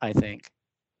win it, I think.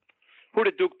 Who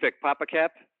did Duke pick? Papa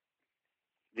Cap?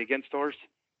 The against horse?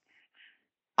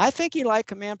 I think he liked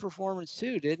Command Performance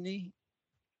too, didn't he?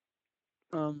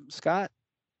 Scott?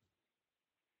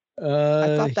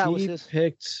 I thought that was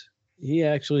his.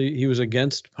 He was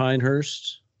against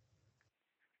Pinehurst,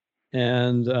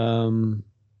 and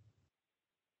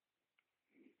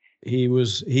he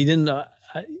was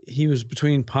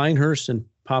between Pinehurst and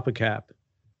Papa Cap.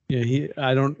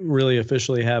 I don't really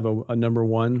officially have a number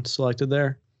one selected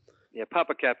there. Yeah,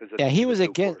 Papa Cap is. He was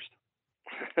against.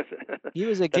 He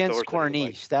was against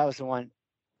Corniche. That was the one.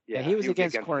 Yeah, he was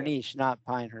against Corniche, not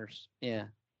Pinehurst. Yeah.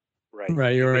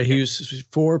 Right. You're right. He was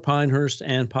for Pinehurst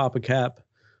and Papa Cap.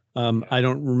 I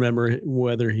don't remember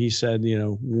whether he said,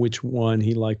 which one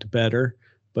he liked better,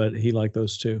 but he liked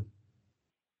those two.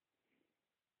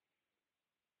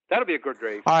 That'll be a good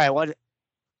race. All right.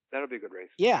 That'll be a good race.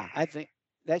 Yeah, I think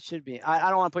that should be. I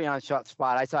don't want to put you on a short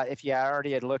spot. I thought if you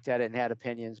already had looked at it and had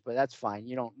opinions, but that's fine.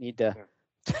 You don't need to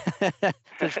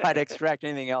to try to extract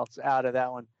anything else out of that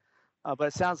one. But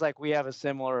it sounds like we have a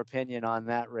similar opinion on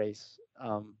that race.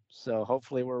 So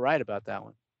hopefully we're right about that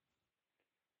one.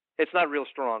 It's not real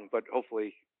strong, but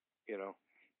hopefully,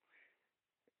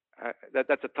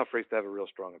 that's a tough race to have a real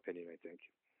strong opinion, I think.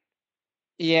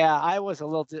 Yeah, I was a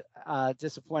little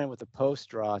disappointed with the post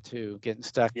draw too, getting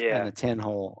stuck in the 10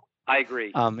 hole. I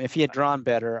agree. If he had drawn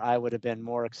better, I would have been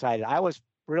more excited. I was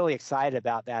really excited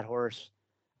about that horse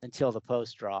until the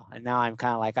post draw, and now I'm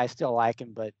kind of like, I still like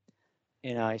him, but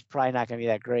he's probably not going to be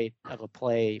that great of a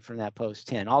play from that post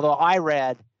 10. Although I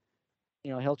read,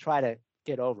 he'll try to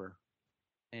get over,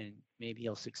 and maybe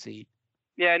he'll succeed.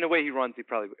 Yeah, and the way he runs,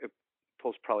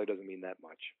 post probably doesn't mean that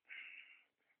much.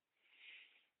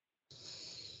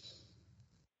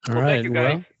 All right. Thank you,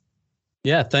 guys. Well,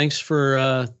 yeah. Thanks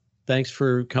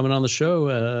for coming on the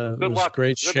show. Good luck.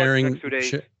 Great sharing. Luck the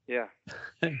next 2 days. Yeah.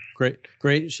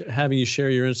 Great having you share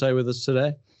your insight with us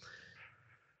today.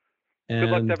 And,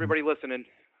 good luck to everybody listening.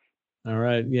 All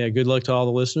right. Yeah. Good luck to all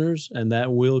the listeners. And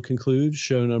that will conclude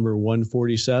show number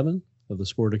 147 of the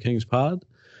Sport of Kings pod.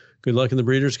 Good luck in the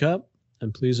Breeders' Cup,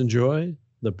 and please enjoy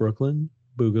the Brooklyn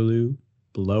Boogaloo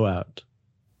Blowout.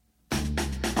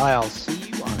 I'll see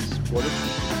you on Sport of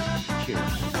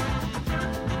Kings.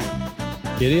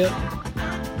 Cheers. Giddy up.